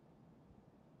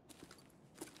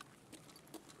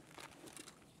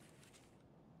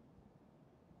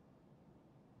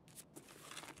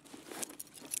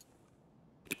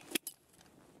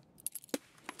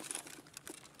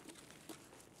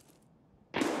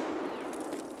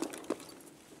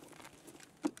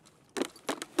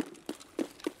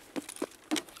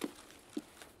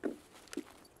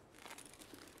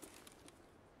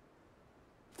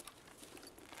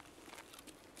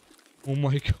 Oh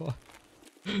my God.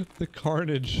 The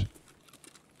carnage.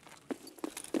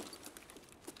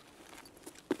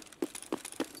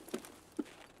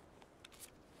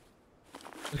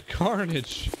 The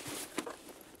carnage.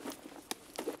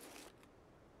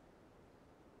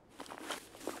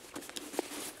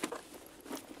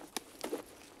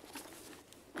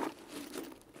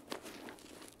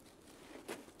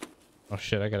 Oh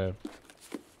shit, I gotta...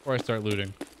 Before I start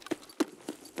looting.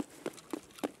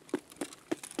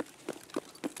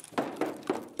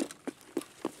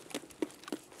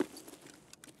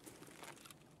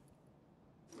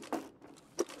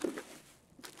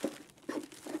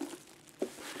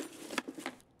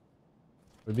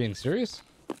 Are we being serious?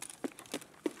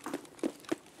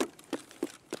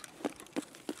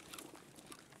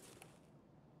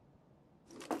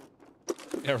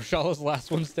 Yeah, Rashala's the last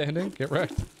one standing. Get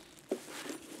wrecked.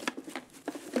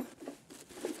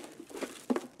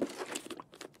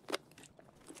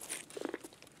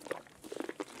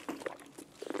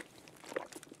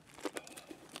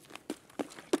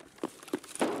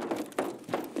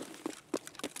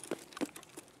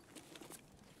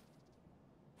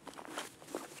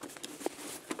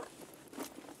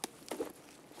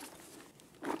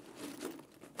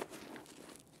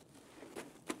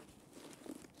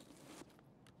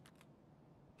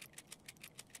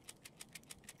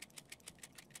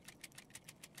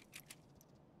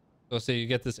 So say you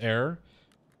get this error,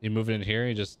 you move it in here,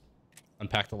 you just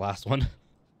unpack the last one.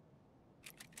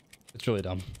 It's really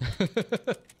dumb.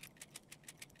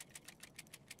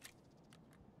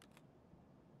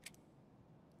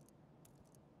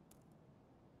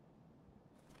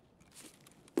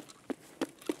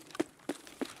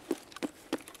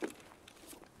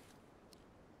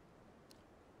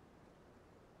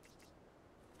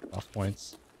 Off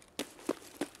points.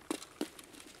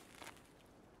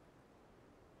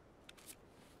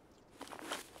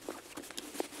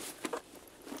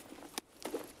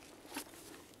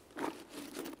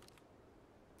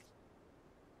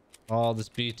 Oh, this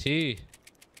BT.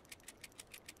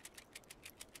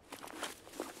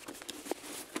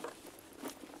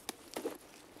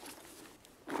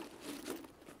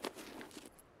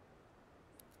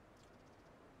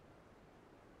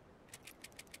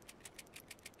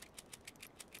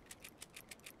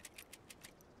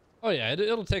 Oh yeah,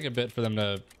 it'll take a bit for them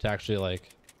to actually like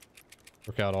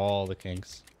work out all the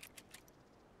kinks.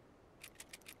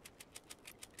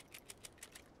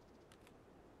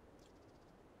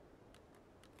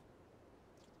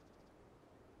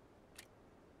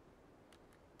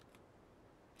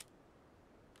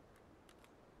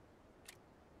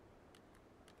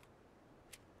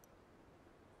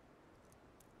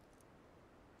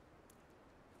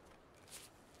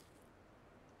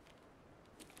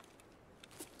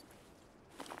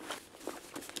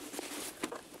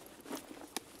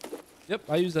 Yep,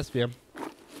 I use SVM.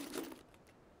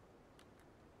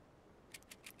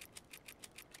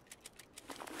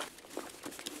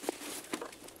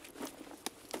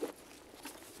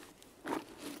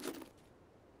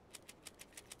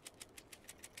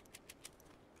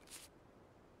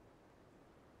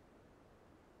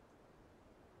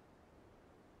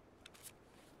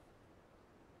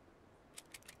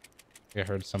 I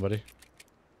heard somebody.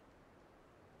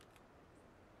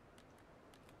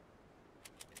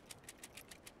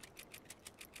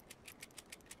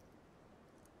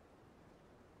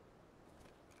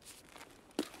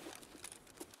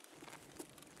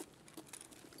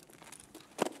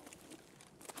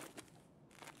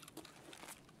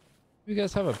 You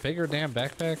guys have a bigger damn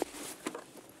backpack?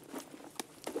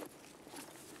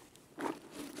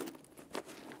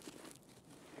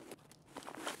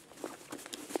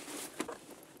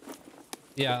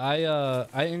 Yeah,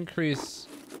 I increase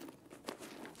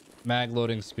mag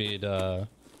loading speed by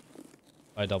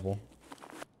double.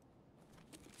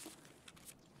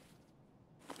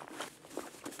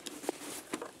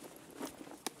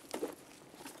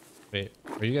 Wait,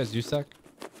 are you guys USEC?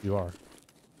 You are.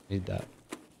 Need that.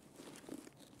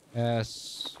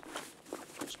 Yes.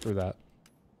 Screw that.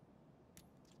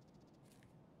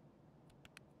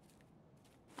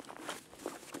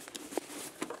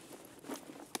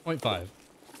 0.5.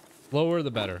 Lower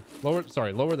the better. Lower,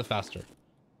 sorry, lower the faster.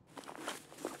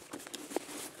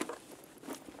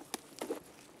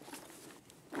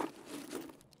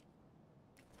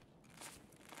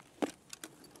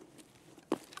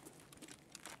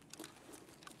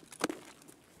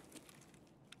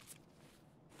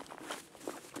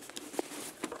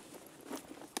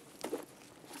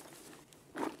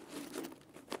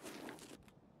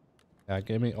 Yeah,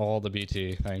 give me all the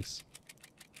BT, thanks.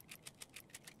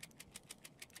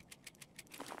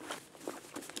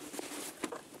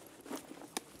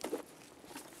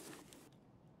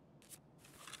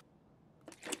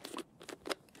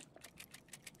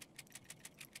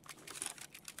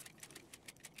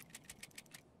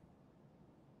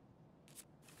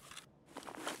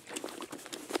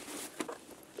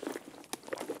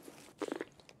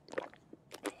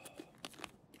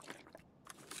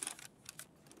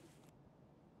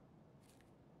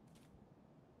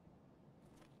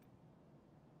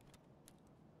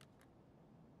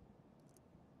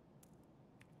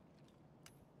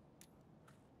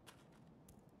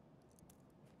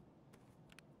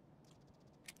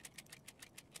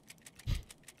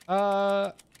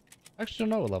 I actually don't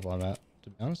know what level I'm at, to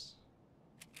be honest.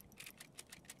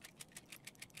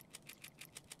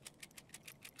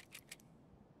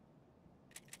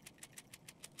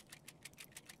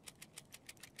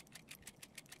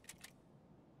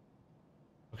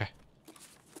 Okay.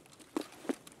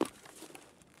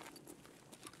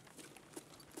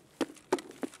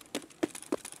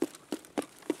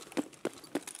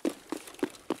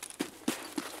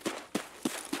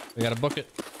 We gotta book it.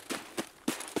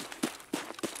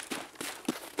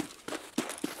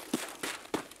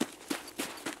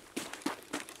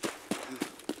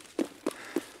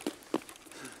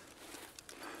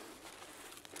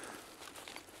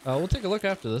 We'll take a look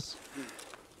after this.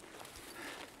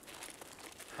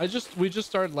 We just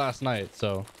started last night,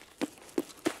 so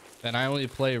And I only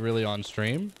play really on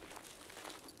stream.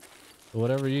 So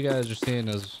whatever you guys are seeing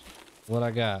is what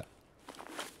I got.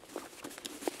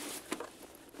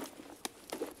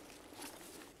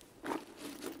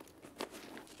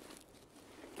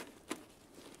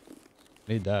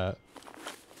 Need that.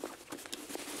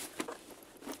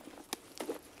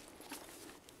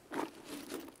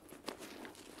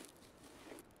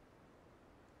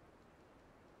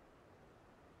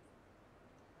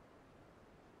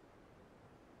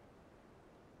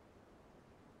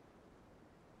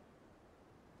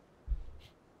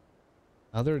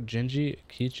 Other Gingy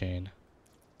keychain.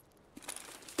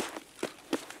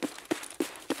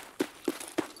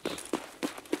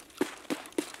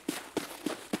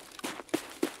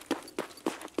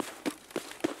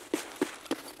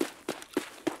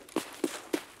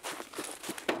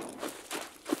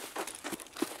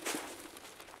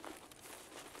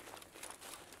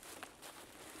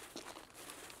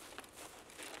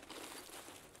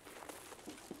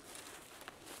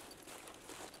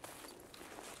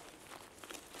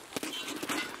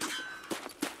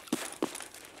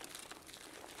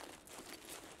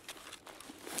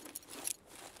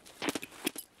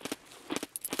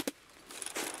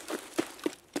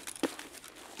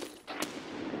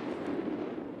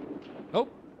 Oh.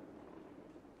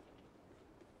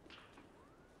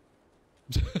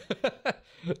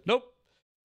 Nope.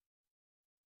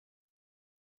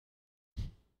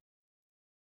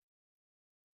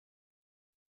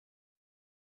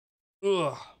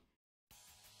 Ugh.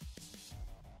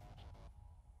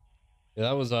 Yeah,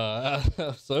 that was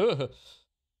so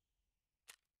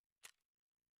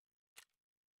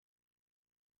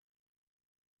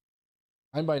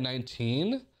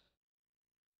 9x19.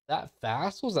 That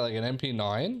fast? Was that like an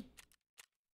MP9?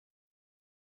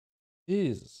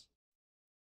 Jeez.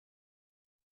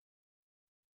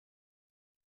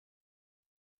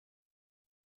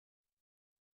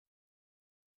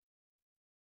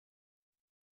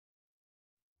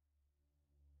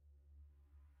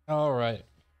 All right.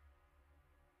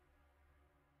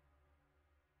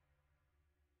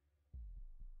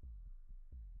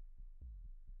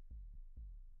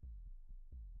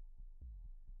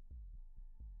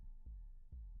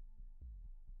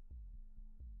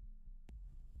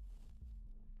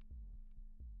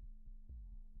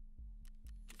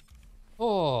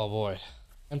 Oh boy.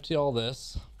 Empty all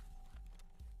this.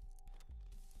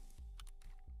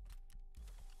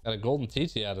 Got a golden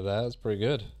TT out of that. That's pretty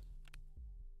good.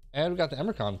 And we got the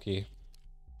Emercom key.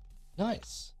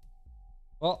 Nice.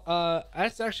 Well,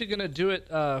 that's actually gonna do it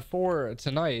for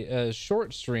tonight. A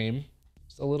short stream,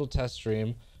 just a little test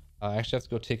stream. I actually have to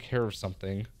go take care of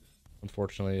something.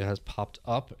 Unfortunately, it has popped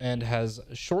up and has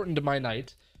shortened my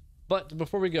night. But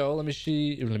before we go, let me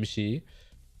see.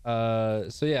 So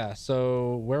yeah,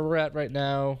 so where we're at right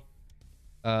now,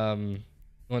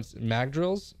 once mag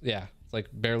drills, yeah, it's like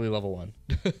barely level 1.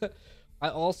 I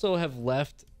also have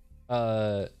left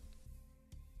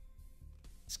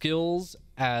skills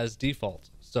as default,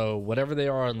 so whatever they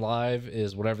are on live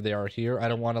is whatever they are here. I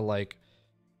don't want to like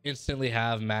instantly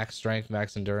have max strength,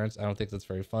 max endurance. I don't think that's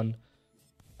very fun.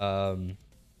 And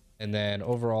then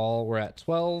overall we're at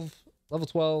 12, level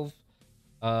 12.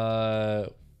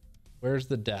 Where's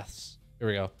the deaths? Here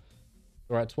we go.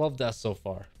 We're at 12 deaths so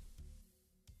far.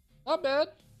 Not bad.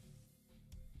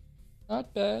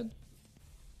 Not bad.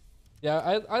 Yeah,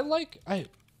 I like I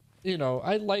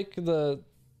like the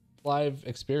live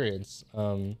experience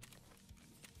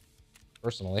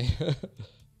personally.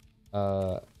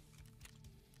 Oh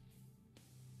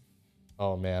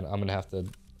man, I'm gonna have to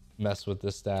mess with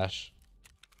this stash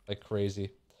like crazy.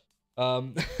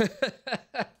 But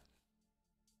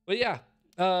yeah,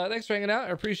 thanks for hanging out. I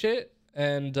appreciate it.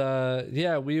 And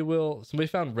yeah, we will. Somebody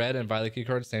found red and violet key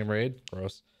cards, same raid.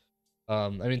 Gross. I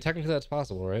mean, technically that's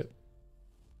possible, right?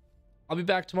 I'll be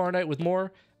back tomorrow night with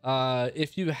more.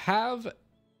 If you have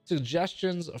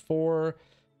suggestions for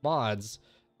mods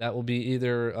that will be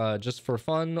either just for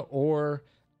fun or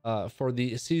for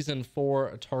the season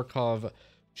 4 Tarkov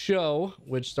show,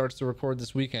 which starts to record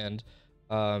this weekend,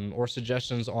 or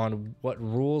suggestions on what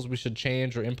rules we should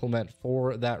change or implement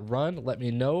for that run, let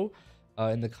me know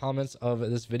in the comments of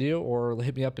this video, or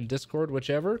hit me up in Discord,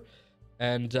 whichever.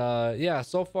 And yeah,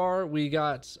 so far we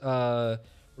got we're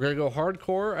gonna go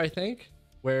hardcore, I think,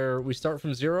 where we start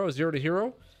from zero to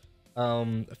hero.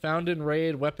 Found in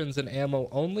raid, weapons and ammo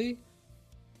only.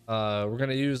 We're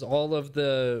gonna use all of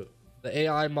the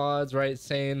AI mods, right?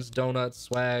 Sains, donuts,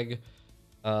 swag.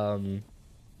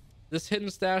 This hidden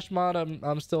stash mod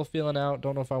I'm still feeling out.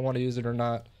 Don't know if I want to use it or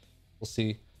not. We'll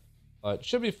see. But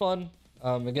should be fun.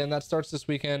 Again, that starts this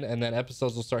weekend, and then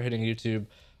episodes will start hitting YouTube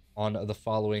on the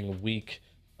following week.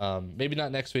 Maybe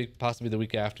not next week, possibly the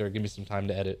week after. Give me some time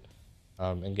to edit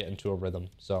and get into a rhythm.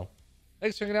 So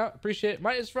thanks for hanging out. Appreciate it.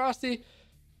 My name is Frosty.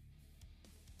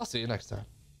 I'll see you next time.